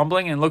that's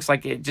crumbling and looks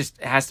like it just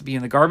has to be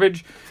in the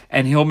garbage,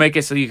 and he'll make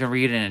it so you can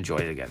read it and enjoy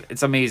it again.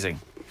 It's amazing.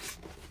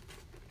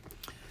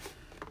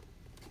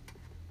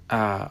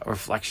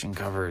 Reflection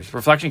covers.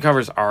 Reflection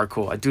covers are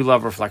cool. I do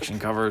love reflection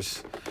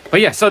covers.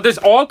 But yeah, so there's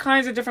all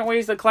kinds of different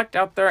ways to collect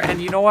out there,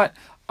 and you know what?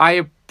 I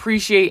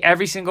appreciate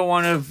every single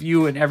one of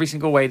you in every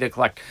single way to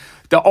collect.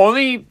 The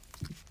only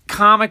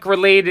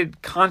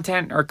comic-related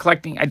content or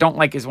collecting I don't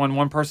like is when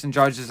one person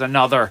judges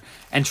another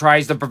and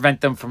tries to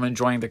prevent them from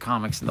enjoying the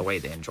comics in the way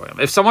they enjoy them.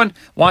 If someone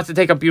wants to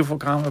take a beautiful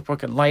comic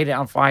book and light it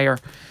on fire,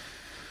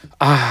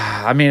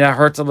 I mean, that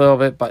hurts a little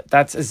bit, but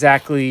that's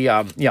exactly, you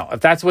know, if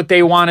that's what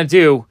they want to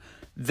do,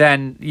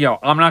 then, you know,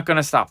 I'm not going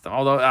to stop them.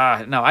 Although,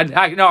 no,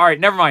 no, all right,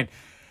 never mind.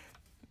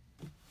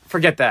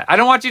 Forget that. I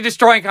don't want you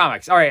destroying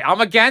comics. All right, I'm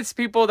against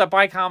people that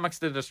buy comics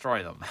to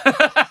destroy them.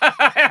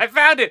 I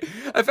found it.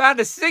 I found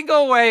a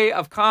single way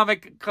of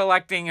comic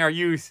collecting or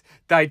use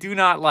that I do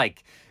not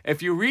like.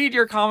 If you read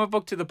your comic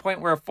book to the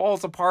point where it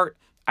falls apart,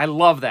 I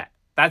love that.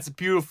 That's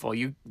beautiful.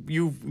 You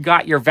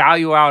got your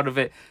value out of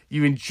it.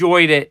 You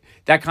enjoyed it.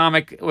 That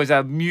comic was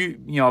a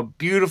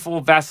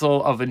beautiful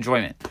vessel of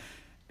enjoyment.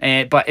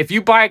 But if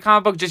you buy a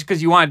comic book just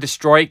because you want to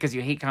destroy it because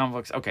you hate comic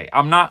books, okay,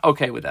 I'm not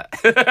okay with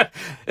that.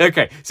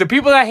 Okay, so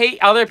people that hate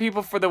other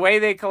people for the way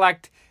they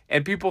collect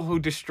and people who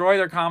destroy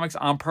their comics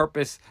on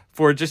purpose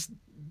for just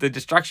the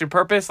destruction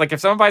purpose, like if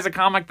someone buys a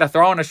comic to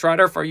throw in a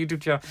shredder for a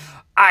YouTube channel,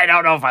 I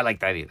don't know if I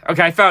like that either.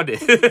 Okay, I found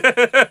it.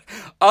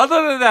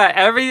 Other than that,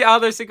 every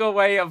other single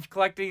way of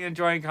collecting and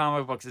enjoying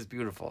comic books is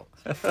beautiful.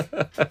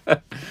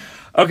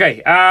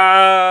 Okay,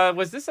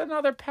 was this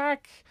another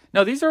pack?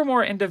 No, these are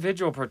more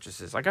individual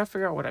purchases. I gotta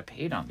figure out what I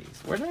paid on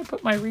these. Where did I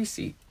put my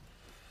receipt?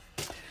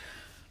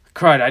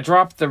 Crud, I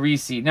dropped the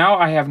receipt. Now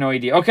I have no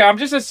idea. Okay, I'm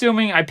just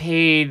assuming I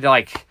paid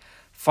like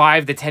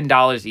 $5 to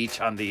 $10 each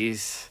on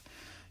these.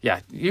 Yeah,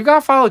 you gotta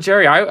follow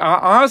Jerry. I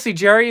honestly,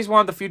 Jerry is one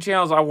of the few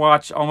channels I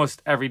watch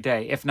almost every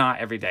day, if not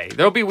every day.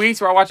 There'll be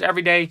weeks where I watch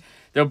every day.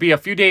 There'll be a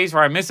few days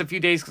where I miss a few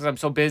days because I'm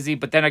so busy,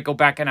 but then I go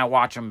back and I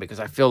watch them because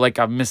I feel like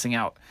I'm missing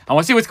out. I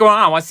want to see what's going on.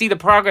 I want to see the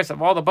progress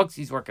of all the books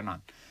he's working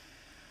on.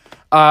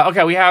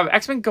 Okay, we have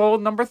X-Men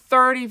Gold number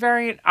 30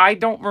 variant. I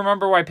don't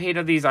remember what I paid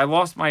of these. I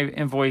lost my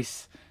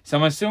invoice. So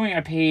I'm assuming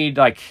I paid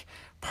like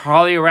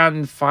probably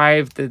around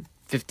 $5 to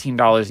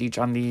 $15 each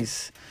on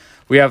these.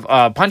 We have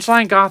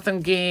Punchline Gotham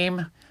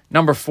game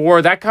number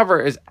 4. That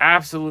cover is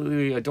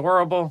absolutely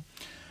adorable.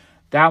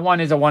 That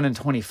one is a 1 in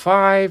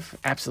 25.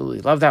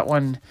 Absolutely love that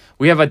one.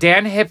 We have a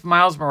Dan Hip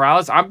Miles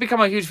Morales. I've become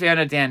a huge fan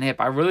of Dan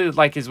Hip. I really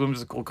like his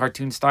whimsical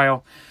cartoon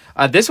style.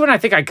 This one I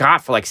think I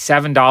got for like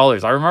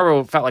 $7. I remember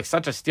it felt like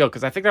such a steal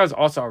because I think that was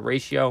also a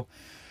ratio.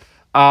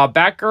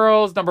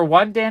 Batgirls number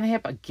 1, Dan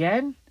Hip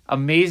again.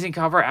 Amazing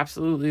cover.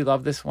 Absolutely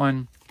love this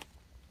one.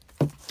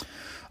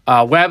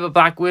 Web of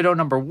Black Widow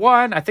number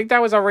 1. I think that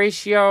was a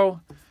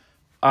ratio.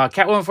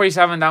 Catwoman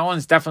 47. That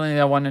one's definitely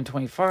a 1 in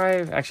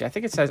 25. Actually, I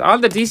think it says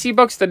on the DC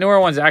books, the newer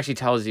ones, it actually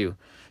tells you.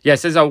 Yeah, it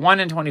says a 1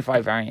 in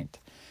 25 variant.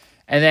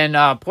 And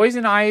then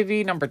Poison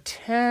Ivy number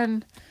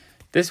 10.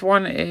 This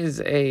one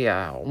is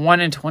a 1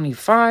 in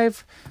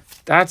 25.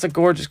 That's a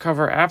gorgeous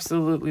cover.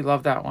 Absolutely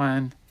love that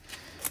one.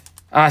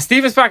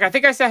 Steven's back. I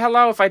think I said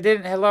hello. If I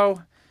didn't,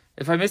 hello.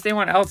 If I missed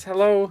anyone else,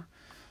 hello.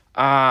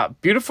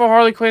 Beautiful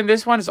Harley Quinn.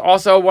 This one is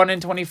also 1 in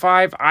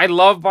 25. I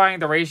love buying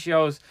the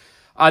ratios.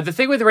 The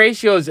thing with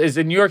ratios is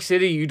in New York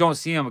City, you don't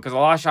see them because a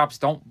lot of shops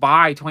don't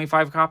buy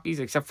 25 copies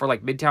except for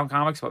like Midtown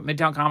Comics. But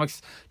Midtown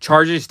Comics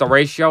charges the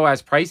ratio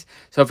as price.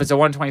 So if it's a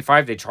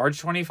 125, they charge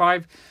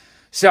 25.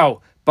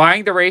 So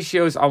buying the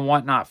ratios on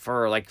Whatnot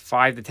for like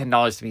 $5 to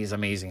 $10 to me is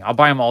amazing. I'll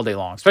buy them all day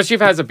long, especially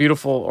if it has a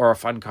beautiful or a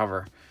fun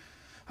cover.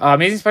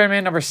 Amazing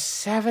Spider-Man number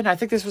 7. I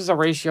think this was a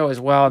ratio as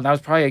well. And that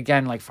was probably,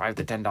 again, like $5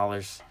 to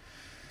 $10.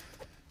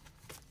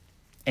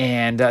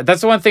 And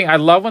that's the one thing. I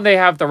love when they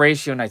have the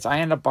ratio nights. I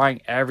end up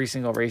buying every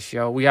single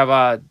ratio. We have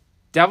a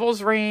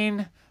Devil's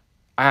Reign.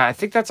 I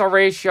think that's a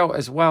ratio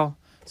as well.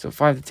 So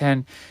 5 to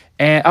 10.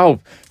 And, oh,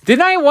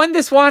 didn't I win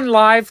this one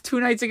live 2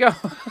 nights ago?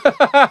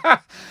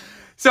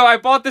 So I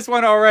bought this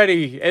one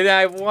already. And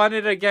I won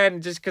it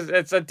again just because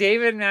it's a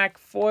David Mack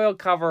foil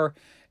cover.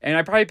 And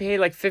I probably paid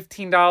like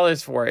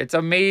 $15 for it. It's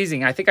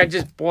amazing. I think I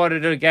just bought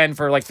it again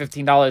for like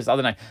 $15 the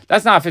other night.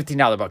 That's not a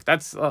 $15 book.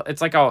 That's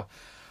it's like a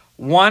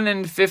 1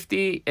 in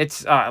 50.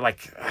 It's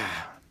like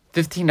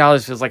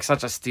 $15 feels like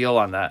such a steal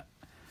on that.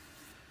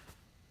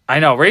 I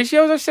know.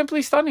 Ratios are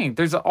simply stunning.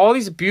 There's all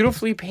these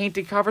beautifully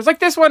painted covers. Like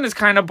this one is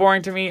kind of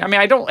boring to me. I mean,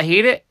 I don't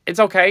hate it.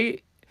 It's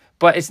okay.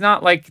 But it's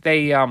not like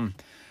they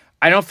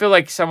I don't feel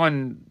like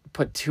someone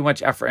put too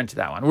much effort into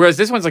that one. Whereas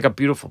this one's like a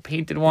beautiful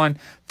painted one.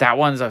 That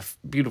one's a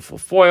beautiful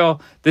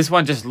foil. This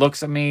one just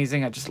looks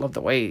amazing. I just love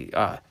the way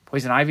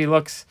Poison Ivy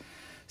looks.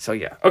 So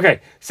yeah.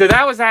 Okay, so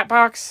that was that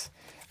box.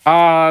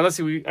 Let's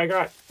see. I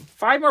got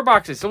 5 more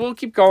boxes, so we'll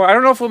keep going. I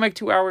don't know if we'll make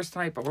 2 hours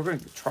tonight, but we're going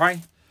to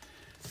try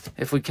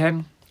if we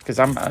can, because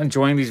I'm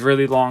enjoying these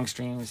really long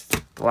streams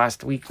the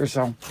last week or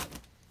so.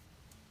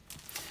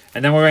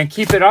 And then we're going to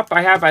keep it up.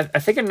 I have, I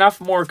think, enough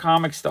more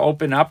comics to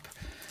open up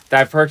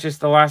that I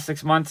purchased the last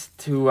 6 months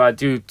to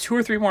do 2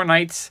 or 3 more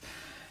nights.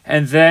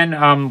 And then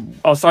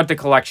I'll start the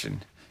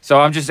collection. So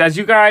I'm just, as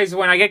you guys,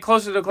 when I get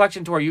closer to the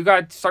collection tour, you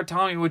guys start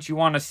telling me what you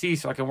want to see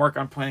so I can work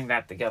on putting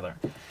that together.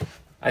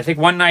 I think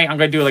one night I'm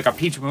going to do like a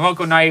Peach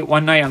Momoko night.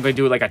 One night I'm going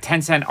to do like a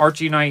 10-cent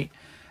Archie night.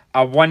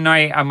 One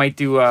night I might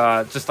do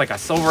just like a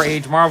Silver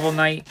Age Marvel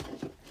night.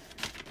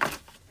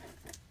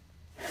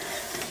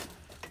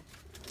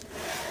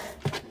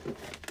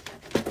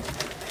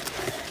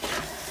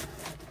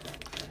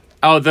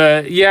 Oh,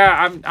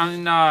 I'm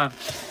in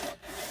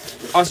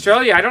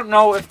Australia. I don't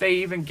know if they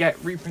even get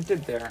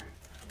reprinted there.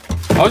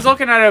 I was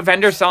looking at a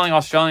vendor selling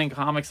Australian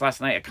comics last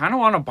night. I kind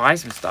of want to buy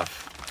some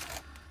stuff.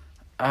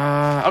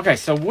 Okay,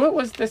 so what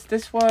was this?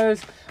 This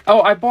was...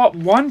 Oh, I bought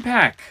 1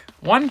 pack.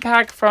 1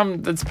 pack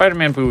from the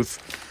Spider-Man booth.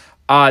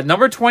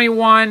 Number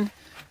 21,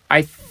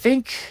 I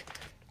think...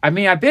 I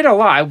mean, I bid a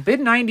lot. I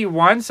bid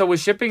 91, so with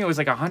shipping, it was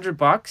like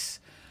 $100.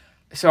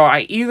 So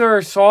I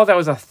either saw that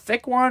was a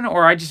thick one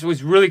or I just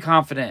was really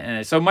confident in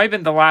it. So it might have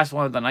been the last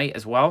one of the night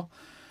as well.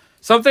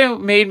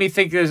 Something made me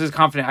think this was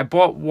confident. I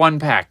bought 1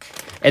 pack.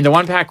 And the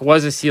 1 pack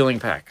was a sealing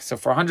pack. So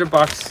for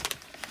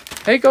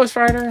 $100. Hey, Ghost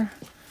Rider.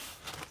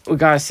 We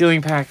got a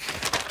sealing pack.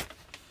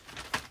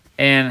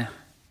 And...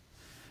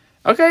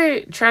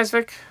 Okay,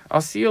 Trasvik.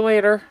 I'll see you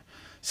later.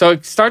 So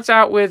it starts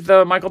out with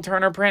the Michael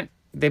Turner print.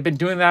 They've been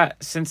doing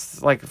that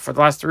since, like, for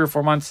the last 3 or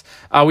 4 months.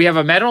 We have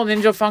a Metal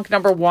Ninja Funk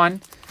number 1.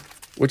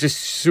 Which is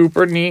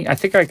super neat. I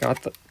think I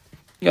got the...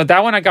 You know,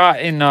 that one I got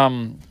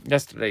in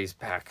yesterday's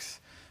packs.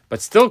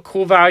 But still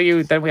cool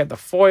value. Then we have the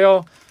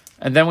foil.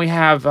 And then we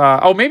have...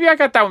 oh, maybe I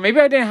got that one. Maybe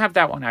I didn't have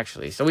that one,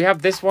 actually. So we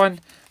have this one.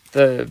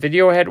 The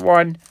video head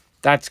one.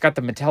 That's got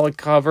the metallic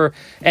cover.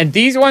 And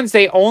these ones,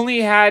 they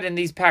only had in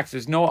these packs.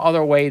 There's no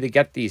other way to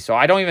get these. So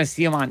I don't even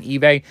see them on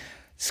eBay.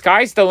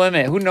 Sky's the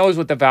limit. Who knows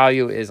what the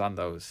value is on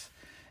those.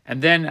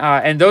 And then...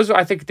 and those,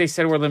 I think they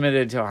said were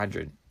limited to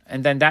 100.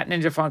 And then that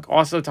Ninja Funk,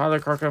 also Tyler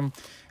Kirkham.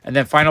 And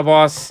then Final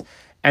Boss.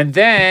 And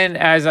then,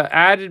 as an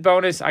added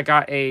bonus, I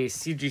got a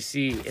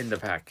CGC in the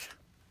pack.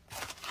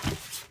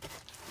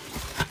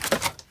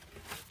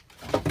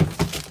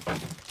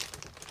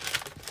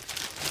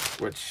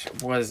 Which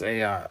was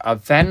a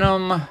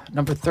Venom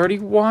number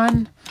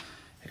 31.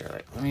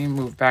 Here, let me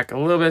move back a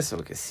little bit so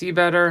we can see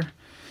better.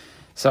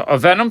 So, a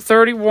Venom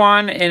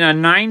 31 in a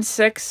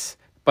 9.6,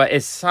 but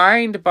it's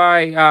signed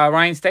by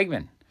Ryan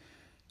Stegman.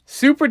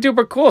 Super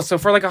duper cool. So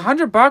for like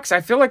 $100, I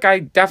feel like I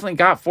definitely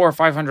got $400 or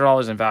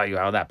 $500 in value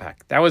out of that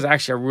pack. That was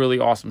actually a really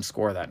awesome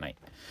score that night.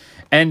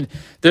 And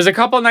there's a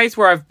couple of nights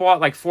where I've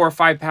bought like 4 or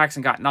 5 packs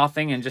and got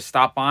nothing and just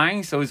stopped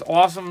buying. So it was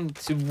awesome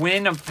to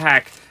win a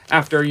pack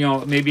after, you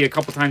know, maybe a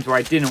couple times where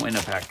I didn't win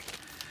a pack.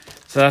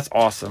 So that's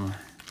awesome.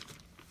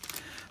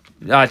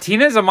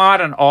 Tina's a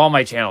mod on all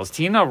my channels.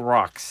 Tina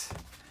rocks.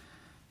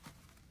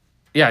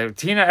 Yeah,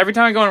 Tina, every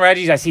time I go on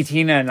Reggie's, I see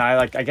Tina and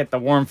I get the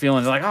warm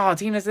feelings. Like, oh,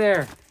 Tina's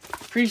there.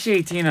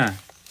 Appreciate Tina.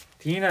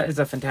 Tina is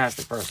a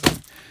fantastic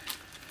person.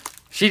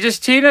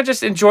 Tina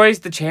just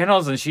enjoys the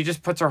channels and she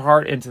just puts her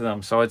heart into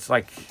them. So it's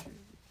like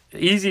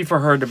easy for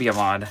her to be a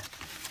mod.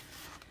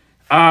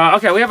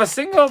 Okay, we have a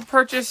single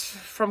purchase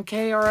from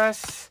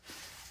KRS.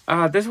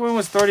 This one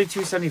was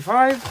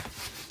 $32.75.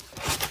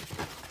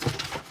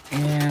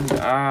 And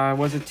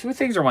was it 2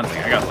 things or 1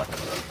 thing? I gotta look.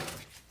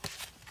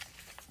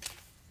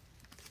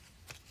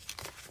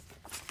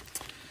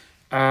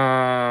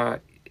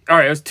 All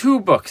right, it was 2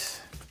 books.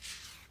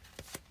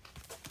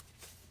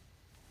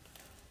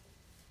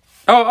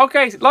 Oh,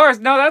 okay, Lars.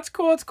 No, that's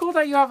cool. It's cool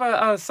that you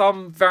have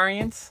some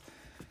variants.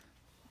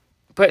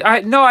 But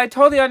I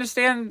totally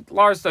understand,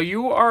 Lars, though.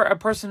 You are a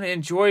person who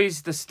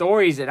enjoys the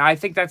stories, and I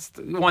think that's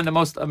one of the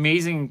most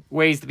amazing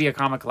ways to be a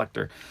comic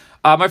collector.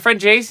 My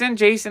friend Jason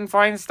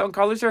Finestone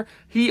Colorser,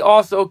 he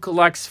also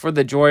collects for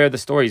the joy of the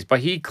stories, but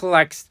he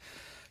collects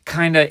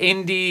kind of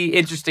indie,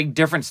 interesting,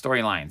 different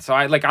storylines. So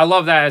I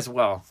love that as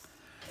well.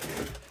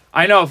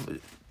 I know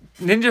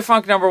Ninja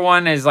Funk number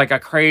 1 is like a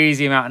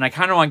crazy amount, and I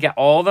kind of want to get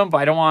all of them, but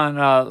I don't want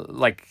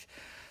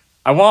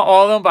I want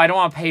all of them, but I don't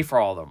want to pay for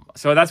all of them.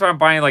 So that's why I'm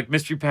buying like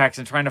mystery packs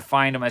and trying to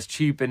find them as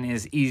cheap and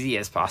as easy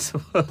as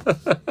possible.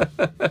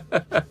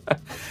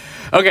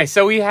 Okay,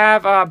 so we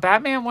have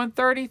Batman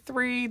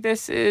 133.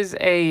 This is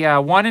a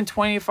 1 in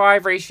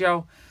 25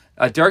 ratio.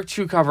 A Dirk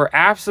Chew cover.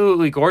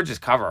 Absolutely gorgeous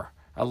cover.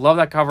 I love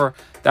that cover.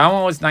 That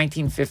one was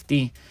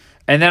 $19.50.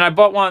 And then I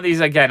bought one of these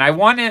again. I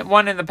won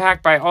one in the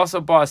pack, but I also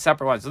bought a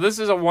separate one. So this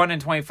is a 1 in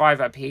 25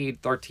 I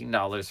paid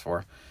 $13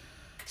 for.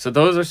 So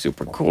those are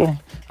super cool.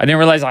 I didn't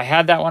realize I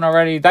had that one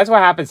already. That's what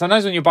happens.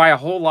 Sometimes when you buy a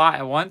whole lot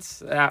at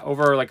once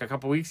over like a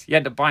couple weeks, you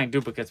end up buying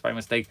duplicates by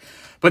mistake.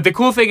 But the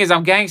cool thing is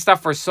I'm getting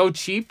stuff for so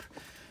cheap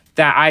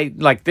that I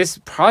like this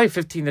probably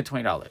 $15 to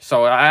 $20.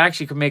 So I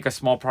actually could make a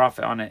small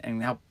profit on it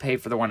and help pay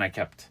for the one I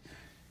kept.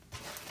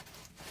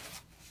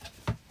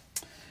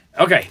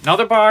 Okay,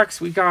 another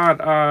box. We got,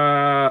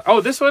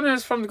 oh, this one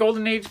is from the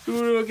Golden Age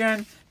Guru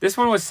again. This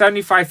one was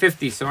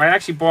 $75.50, so I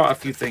actually bought a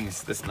few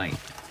things this night.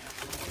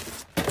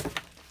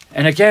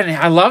 And again,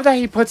 I love that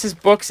he puts his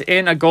books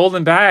in a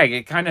golden bag.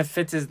 It kind of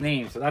fits his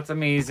name, so that's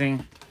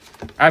amazing.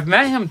 I've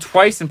met him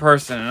twice in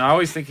person, and I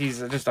always think he's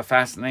just a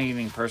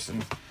fascinating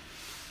person.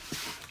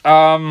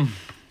 Oh,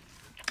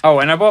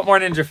 and I bought more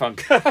Ninja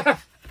Funk.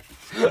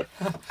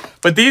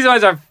 But these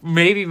ones are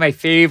maybe my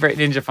favorite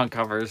Ninja Funk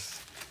covers.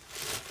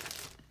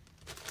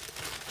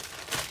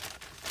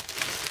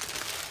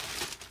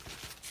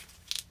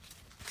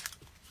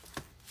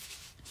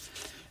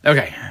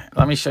 Okay,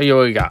 let me show you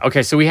what we got.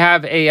 Okay, so we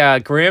have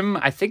a Grimm.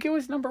 I think it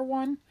was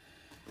 #1.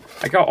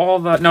 I got all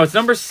the... No, it's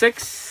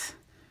 #6.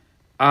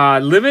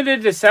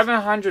 Limited to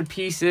 700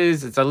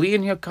 pieces. It's a Lee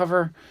and Hill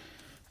cover.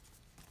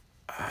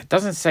 It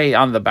doesn't say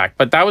on the back,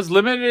 but that was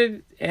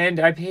limited, and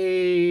I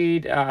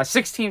paid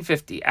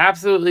 $16.50.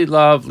 Absolutely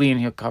love Lee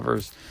and Hill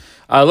covers.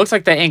 Looks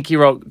like the ink he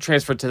wrote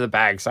transferred to the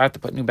bag, so I have to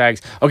put new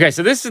bags. Okay,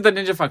 so this is the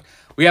Ninja Funk.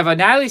 We have a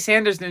Natalie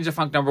Sanders Ninja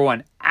Funk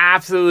 #1.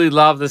 Absolutely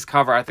love this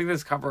cover. I think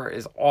this cover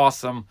is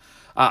awesome.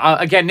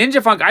 Again,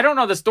 Ninja Funk, I don't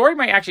know. The story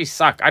might actually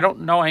suck. I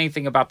don't know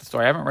anything about the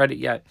story. I haven't read it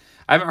yet.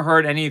 I haven't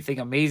heard anything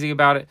amazing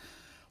about it.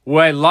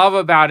 What I love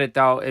about it,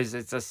 though, is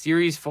it's a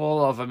series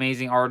full of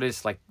amazing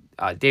artists like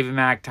David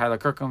Mack, Tyler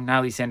Kirkham,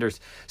 Natalie Sanders.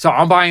 So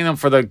I'm buying them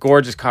for the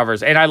gorgeous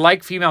covers. And I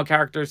like female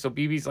characters, so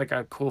BB's like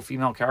a cool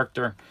female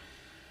character.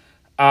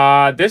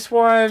 This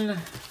one,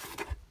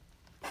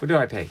 what do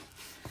I pay?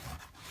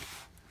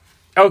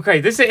 Okay,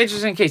 this is an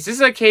interesting case. This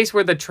is a case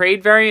where the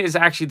trade variant is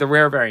actually the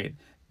rare variant.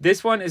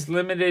 This one is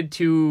limited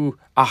to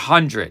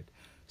 100.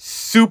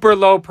 Super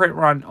low print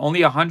run.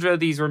 Only 100 of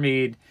these were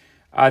made.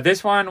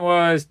 This one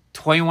was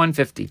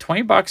 $21.50.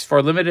 $20 for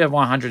a limited of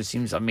 100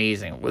 seems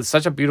amazing. With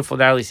such a beautiful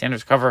Natalie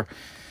Sanders cover.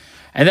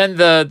 And then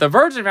the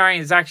Virgin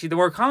variant is actually the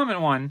more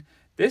common one.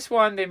 This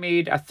one, they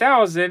made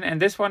 1,000, and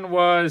this one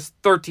was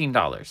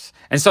 $13.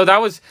 And so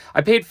that was,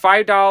 I paid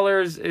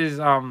 $5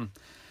 is,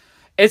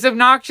 it's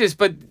obnoxious,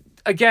 but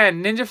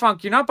again, Ninja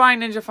Funk, you're not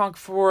buying Ninja Funk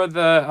for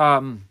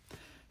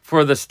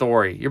the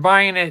story. You're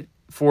buying it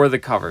for the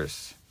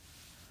covers.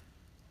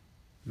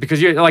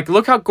 Because you're like,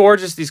 look how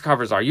gorgeous these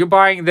covers are. You're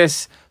buying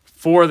this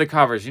for the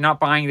covers. You're not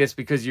buying this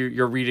because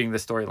you're reading the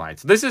storyline.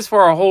 So this is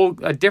for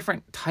a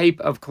different type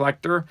of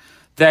collector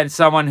than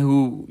someone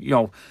who,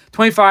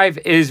 25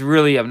 is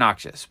really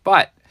obnoxious.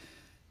 But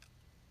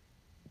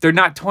they're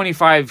not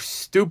 25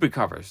 stupid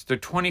covers. They're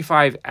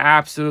 25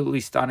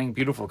 absolutely stunning,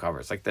 beautiful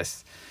covers like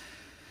this.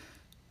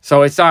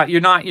 So it's not, you're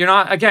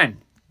not,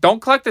 again,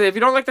 don't collect it. If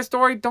you don't like the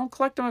story, don't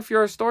collect them if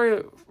you're a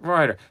story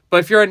writer.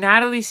 But if you're a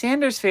Natalie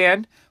Sanders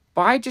fan,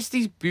 buy just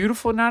these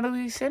beautiful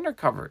Natalie Sanders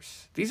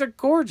covers. These are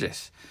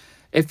gorgeous.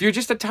 If you're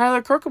just a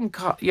Tyler Kirkham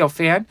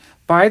fan,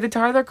 buy the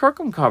Tyler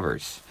Kirkham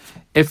covers.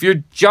 If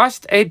you're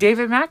just a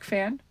David Mack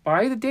fan,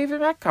 buy the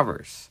David Mack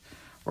covers,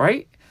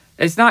 right?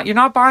 It's not, you're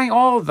not buying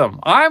all of them.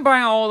 I'm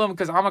buying all of them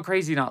because I'm a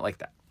crazy nut like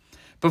that.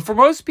 But for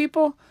most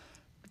people,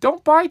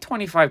 don't buy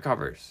 25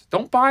 covers.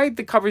 Don't buy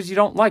the covers you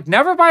don't like.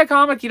 Never buy a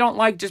comic you don't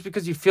like just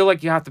because you feel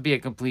like you have to be a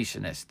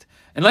completionist.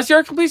 Unless you're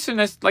a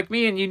completionist like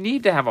me and you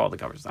need to have all the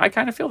covers. I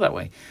kind of feel that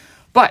way.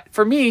 But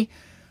for me,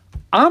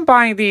 I'm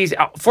buying these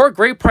for a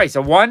great price.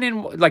 A one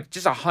in, like,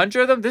 just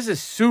 100 of them. This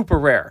is super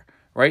rare,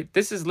 right?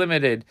 This is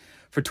limited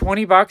for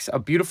 $20. A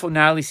beautiful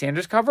Natalie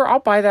Sanders cover. I'll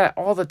buy that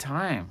all the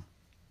time.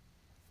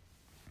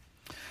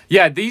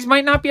 Yeah, these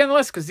might not be on the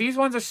list because these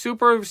ones are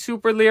super,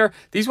 super rare.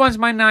 These ones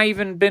might not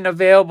even been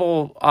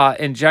available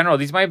in general.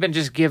 These might have been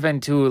just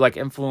given to like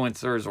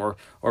influencers or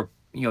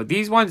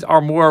these ones are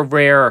more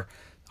rare,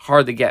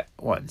 hard to get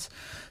ones.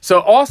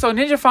 So also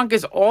Ninja Funk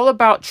is all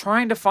about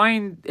trying to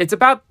find, it's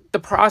about the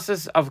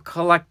process of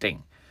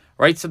collecting,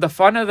 right? So the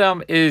fun of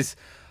them is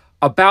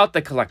about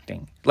the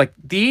collecting. Like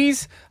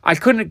these, I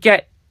couldn't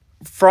get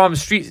from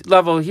Street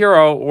Level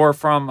Hero or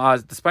from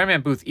the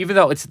Spider-Man booth, even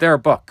though it's their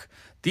book.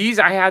 These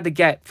I had to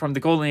get from the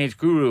Golden Age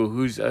Guru,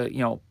 who's,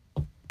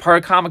 part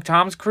of Comic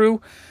Tom's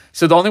crew.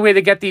 So the only way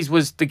to get these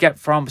was to get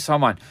from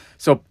someone.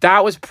 So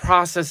that was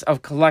process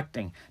of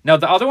collecting. Now,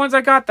 the other ones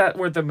I got that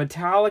were the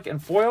metallic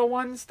and foil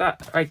ones.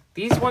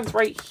 These ones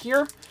right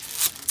here.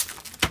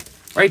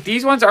 Right,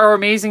 these ones are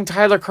amazing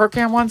Tyler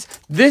Kirkham ones.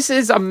 This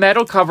is a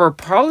metal cover,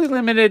 probably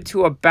limited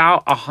to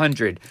about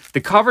 100.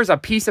 The cover's a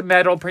piece of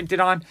metal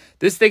printed on.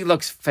 This thing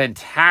looks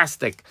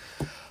fantastic.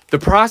 The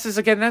process,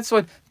 again, that's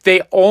what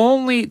the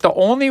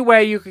only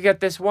way you could get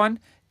this one,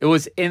 it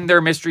was in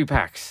their mystery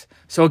packs.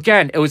 So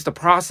again, it was the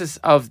process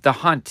of the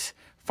hunt.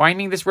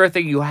 Finding this rare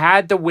thing, you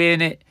had to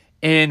win it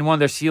in one of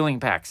their ceiling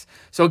packs.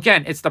 So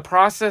again, it's the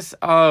process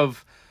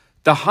of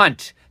the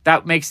hunt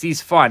that makes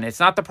these fun.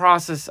 It's not the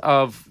process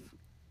of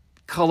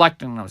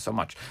collecting them so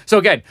much. So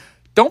again,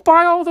 Don't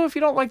buy all of them if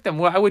you don't like them.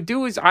 What I would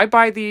do is I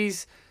buy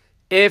these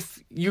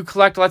if you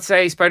collect, let's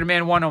say,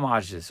 Spider-Man 1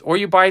 homages, or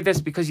you buy this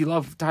because you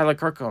love Tyler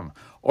Kirkham,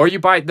 or you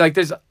buy, like,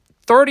 there's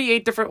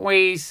 38 different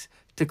ways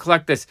to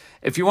collect this.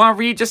 If you want to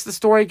read just the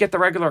story, get the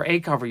regular A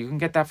cover. You can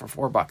get that for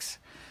 $4.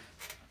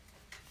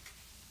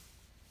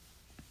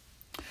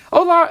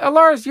 Oh,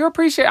 Lars, you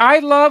appreciate it. I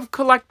love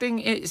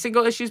collecting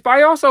single issues, but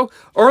I also,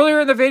 earlier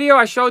in the video,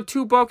 I showed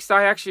 2 books that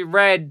I actually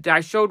read. I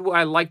showed what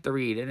I like to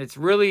read, and it's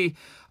really,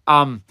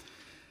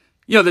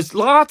 there's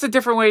lots of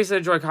different ways to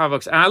enjoy comic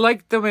books, and I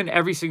like them in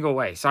every single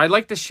way. So I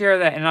like to share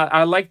that, and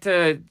I like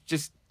to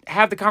just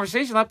have the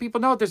conversation, let people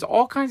know there's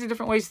all kinds of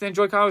different ways to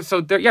enjoy comics.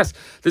 So yes,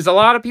 there's a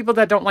lot of people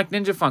that don't like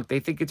Ninja Funk. They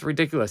think it's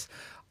ridiculous.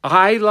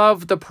 I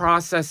love the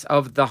process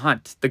of the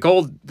hunt, the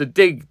gold, the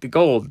dig, the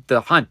gold,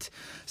 the hunt.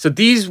 So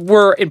these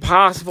were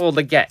impossible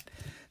to get.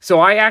 So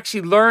I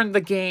actually learned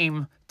the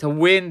game to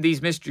win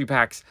these mystery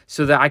packs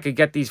so that I could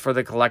get these for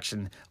the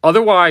collection.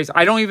 Otherwise,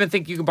 I don't even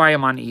think you can buy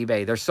them on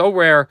eBay. They're so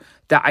rare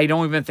that I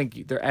don't even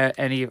think there are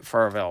any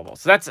for available.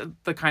 So that's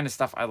the kind of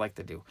stuff I like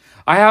to do.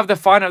 I have the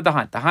fun of the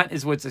hunt. The hunt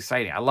is what's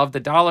exciting. I love the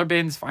dollar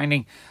bins,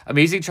 finding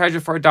amazing treasure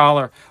for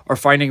 $1, or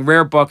finding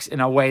rare books in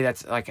a way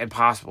that's like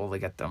impossible to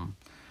get them.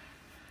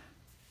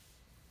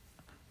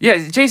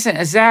 Yeah, Jason,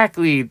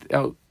 exactly.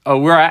 Oh,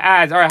 we're at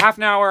ads. All right, half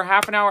an hour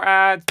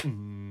ads.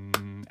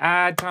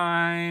 Ad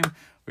time.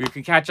 Or you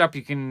can catch up.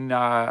 You can,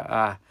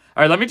 all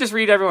right, let me just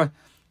read everyone.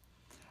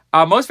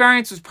 Most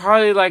variants was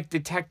probably like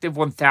Detective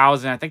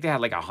 1000. I think they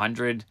had like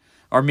 100.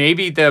 Or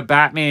maybe the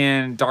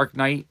Batman Dark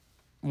Knight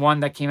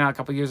one that came out a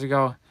couple years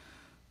ago.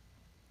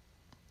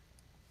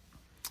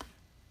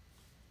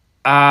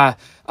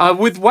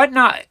 With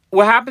Whatnot,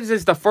 what happens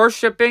is the first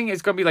shipping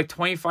is going to be like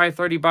 $25,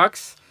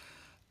 $30.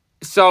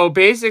 So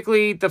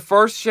basically, the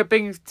first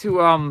shipping to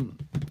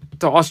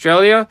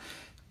Australia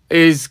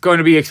is going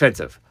to be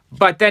expensive.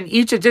 But then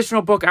each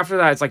additional book after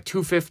that is like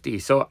 $2.50.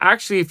 So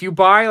actually, if you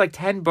buy like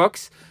 10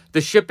 books,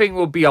 the shipping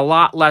will be a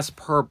lot less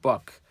per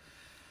book.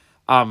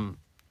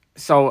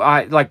 So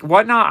like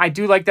Whatnot, I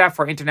do like that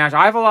for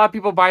international. I have a lot of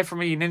people buy from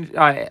me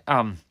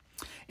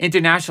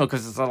international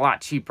because it's a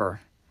lot cheaper.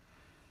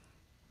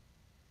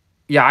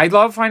 Yeah, I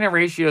love finding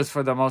ratios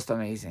for the most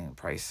amazing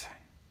price.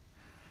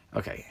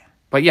 Okay.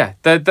 But yeah,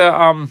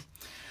 the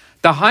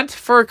hunt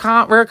for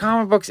rare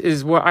comic books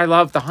is what I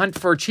love. The hunt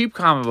for cheap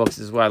comic books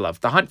is what I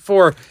love. The hunt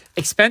for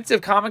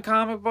expensive comic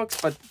books,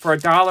 but for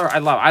 $1, I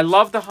love. I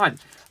love the hunt.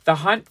 The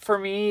hunt for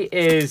me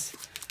is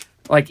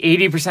like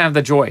 80% of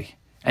the joy.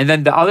 And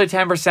then the other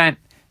 10%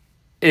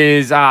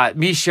 is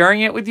me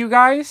sharing it with you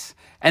guys.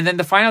 And then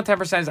the final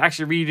 10% is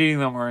actually reading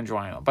them or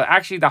enjoying them. But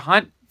actually the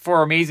hunt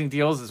for amazing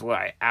deals is what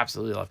I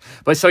absolutely love.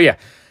 But so yeah,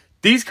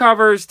 these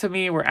covers to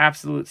me were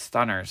absolute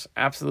stunners.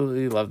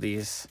 Absolutely love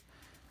these.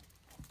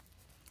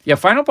 Yeah,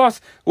 Final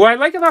Boss. What I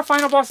like about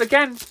Final Boss,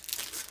 again,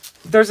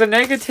 there's a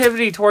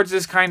negativity towards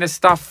this kind of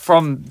stuff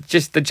from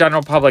just the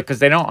general public because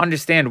they don't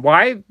understand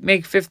why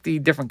make 50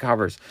 different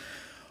covers.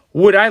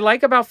 What I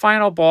like about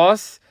Final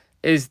Boss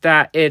is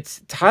that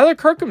it's Tyler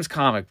Kirkham's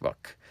comic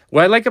book.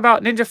 What I like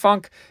about Ninja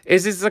Funk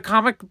is it's a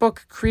comic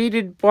book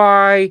created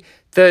by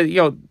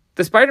the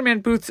Spider-Man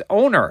booth's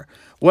owner.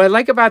 What I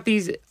like about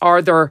these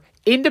are their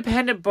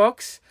independent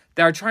books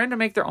that are trying to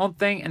make their own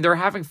thing and they're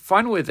having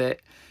fun with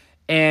it.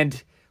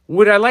 And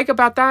what I like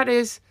about that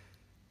is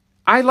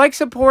I like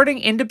supporting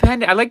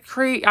independent. I like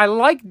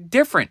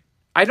different.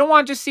 I don't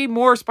want to just see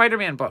more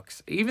Spider-Man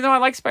books. Even though I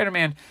like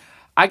Spider-Man,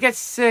 I get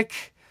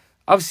sick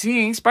of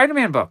seeing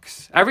Spider-Man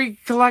books. Every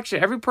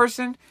collection, every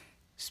person,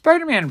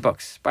 Spider-Man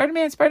books.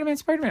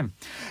 Spider-Man.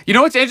 You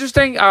know what's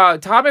interesting?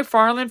 Todd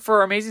McFarlane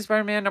for Amazing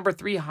Spider-Man number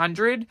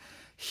 300,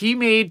 he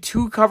made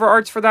 2 cover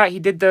arts for that. He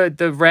did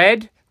the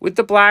red with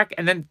the black,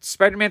 and then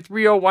Spider-Man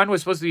 301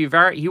 was supposed to be a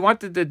variant. He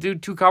wanted to do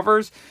 2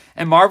 covers,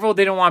 and Marvel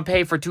didn't want to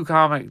pay for 2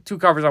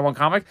 covers on 1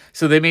 comic,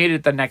 so they made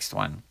it the next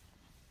one.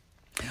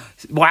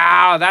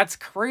 Wow, that's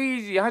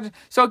crazy.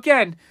 So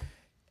again,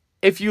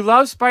 if you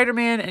love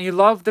Spider-Man and you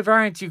love the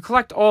variants, you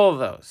collect all of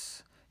those.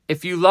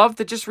 If you love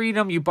to just read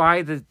them, you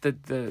buy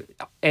the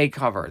A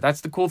cover.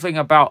 That's the cool thing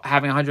about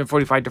having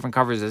 145 different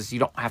covers is you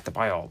don't have to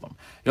buy all of them.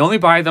 You only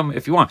buy them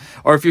if you want.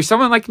 Or if you're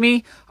someone like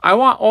me, I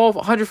want all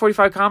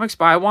 145 comics,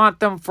 but I want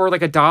them for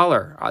like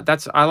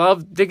 $1. I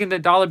love digging the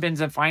dollar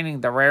bins and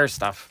finding the rare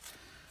stuff.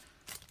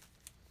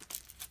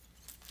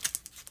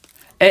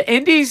 And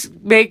indies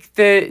make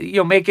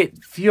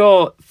it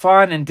feel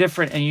fun and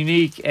different and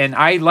unique, and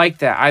I like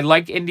that. I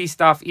like indie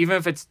stuff, even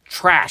if it's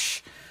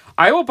trash.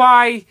 I will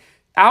buy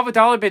out of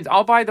 $1 bins.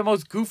 I'll buy the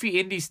most goofy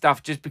indie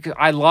stuff just because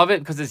I love it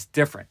because it's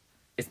different.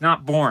 It's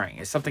not boring.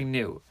 It's something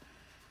new.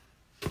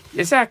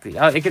 Exactly.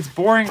 It gets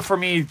boring for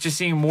me just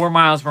seeing more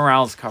Miles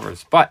Morales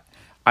covers, but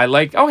I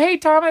like. Oh, hey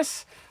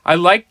Thomas. I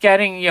like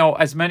getting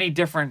as many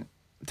different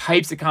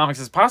types of comics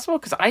as possible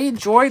because I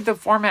enjoy the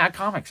format of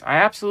comics. I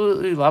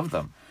absolutely love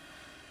them.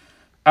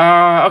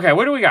 Okay,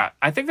 what do we got?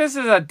 I think this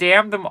is a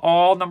Damn Them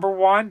All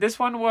 #1. This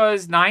one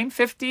was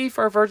 $9.50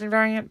 for a Virgin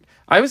variant.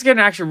 I was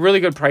getting actually really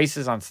good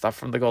prices on stuff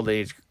from the Golden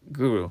Age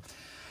Guru.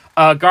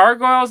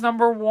 Gargoyles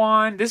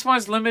 #1. This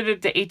one's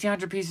limited to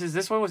 1,800 pieces.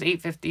 This one was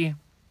 850.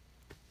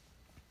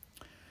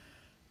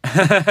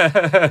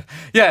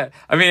 Yeah,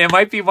 I mean, it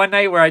might be one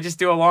night where I just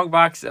do a long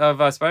box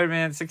of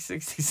Spider-Man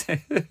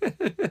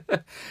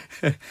 666.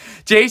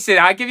 Jason,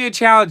 I give you a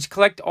challenge.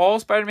 Collect all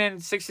Spider-Man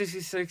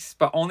 666,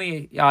 but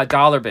only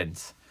dollar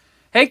bins.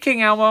 Hey,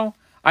 King Elmo.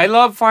 I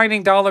love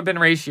finding dollar bin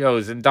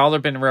ratios and dollar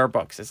bin rare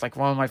books. It's like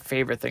one of my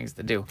favorite things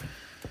to do.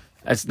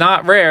 It's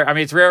not rare. I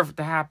mean, it's rare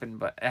to happen,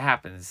 but it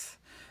happens.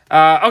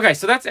 Okay,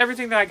 so that's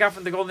everything that I got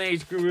from the Golden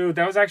Age Guru.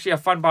 That was actually a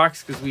fun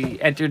box because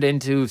we entered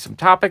into some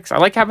topics. I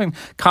like having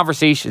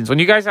conversations. When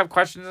you guys have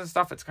questions and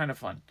stuff, it's kind of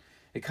fun.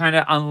 It kind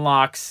of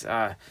unlocks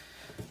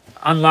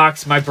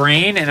my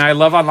brain, and I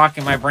love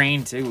unlocking my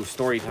brain to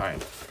story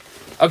time.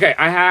 Okay,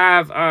 I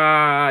have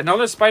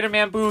another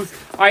Spider-Man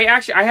booth. I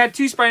had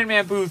 2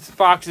 Spider-Man booth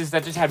boxes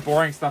that just had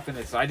boring stuff in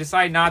it, so I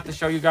decided not to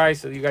show you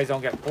guys so you guys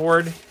don't get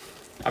bored.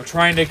 I'm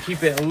trying to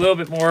keep it a little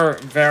bit more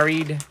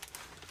varied,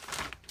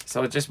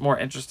 so it's just more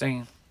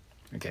interesting.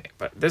 Okay,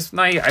 but this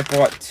night I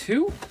bought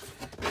 2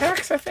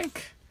 packs, I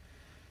think.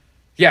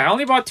 Yeah, I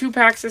only bought 2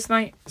 packs this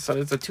night, so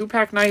it's a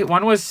 2-pack night.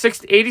 One was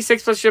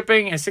 86 plus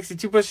shipping and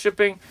 62 plus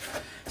shipping.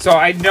 So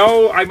I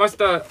know I must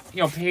have,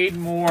 paid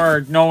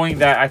more knowing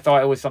that I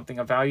thought it was something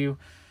of value.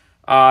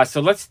 So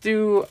let's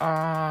do,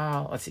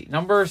 let's see,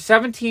 number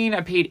 17,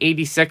 I paid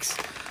 86.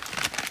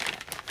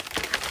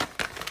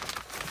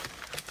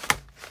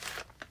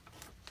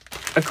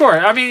 Of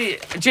course, I mean,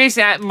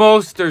 Jason, at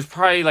most, there's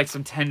probably like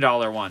some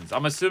 $10 ones.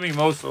 I'm assuming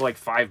most are like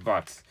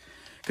 $5.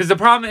 Because the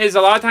problem is,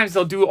 a lot of times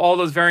they'll do all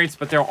those variants,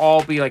 but they'll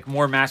all be like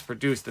more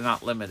mass-produced and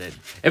not limited.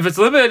 If it's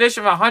limited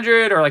edition of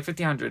 100 or like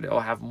 1,500, it'll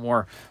have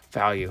more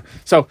value.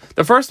 So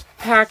the first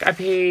pack I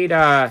paid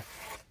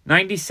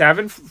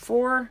 97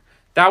 for.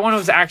 That one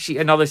was actually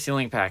another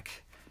ceiling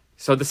pack.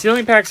 So the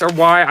ceiling packs are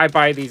why I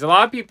buy these. A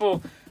lot of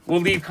people will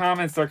leave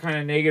comments that are kind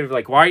of negative,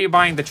 like, why are you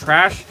buying the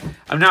trash?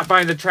 I'm not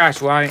buying the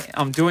trash. What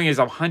I'm doing is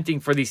I'm hunting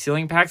for these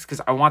ceiling packs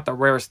because I want the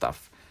rare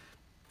stuff.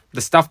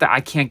 The stuff that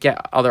I can't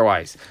get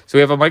otherwise. So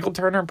we have a Michael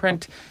Turner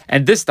print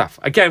and this stuff.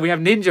 Again, we have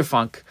Ninja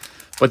Funk,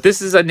 but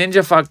this is a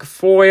Ninja Funk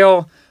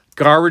foil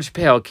Garbage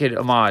Pail Kid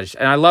homage.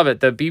 And I love it.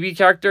 The BB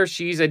character,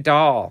 she's a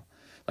doll.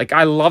 Like,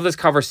 I love this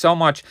cover so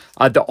much.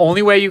 The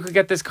only way you could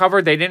get this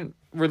cover, they didn't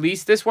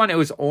release this one. It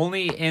was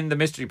only in the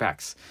mystery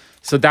packs.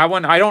 So that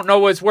one, I don't know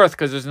what it's worth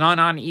because there's none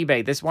on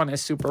eBay. This one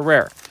is super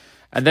rare.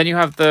 And then you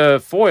have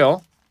the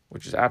foil,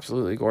 which is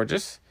absolutely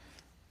gorgeous.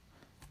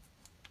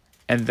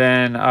 And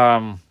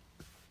then,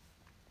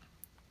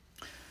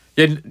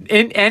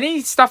 in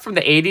any stuff from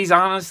the 80s,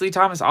 honestly,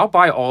 Thomas, I'll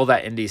buy all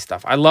that indie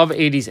stuff. I love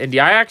 80s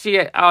indie. I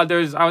actually, I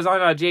was on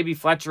JB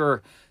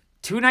Fletcher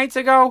 2 nights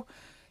ago.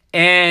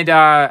 And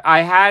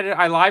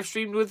I live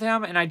streamed with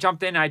him, and I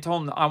jumped in and I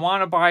told him I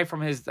want to buy from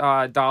his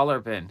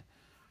dollar bin.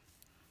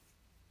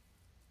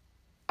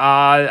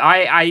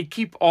 I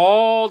keep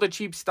all the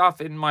cheap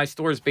stuff in my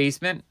store's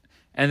basement,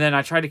 and then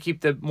I try to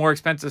keep the more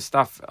expensive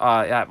stuff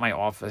at my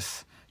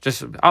office.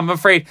 I'm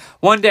afraid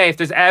one day if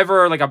there's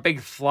ever like a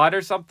big flood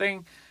or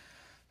something,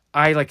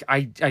 I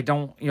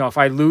don't, if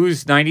I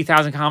lose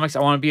 90,000 comics, I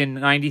want to be in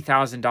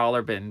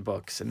 $90,000 bin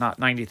books and not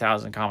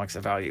 90,000 comics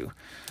of value.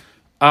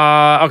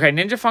 Okay,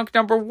 Ninja Funk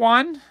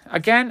 #1.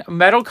 Again,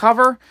 metal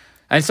cover.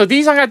 And so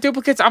these I got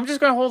duplicates. I'm just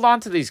going to hold on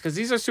to these because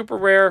these are super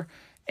rare.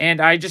 And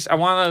I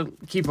want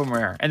to keep them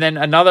rare. And then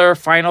another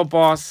Final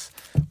Boss,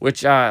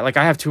 which, I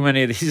have too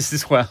many of these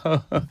as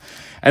well.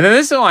 And then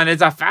this one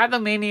is a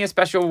Fathom Mania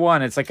Special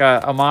 1. It's like a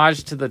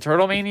homage to the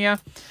Turtle Mania.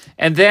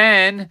 And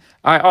then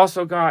I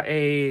also got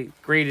a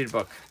graded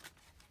book.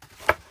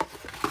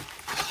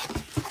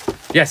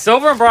 Yeah,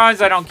 silver and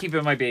bronze I don't keep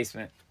in my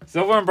basement.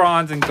 Silver and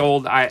bronze and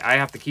gold, I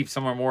have to keep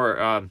somewhere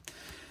more,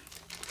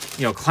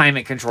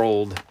 climate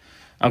controlled.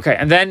 Okay,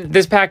 and then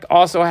this pack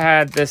also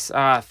had this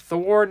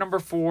Thor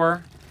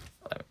 #4.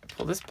 Let me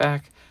pull this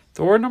back.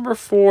 Thor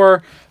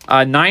 #4,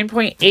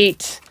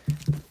 9.8,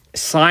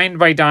 signed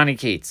by Donny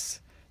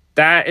Cates.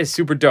 That is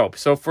super dope.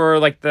 So for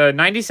like the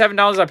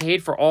 $97 I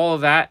paid for all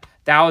of that,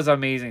 that was an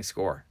amazing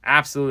score.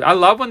 Absolutely. I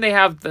love when they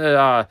have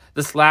the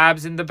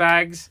slabs in the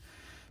bags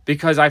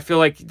because I feel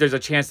like there's a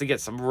chance to get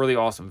some really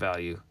awesome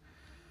value.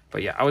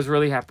 But yeah, I was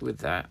really happy with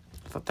that.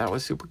 I thought that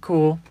was super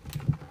cool.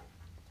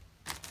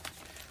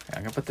 Okay,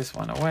 I'm going to put this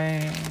one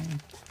away.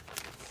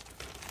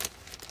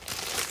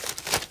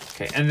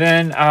 Okay, and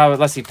then,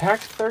 let's see,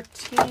 pack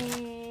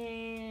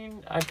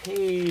 13, I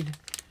paid...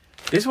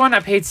 This one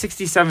I paid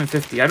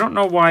 $67.50. I don't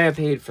know why I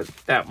paid for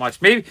that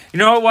much. Maybe, you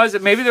know what it was?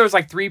 Maybe there was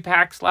like 3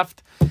 packs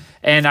left.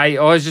 And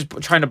I was just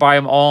trying to buy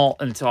them all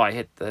until I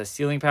hit the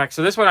ceiling pack.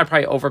 So this one I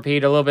probably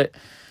overpaid a little bit.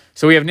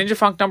 So we have Ninja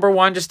Funk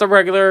 #1, just the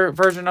regular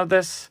version of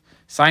this.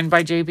 Signed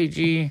by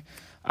JPG.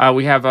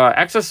 We have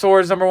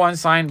Exosaurs #1,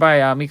 signed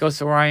by Miko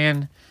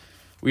Sorian.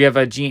 We have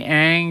a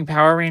Jiang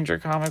Power Ranger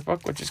comic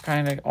book, which is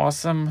kind of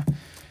awesome.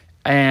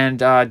 And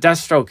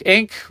Deathstroke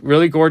Inc.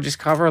 Really gorgeous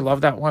cover. Love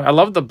that one. I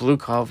love the blue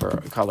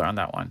color on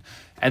that one.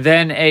 And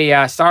then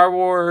a Star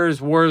Wars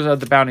Wars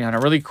of the Bounty Hunter.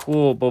 Really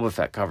cool Boba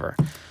Fett cover.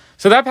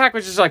 So that pack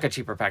was just like a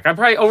cheaper pack. I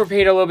probably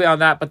overpaid a little bit on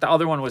that, but the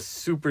other one was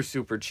super,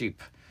 super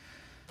cheap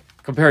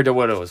compared to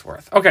what it was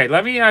worth. Okay,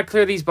 let me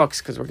clear these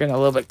books because we're getting a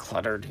little bit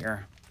cluttered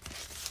here.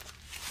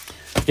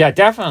 Yeah,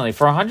 definitely.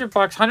 For $100,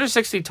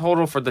 160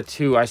 total for the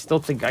 2, I still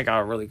think I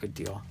got a really good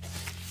deal.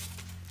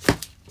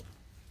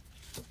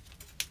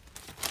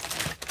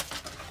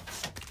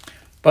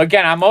 But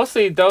again, I'm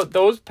mostly,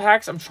 those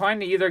packs, I'm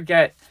trying to either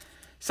get,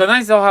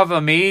 sometimes they'll have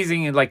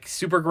amazing, like,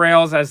 super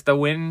grails as the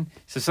win.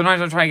 So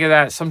sometimes I'm trying to get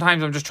that.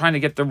 Sometimes I'm just trying to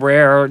get the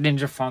rare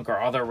Ninja Funk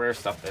or other rare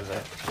stuff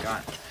that I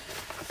got.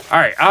 All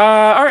right,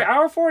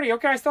 hour 40.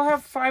 Okay, I still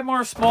have 5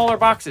 more smaller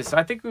boxes. So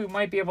I think we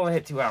might be able to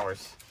hit 2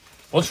 hours.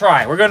 We'll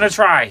try. We're going to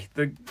try.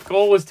 The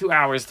goal was 2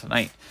 hours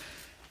tonight.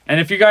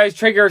 And if you guys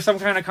trigger some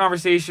kind of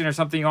conversation or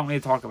something you want me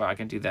to talk about, I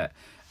can do that.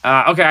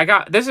 Okay,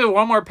 this is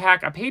one more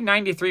pack. I paid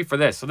 $93 for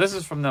this, so this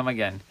is from them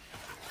again.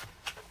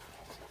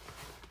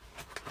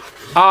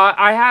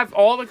 I have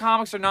all the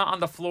comics are not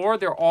on the floor.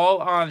 They're all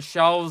on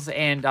shelves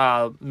and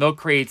milk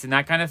crates and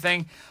that kind of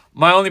thing.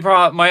 My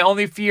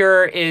only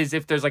fear is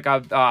if there's like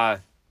a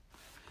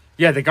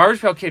yeah, the Garbage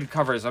Pail Kid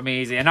cover is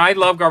amazing, and I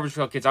love Garbage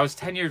Pail Kids. I was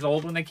 10 years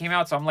old when they came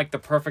out, so I'm like the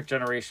perfect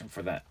generation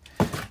for that.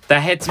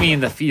 That hits me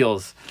in the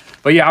feels.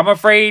 But yeah, I'm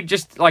afraid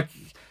just like.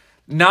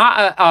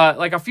 Not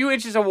like a few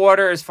inches of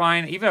water is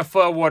fine. Even a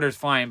foot of water is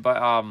fine.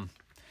 But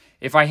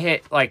if I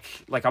hit like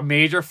a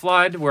major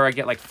flood where I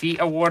get like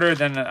feet of water,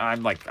 then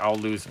I'm like I'll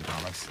lose some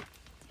comics.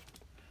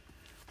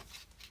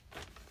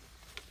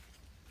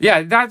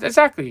 Yeah, that's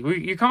exactly.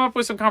 You come up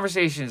with some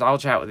conversations. I'll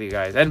chat with you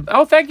guys. And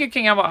oh, thank you,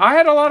 King Emma. I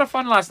had a lot of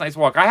fun last night's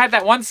walk. I had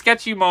that one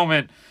sketchy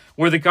moment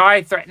where the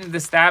guy threatened to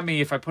stab me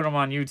if I put him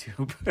on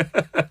YouTube.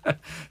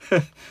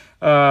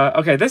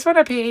 Okay, this one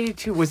I paid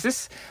 82. Was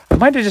this? I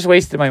might have just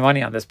wasted my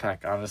money on this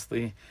pack,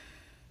 honestly.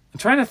 I'm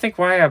trying to think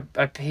why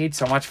I paid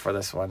so much for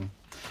this one.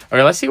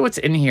 Okay, let's see what's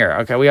in here.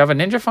 Okay, we have a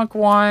Ninja Funk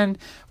one.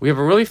 We have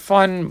a really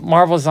fun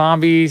Marvel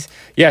Zombies.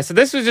 Yeah, so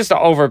this was just an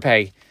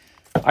overpay.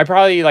 I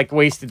probably like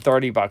wasted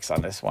 $30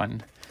 on this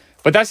one.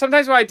 But that's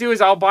sometimes what I do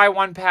is I'll buy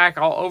one pack,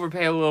 I'll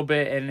overpay a little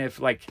bit, and if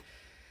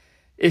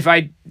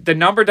the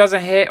number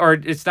doesn't hit or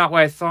it's not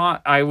what I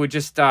thought, I would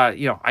just I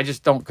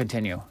just don't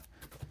continue.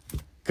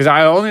 Because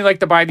I only like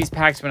to buy these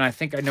packs when I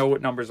think I know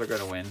what numbers are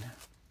going to win.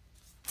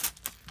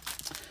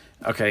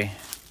 Okay.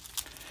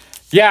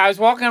 Yeah, I was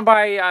walking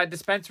by a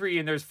dispensary,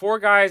 and there's 4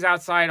 guys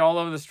outside all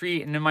over the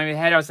street. And in my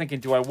head, I was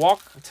thinking, do I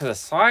walk to the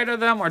side of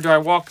them, or do I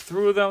walk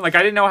through them? Like, I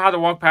didn't know how to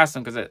walk past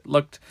them because it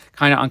looked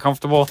kind of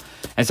uncomfortable.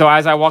 And so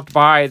as I walked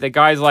by, the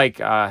guy's like,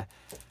 he's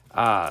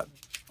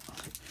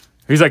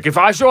like, if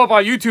I show up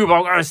on YouTube,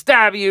 I'm going to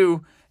stab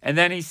you. And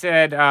then he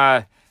said...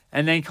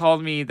 and then he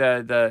called me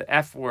the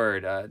F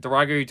word,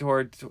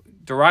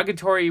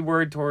 derogatory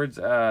word towards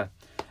a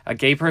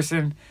gay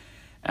person.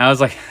 And I was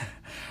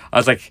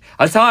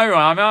telling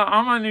everyone,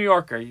 I'm a New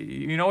Yorker.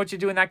 You know what you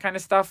do in that kind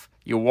of stuff?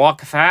 You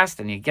walk fast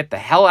and you get the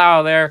hell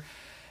out of there.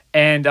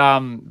 And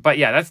but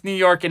yeah, that's New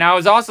York. And I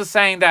was also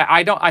saying that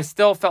I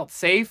still felt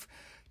safe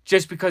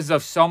just because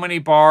of so many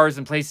bars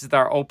and places that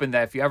are open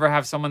that if you ever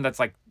have someone that's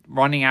like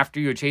running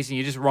after you or chasing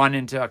you, just run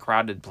into a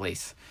crowded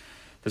place.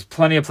 There's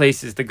plenty of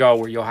places to go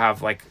where you'll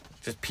have like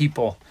just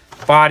people,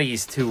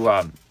 bodies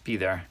to be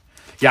there.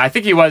 Yeah, I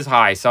think he was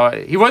high. So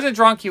he wasn't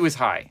drunk. He was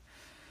high.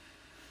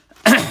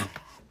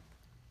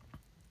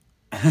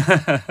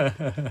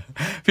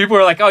 People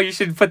were like, "Oh, you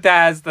should put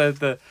that as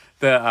the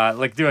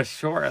like do a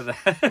short of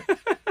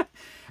that."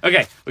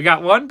 Okay, we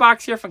got one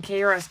box here from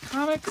KRS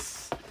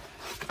Comics.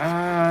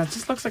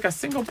 Just looks like a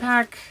single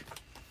pack.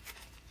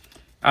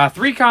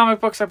 3 comic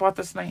books I bought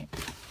this night.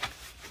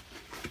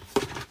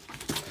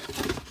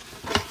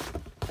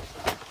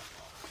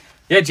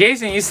 Yeah,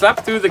 Jason, you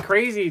slept through the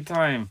crazy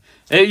time.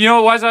 You know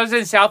what it was? I was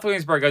in South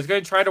Williamsburg. I was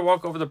going to try to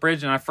walk over the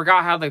bridge, and I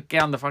forgot how to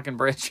get on the fucking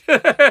bridge.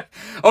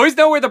 Always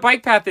know where the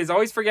bike path is.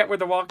 Always forget where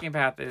the walking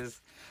path is.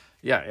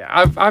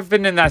 Yeah. I've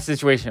been in that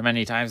situation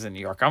many times in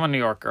New York. I'm a New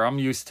Yorker. I'm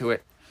used to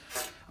it.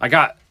 I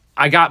got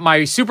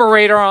my super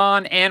radar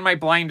on and my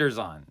blinders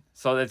on.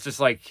 So it's just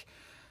like,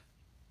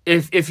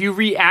 if you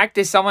react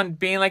to someone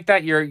being like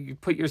that, you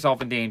put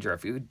yourself in danger.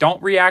 If you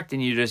don't react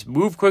and you just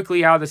move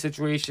quickly out of the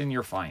situation,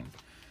 you're fine.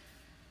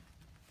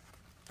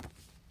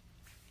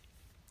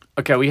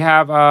 Okay, we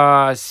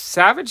have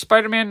Savage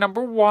Spider-Man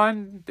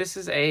 #1. This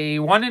is a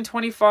 1 in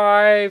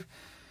 25.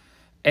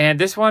 And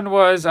this one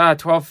was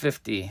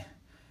 $12.50.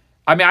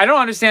 I mean, I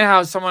don't understand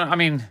how someone... I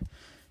mean,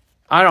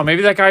 I don't know.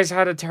 Maybe that guy's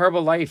had a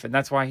terrible life, and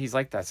that's why he's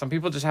like that. Some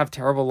people just have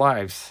terrible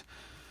lives.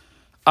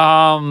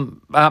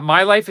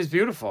 My life is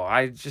beautiful.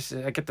 I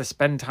get to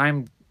spend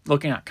time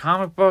looking at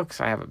comic books.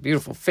 I have a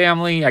beautiful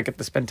family. I get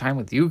to spend time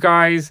with you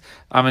guys.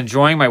 I'm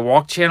enjoying my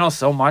walk channel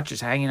so much,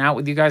 just hanging out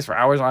with you guys for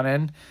hours on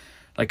end.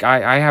 Like,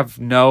 I have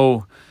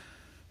no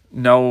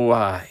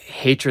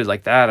hatred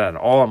like that at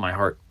all in my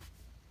heart.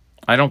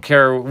 I don't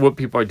care what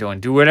people are doing.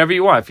 Do whatever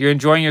you want. If you're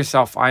enjoying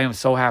yourself, I am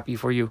so happy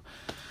for you.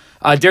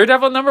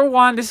 Daredevil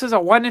 #1. This is a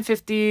 1 in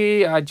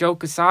 50. Joe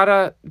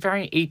Quesada,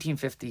 variant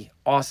 1850.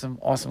 Awesome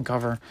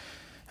cover.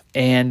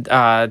 And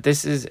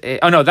this is...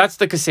 oh, no, that's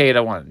the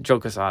Quesada one. Joe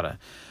Quesada.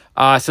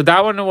 So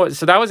that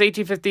was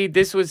 1850.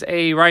 This was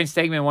a Ryan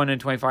Stegman 1 in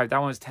 25. That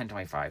one was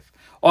 1025.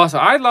 Also,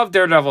 I love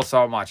Daredevil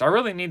so much. I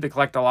really need to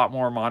collect a lot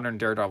more modern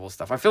Daredevil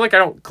stuff. I feel like I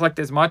don't collect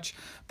as much,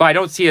 but I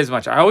don't see as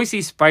much. I always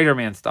see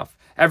Spider-Man stuff.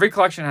 Every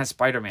collection has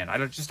Spider-Man. I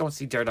just don't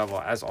see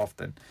Daredevil as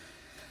often.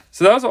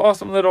 So that was an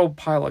awesome little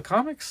pile of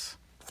comics.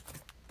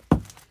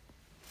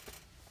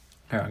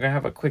 Here, I'm going to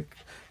have a quick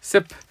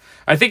sip.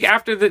 I think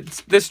after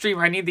this stream,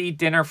 I need to eat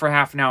dinner for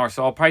half an hour.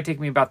 So it'll probably take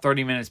me about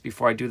 30 minutes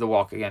before I do the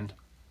walk again.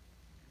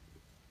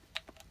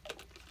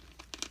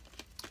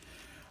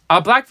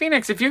 Black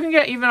Phoenix, if you can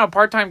get even a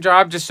part-time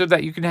job just so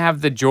that you can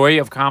have the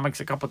joy of comics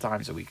a couple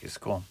times a week is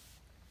cool.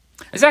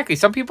 Exactly.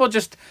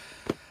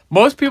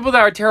 Most people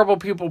that are terrible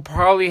people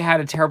probably had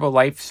a terrible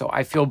life, so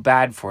I feel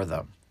bad for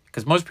them.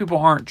 Because most people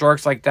aren't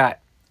jerks like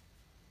that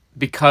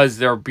because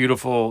they're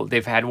beautiful,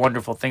 they've had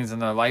wonderful things in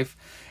their life.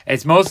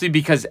 It's mostly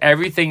because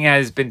everything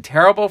has been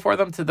terrible for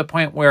them to the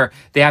point where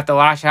they have to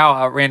lash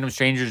out at random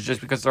strangers just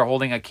because they're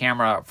holding a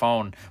camera or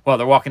phone while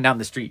they're walking down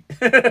the street.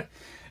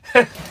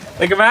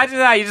 Like, imagine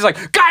that. You're just like,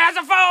 guy has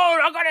a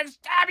phone! I'm gonna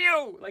stab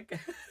you! Like,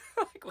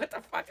 like what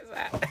the fuck is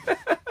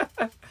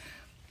that?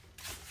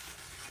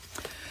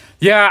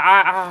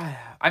 Yeah,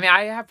 I mean,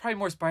 I have probably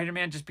more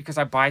Spider-Man just because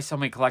I buy so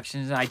many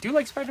collections, and I do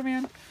like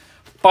Spider-Man,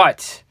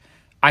 but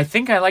I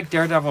think I like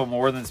Daredevil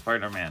more than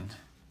Spider-Man.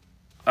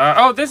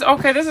 This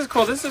is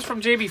cool. This is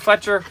from JB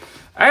Fletcher.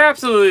 I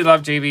absolutely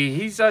love JB.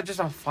 He's just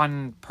a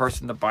fun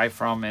person to buy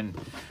from, and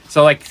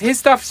so, like, his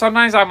stuff,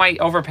 sometimes I might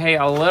overpay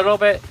a little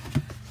bit,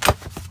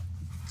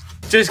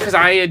 just because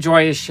I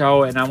enjoy his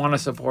show and I want to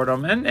support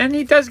him. And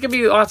he does give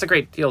me lots of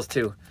great deals,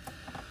 too.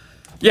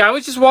 Yeah, I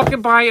was just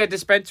walking by a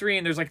dispensary,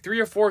 and there's like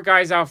 3 or 4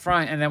 guys out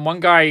front. And then one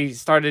guy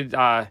started,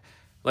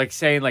 like,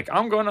 saying, like,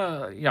 I'm going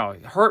to, you know,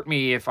 hurt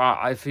me if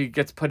he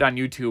gets put on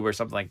YouTube or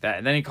something like that.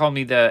 And then he called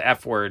me the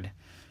F word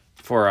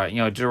for, you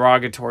know,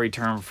 derogatory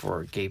term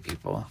for gay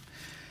people.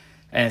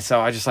 And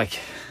so I just, like...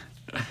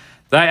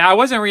 I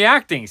wasn't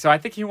reacting, so I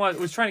think he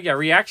was trying to get a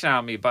reaction out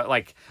of me. But,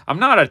 like, I'm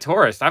not a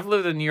tourist. I've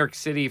lived in New York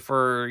City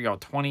for,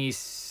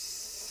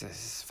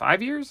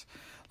 25 years.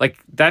 Like,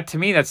 that, to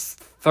me, that's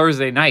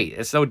Thursday night.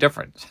 It's so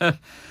different.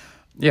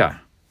 Yeah.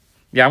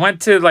 Yeah, I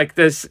went to, like,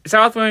 this...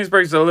 South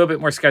Williamsburg's a little bit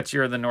more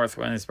sketchier than North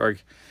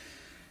Williamsburg.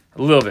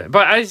 A little bit.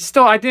 But I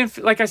didn't...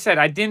 Like I said,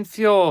 I didn't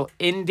feel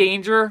in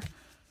danger.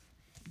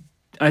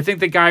 I think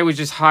the guy was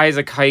just high as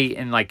a kite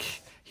and, like,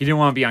 he didn't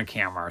want to be on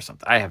camera or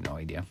something. I have no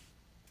idea.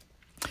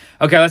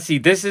 Okay, let's see.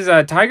 This is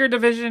a Tiger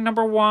Division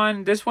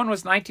 #1. This one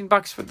was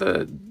 $19 for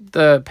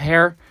the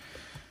pair.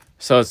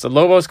 So it's the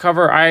Lobos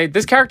cover.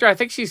 This character, I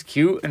think she's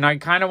cute, and I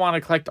kind of want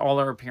to collect all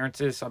her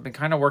appearances. So I've been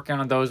kind of working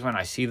on those when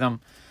I see them.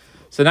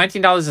 So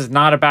 $19 is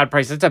not a bad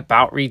price. It's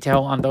about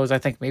retail on those, I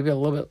think. Maybe a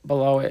little bit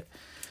below it.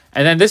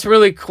 And then this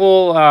really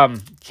cool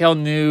Kill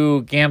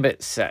New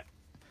Gambit set.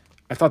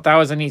 I thought that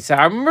was a neat set.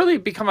 I'm really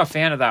become a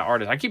fan of that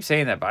artist. I keep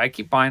saying that, but I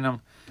keep buying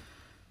them.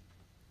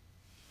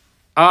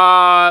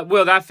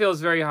 Well, that feels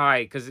very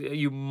high because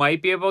you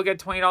might be able to get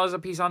 $20 a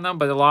piece on them,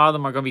 but a lot of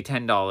them are going to be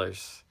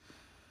 $10.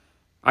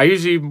 I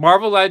usually,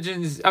 Marvel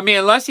Legends, I mean,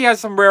 unless he has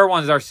some rare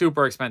ones that are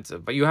super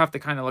expensive, but you have to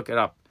kind of look it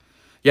up.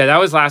 Yeah, that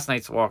was last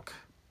night's walk.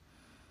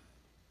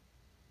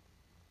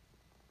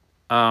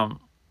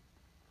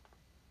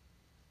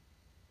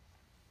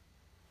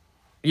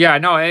 Yeah,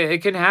 no,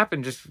 it can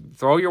happen. Just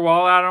throw your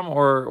wall at them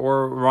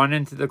or run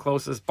into the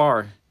closest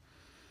bar.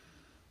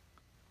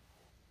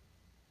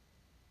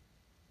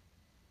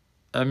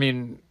 I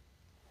mean,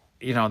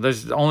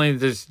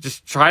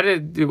 just try to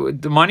do,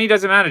 the money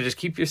doesn't matter. Just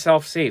keep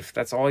yourself safe.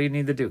 That's all you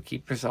need to do.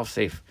 Keep yourself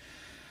safe.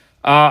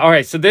 All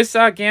right. So this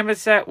Gambit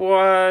set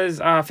was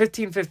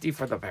 $15.50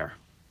 for the pair.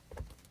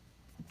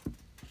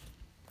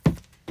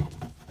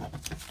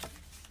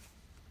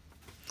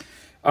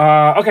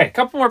 Okay. A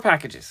couple more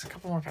packages.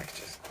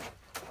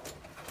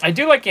 I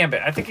do like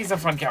Gambit. I think he's a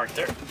fun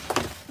character.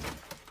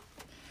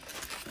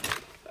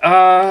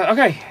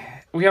 Okay.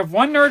 We have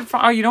one nerd.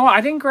 Oh, you know what?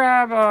 I didn't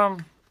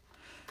grab.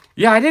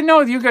 Yeah, I didn't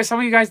know you guys. Some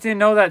of you guys didn't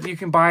know that you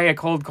can buy a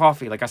cold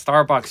coffee, like a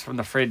Starbucks, from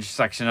the fridge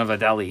section of a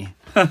deli.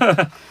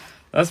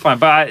 That's fine.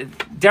 But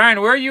Darren,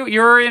 where are you?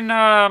 You're in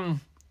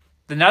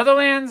the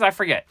Netherlands. I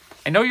forget.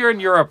 I know you're in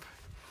Europe,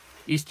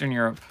 Eastern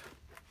Europe.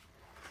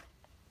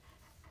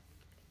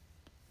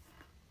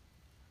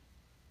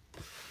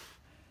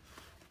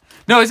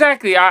 No,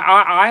 exactly.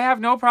 I have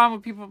no problem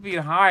with people being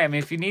high. I mean,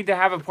 if you need to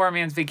have a poor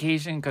man's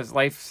vacation because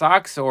life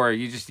sucks, or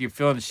you're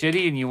feeling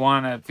shitty and you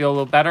want to feel a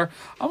little better,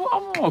 I'm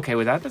okay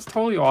with that. That's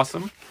totally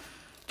awesome.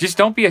 Just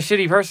don't be a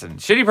shitty person.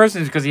 Shitty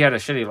person is because he had a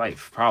shitty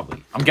life,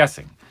 probably. I'm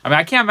guessing. I mean,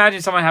 I can't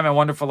imagine someone having a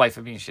wonderful life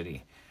and being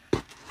shitty.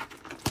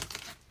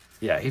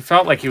 Yeah, he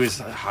felt like he was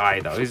high,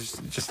 though. He was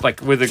just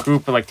like with a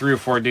group of like 3 or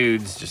 4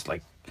 dudes, just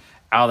like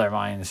out of their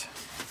minds.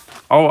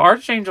 Oh,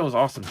 Archangel is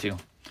awesome, too.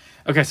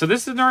 Okay, so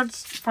this is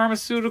Nerds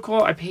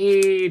Pharmaceutical. I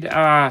paid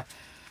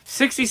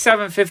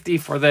 $67.50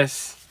 for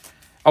this.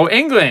 Oh,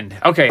 England.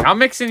 Okay, I'm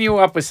mixing you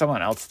up with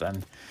someone else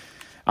then.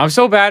 I'm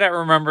so bad at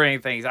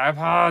remembering things. I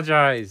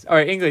apologize. All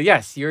right, England.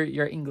 Yes,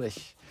 you're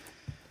English.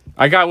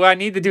 What I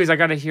need to do is I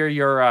got to hear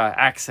your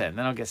accent.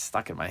 Then I'll get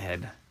stuck in my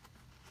head.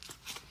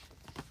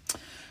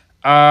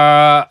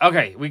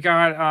 Okay, we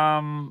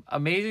got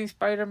Amazing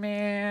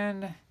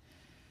Spider-Man.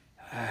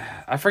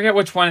 I forget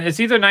which one. It's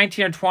either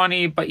 19 or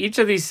 20, but each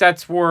of these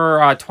sets were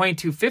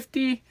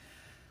 $22.50.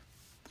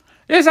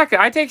 Yeah, exactly.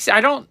 I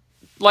don't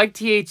like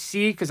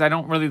THC because I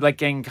don't really like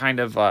getting kind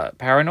of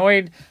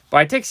paranoid, but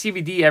I take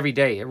CBD every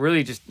day. It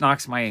really just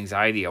knocks my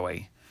anxiety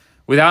away.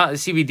 Without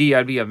CBD,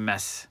 I'd be a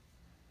mess.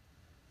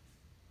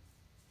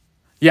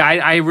 Yeah,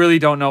 I really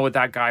don't know what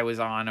that guy was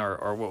on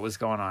or what was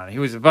going on.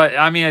 But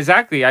I mean,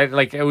 exactly. I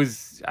don't know, it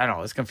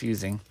was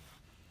confusing.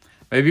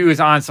 Maybe he was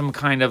on some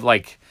kind of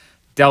like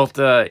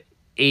Delta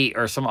 8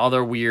 or some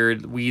other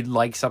weird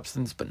weed-like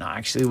substance, but not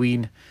actually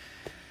weed.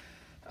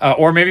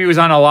 Or maybe he was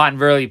on a lot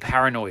and really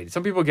paranoid.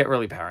 Some people get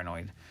really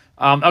paranoid.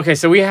 Okay,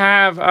 so we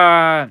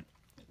have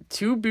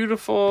 2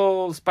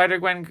 beautiful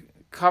Spider-Gwen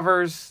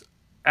covers.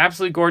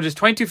 Absolutely gorgeous.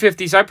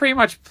 $22.50. So I pretty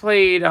much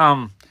played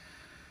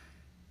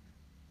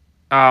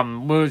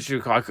what would you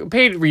call it?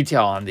 Paid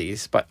retail on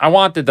these, but I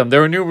wanted them.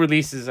 There were new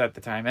releases at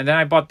the time. And then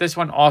I bought this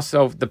one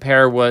also. The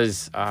pair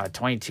was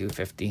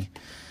 $22.50,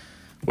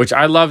 which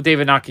I love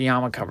David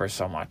Nakayama covers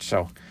so much.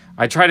 So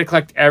I try to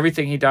collect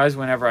everything he does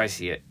whenever I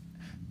see it.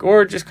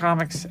 Gorgeous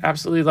comics.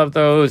 Absolutely love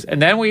those.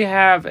 And then we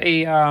have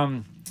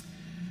a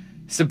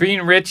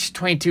Sabine Rich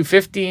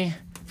 $22.50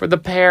 for the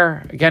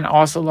pair. Again,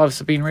 also love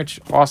Sabine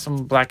Rich.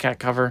 Awesome Black Cat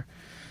cover.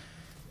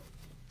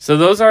 So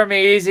those are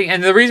amazing.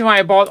 And the reason why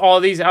I bought all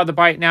these out of the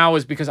bite now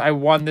is because I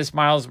won this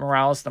Miles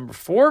Morales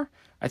 #4.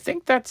 I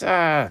think that's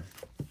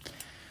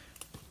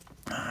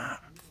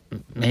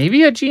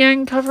maybe a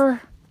GN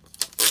cover.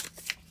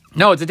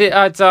 No,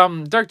 it's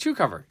Dark 2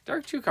 cover.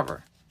 Dark 2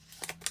 cover.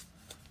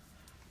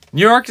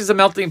 New York is a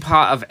melting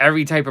pot of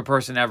every type of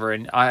person ever,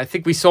 and I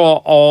think we saw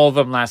all of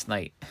them last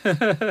night.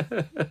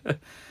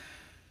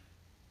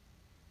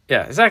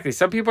 Yeah, exactly.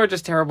 Some people are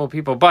just terrible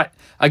people, but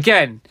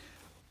again,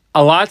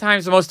 a lot of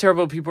times the most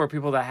terrible people are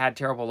people that had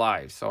terrible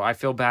lives. So I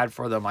feel bad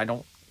for them. I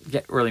don't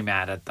get really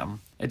mad at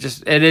them. It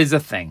is a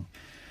thing.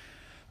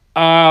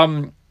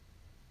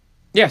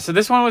 Yeah, so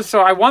this one was, so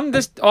I won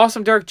this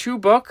awesome Dark 2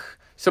 book.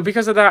 So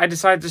because of that, I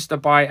decided just to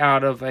buy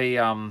out of a,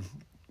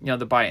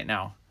 to buy it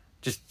now.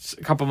 Just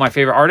a couple of my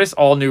favorite artists,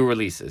 all new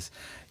releases.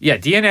 Yeah,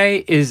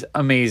 DNA is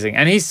amazing.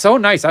 And he's so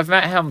nice. I've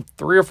met him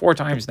 3 or 4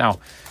 times now.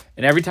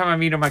 And every time I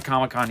meet him at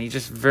Comic-Con, he's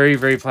just very,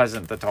 very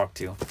pleasant to talk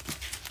to.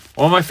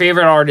 One of my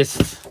favorite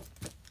artists.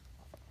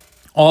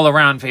 All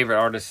around favorite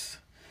artists.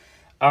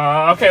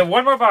 Okay,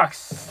 one more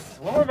box.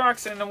 One more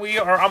box, and then we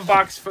are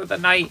unboxed for the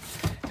night.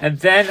 And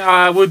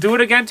then we'll do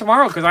it again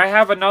tomorrow, because I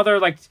have another,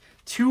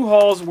 2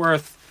 hauls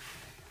worth.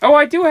 Oh,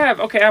 I do have.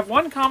 Okay, I have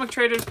 1 Comic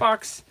Traders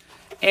box.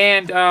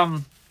 And,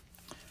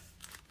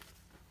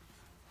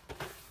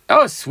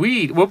 oh,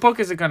 sweet. What book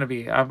is it going to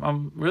be?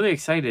 I'm really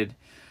excited.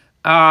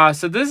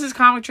 So this is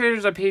Comic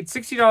Traders. I paid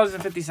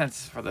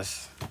 $60.50 for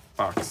this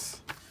box.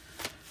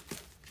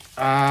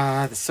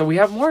 So we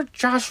have more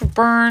Joshua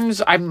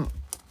Burns. I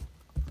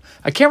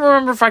can't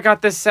remember if I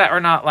got this set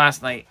or not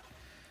last night.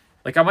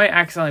 I might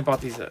accidentally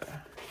bought these.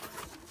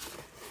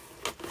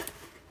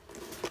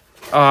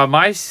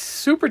 My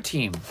super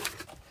team.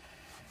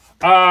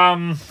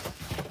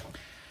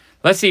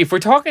 Let's see. If we're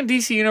talking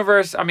DC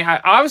Universe, I mean,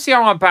 obviously I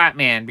want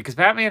Batman, because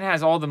Batman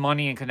has all the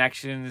money and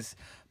connections,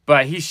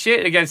 but he's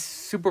shit against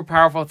super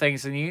powerful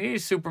things, and you need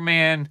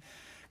Superman.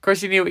 Of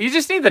course, you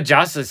just need the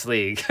Justice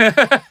League.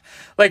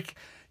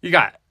 You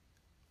got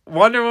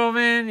Wonder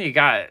Woman, you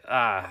got,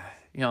 I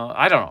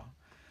don't know.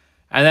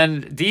 And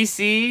then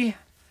DC,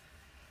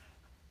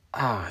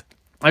 I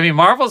mean,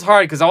 Marvel's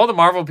hard because all the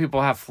Marvel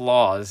people have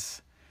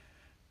flaws.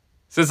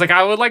 So it's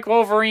I would like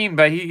Wolverine,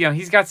 but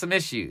he's got some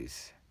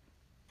issues.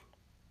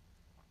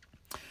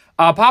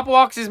 Pop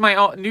Walks is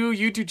my new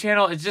YouTube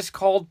channel. It's just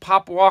called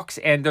Pop Walks,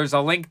 and there's a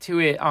link to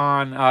it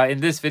on in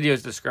this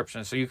video's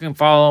description. So you can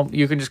follow,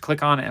 you can just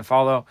click on it and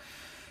follow.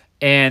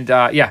 And,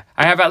 yeah,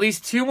 I have at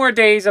least 2 more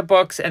days of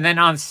books. And then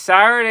on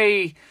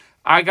Saturday,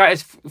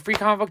 it's free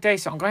comic book day.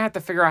 So I'm going to have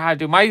to figure out how to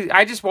do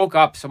I just woke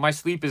up. So my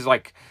sleep is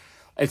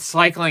it's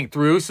cycling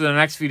through. So the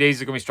next few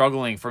days are going to be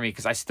struggling for me,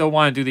 because I still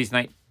want to do these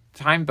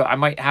nighttime, but I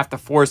might have to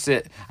force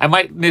it. I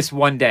might miss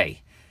 1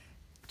 day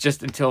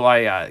just until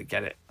I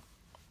get it.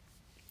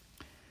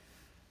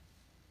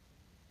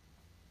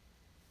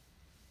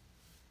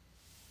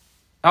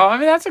 Oh, I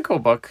mean, that's a cool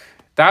book.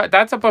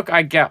 That's a book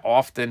I get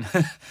often.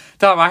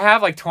 Tom, I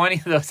have 20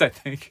 of those, I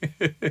think.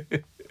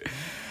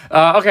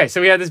 Okay,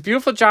 so we have this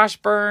beautiful Josh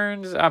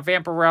Burns,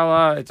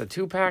 Vampirella. It's a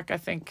 2-pack, I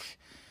think.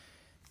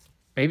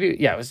 Maybe,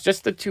 yeah, it was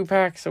just the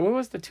 2-pack. So what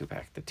was the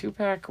 2-pack? The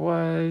 2-pack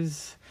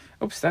was...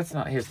 Oops, that's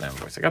not... Here's the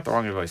invoice. I got the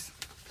wrong invoice.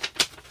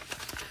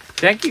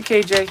 Thank you,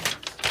 KJ.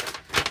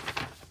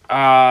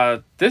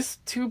 This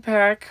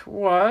 2-pack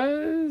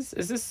was...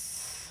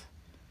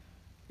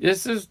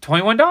 This is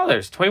 $21.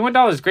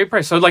 $21, great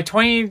price. So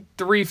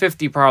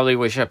 $23.50 probably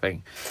with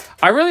shipping.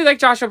 I really like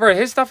Joshua Burns.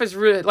 His stuff is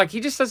really he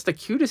just does the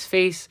cutest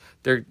face.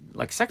 They're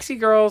sexy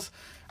girls.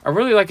 I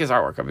really like his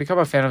artwork. I've become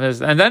a fan of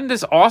his. And then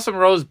this awesome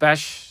Rose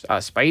Besh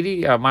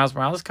Spidey Miles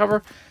Morales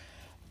cover.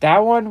 That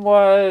one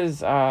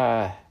was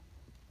a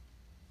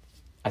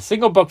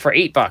single book for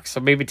 $8, so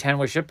maybe 10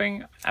 with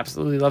shipping.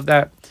 Absolutely love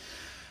that.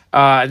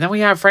 And then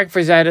we have Frank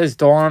Frazetta's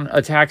Dawn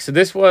Attack. So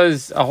this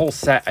was a whole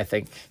set, I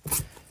think.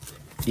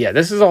 Yeah,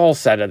 this is a whole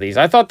set of these.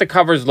 I thought the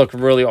covers looked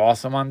really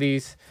awesome on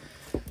these.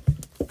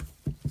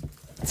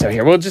 So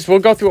here, we'll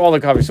go through all the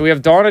covers. So we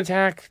have Dawn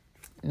Attack,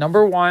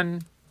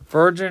 #1,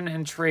 Virgin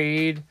and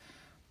Trade.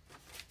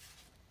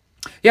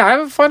 Yeah, I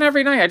have fun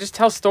every night. I just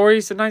tell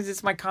stories. Sometimes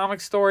it's my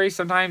comic story.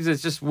 Sometimes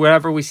it's just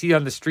whatever we see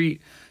on the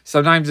street.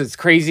 Sometimes it's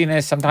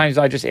craziness. Sometimes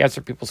I just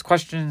answer people's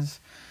questions.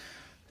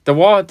 The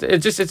wall,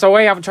 it's a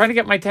way. I'm trying to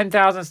get my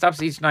 10,000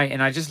 steps each night,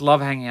 and I just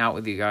love hanging out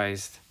with you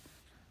guys.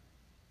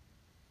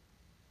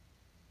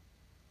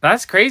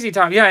 That's crazy,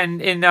 Tom. Yeah,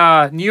 in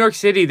New York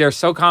City, they're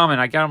so common.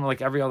 I get them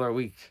like every other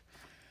week.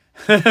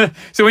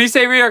 So when you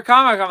say rare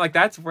comic, I'm like,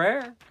 that's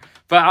rare.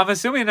 But I'm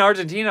assuming in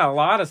Argentina, a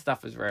lot of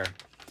stuff is rare.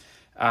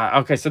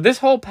 Okay, so this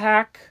whole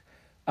pack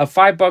of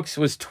 $5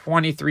 was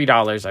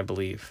 $23, I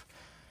believe.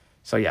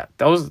 So yeah,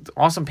 those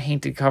awesome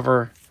painted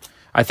cover.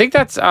 I think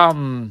that's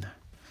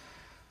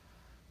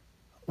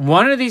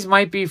one of these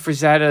might be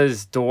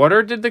Frazetta's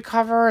daughter did the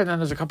cover, and then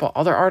there's a couple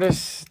other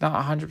artists. Not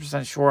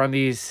 100% sure on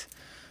these.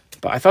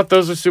 But I thought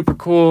those were super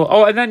cool.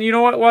 Oh, and then you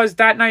know what it was?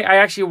 That night, I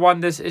actually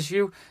won this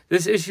issue.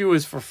 This issue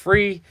was for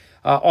free.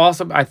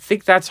 Awesome. I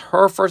think that's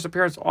her first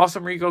appearance.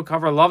 Awesome Rico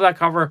cover. Love that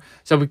cover.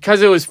 So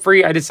because it was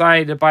free, I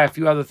decided to buy a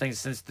few other things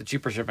since the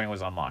cheaper shipping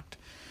was unlocked.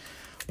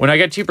 When I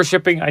get cheaper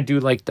shipping, I do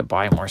like to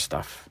buy more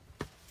stuff.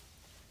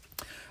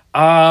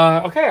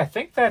 Okay, I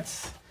think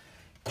that's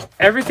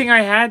everything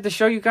I had to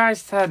show you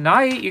guys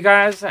tonight. You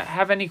guys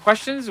have any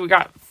questions? We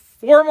got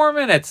 4 more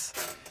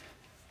minutes.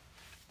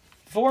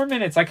 4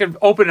 minutes. I could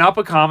open up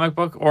a comic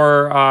book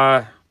or,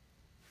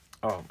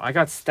 oh, I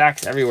got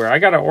stacks everywhere. I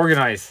got to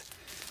organize.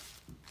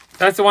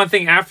 That's the one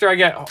thing. After I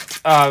get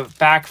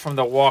back from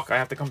the walk, I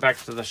have to come back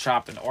to the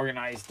shop and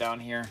organize down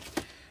here.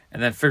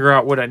 And then figure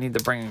out what I need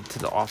to bring to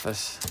the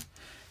office.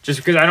 Just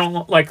because I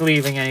don't like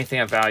leaving anything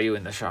of value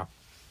in the shop.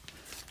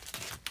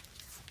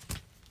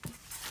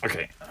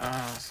 Okay.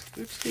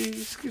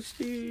 Scooch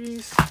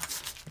these.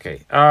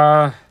 Okay.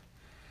 I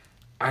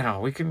don't know.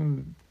 We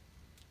can...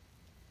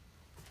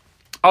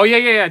 Oh,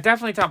 yeah,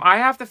 definitely, Tom. I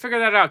have to figure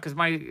that out because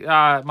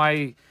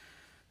my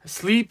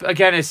sleep,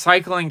 again, is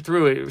cycling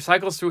through. It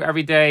cycles through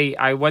every day.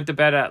 I went to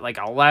bed at like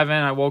 11.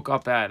 I woke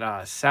up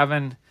at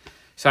 7.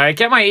 So I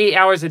get my 8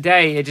 hours a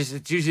day.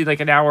 It's usually like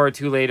an hour or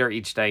 2 later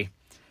each day.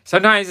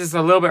 Sometimes it's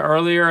a little bit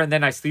earlier and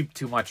then I sleep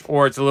too much.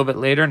 Or it's a little bit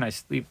later and I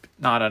sleep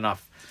not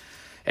enough.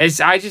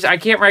 I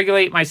can't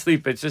regulate my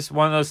sleep. It's just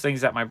one of those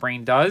things that my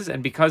brain does.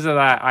 And because of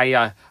that,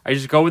 I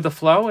just go with the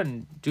flow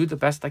and do the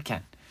best I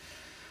can.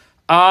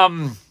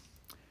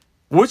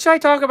 What should I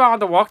talk about on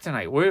the walk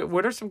tonight?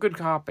 What are some good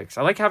topics?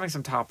 I like having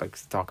some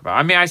topics to talk about.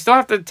 I mean, I still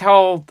have to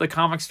tell the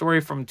comic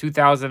story from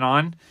 2000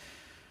 on.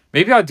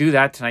 Maybe I'll do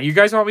that tonight. You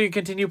guys want me to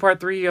continue part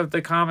 3 of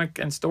the comic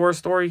and store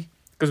story?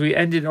 Because we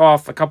ended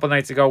off a couple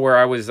nights ago where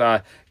I was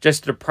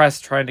just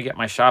depressed trying to get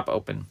my shop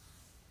open.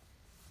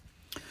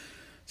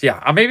 So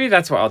yeah, maybe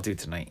that's what I'll do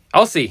tonight.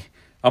 I'll see.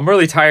 I'm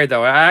really tired,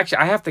 though. I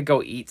have to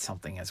go eat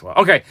something as well.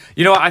 Okay,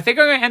 you know what? I think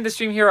I'm going to end the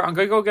stream here. I'm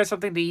going to go get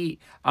something to eat.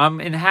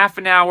 In half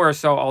an hour or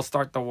so, I'll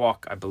start the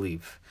walk, I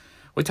believe.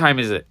 What time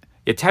is it?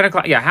 Yeah, 10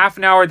 o'clock. Yeah, half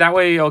an hour. That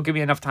way, it'll give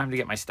me enough time to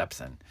get my steps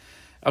in.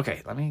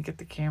 Okay, let me get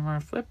the camera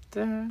flipped.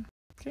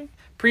 Okay.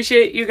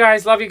 Appreciate you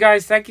guys. Love you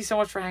guys. Thank you so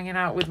much for hanging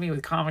out with me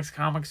with comics.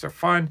 Comics are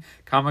fun.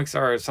 Comics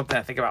are something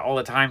I think about all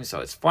the time, so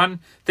it's fun.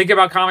 Think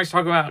about comics,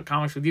 talk about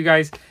comics with you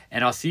guys,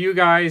 and I'll see you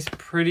guys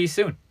pretty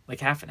soon.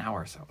 Like half an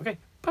hour or so. Okay.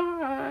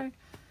 Bye.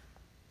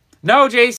 No, Jason.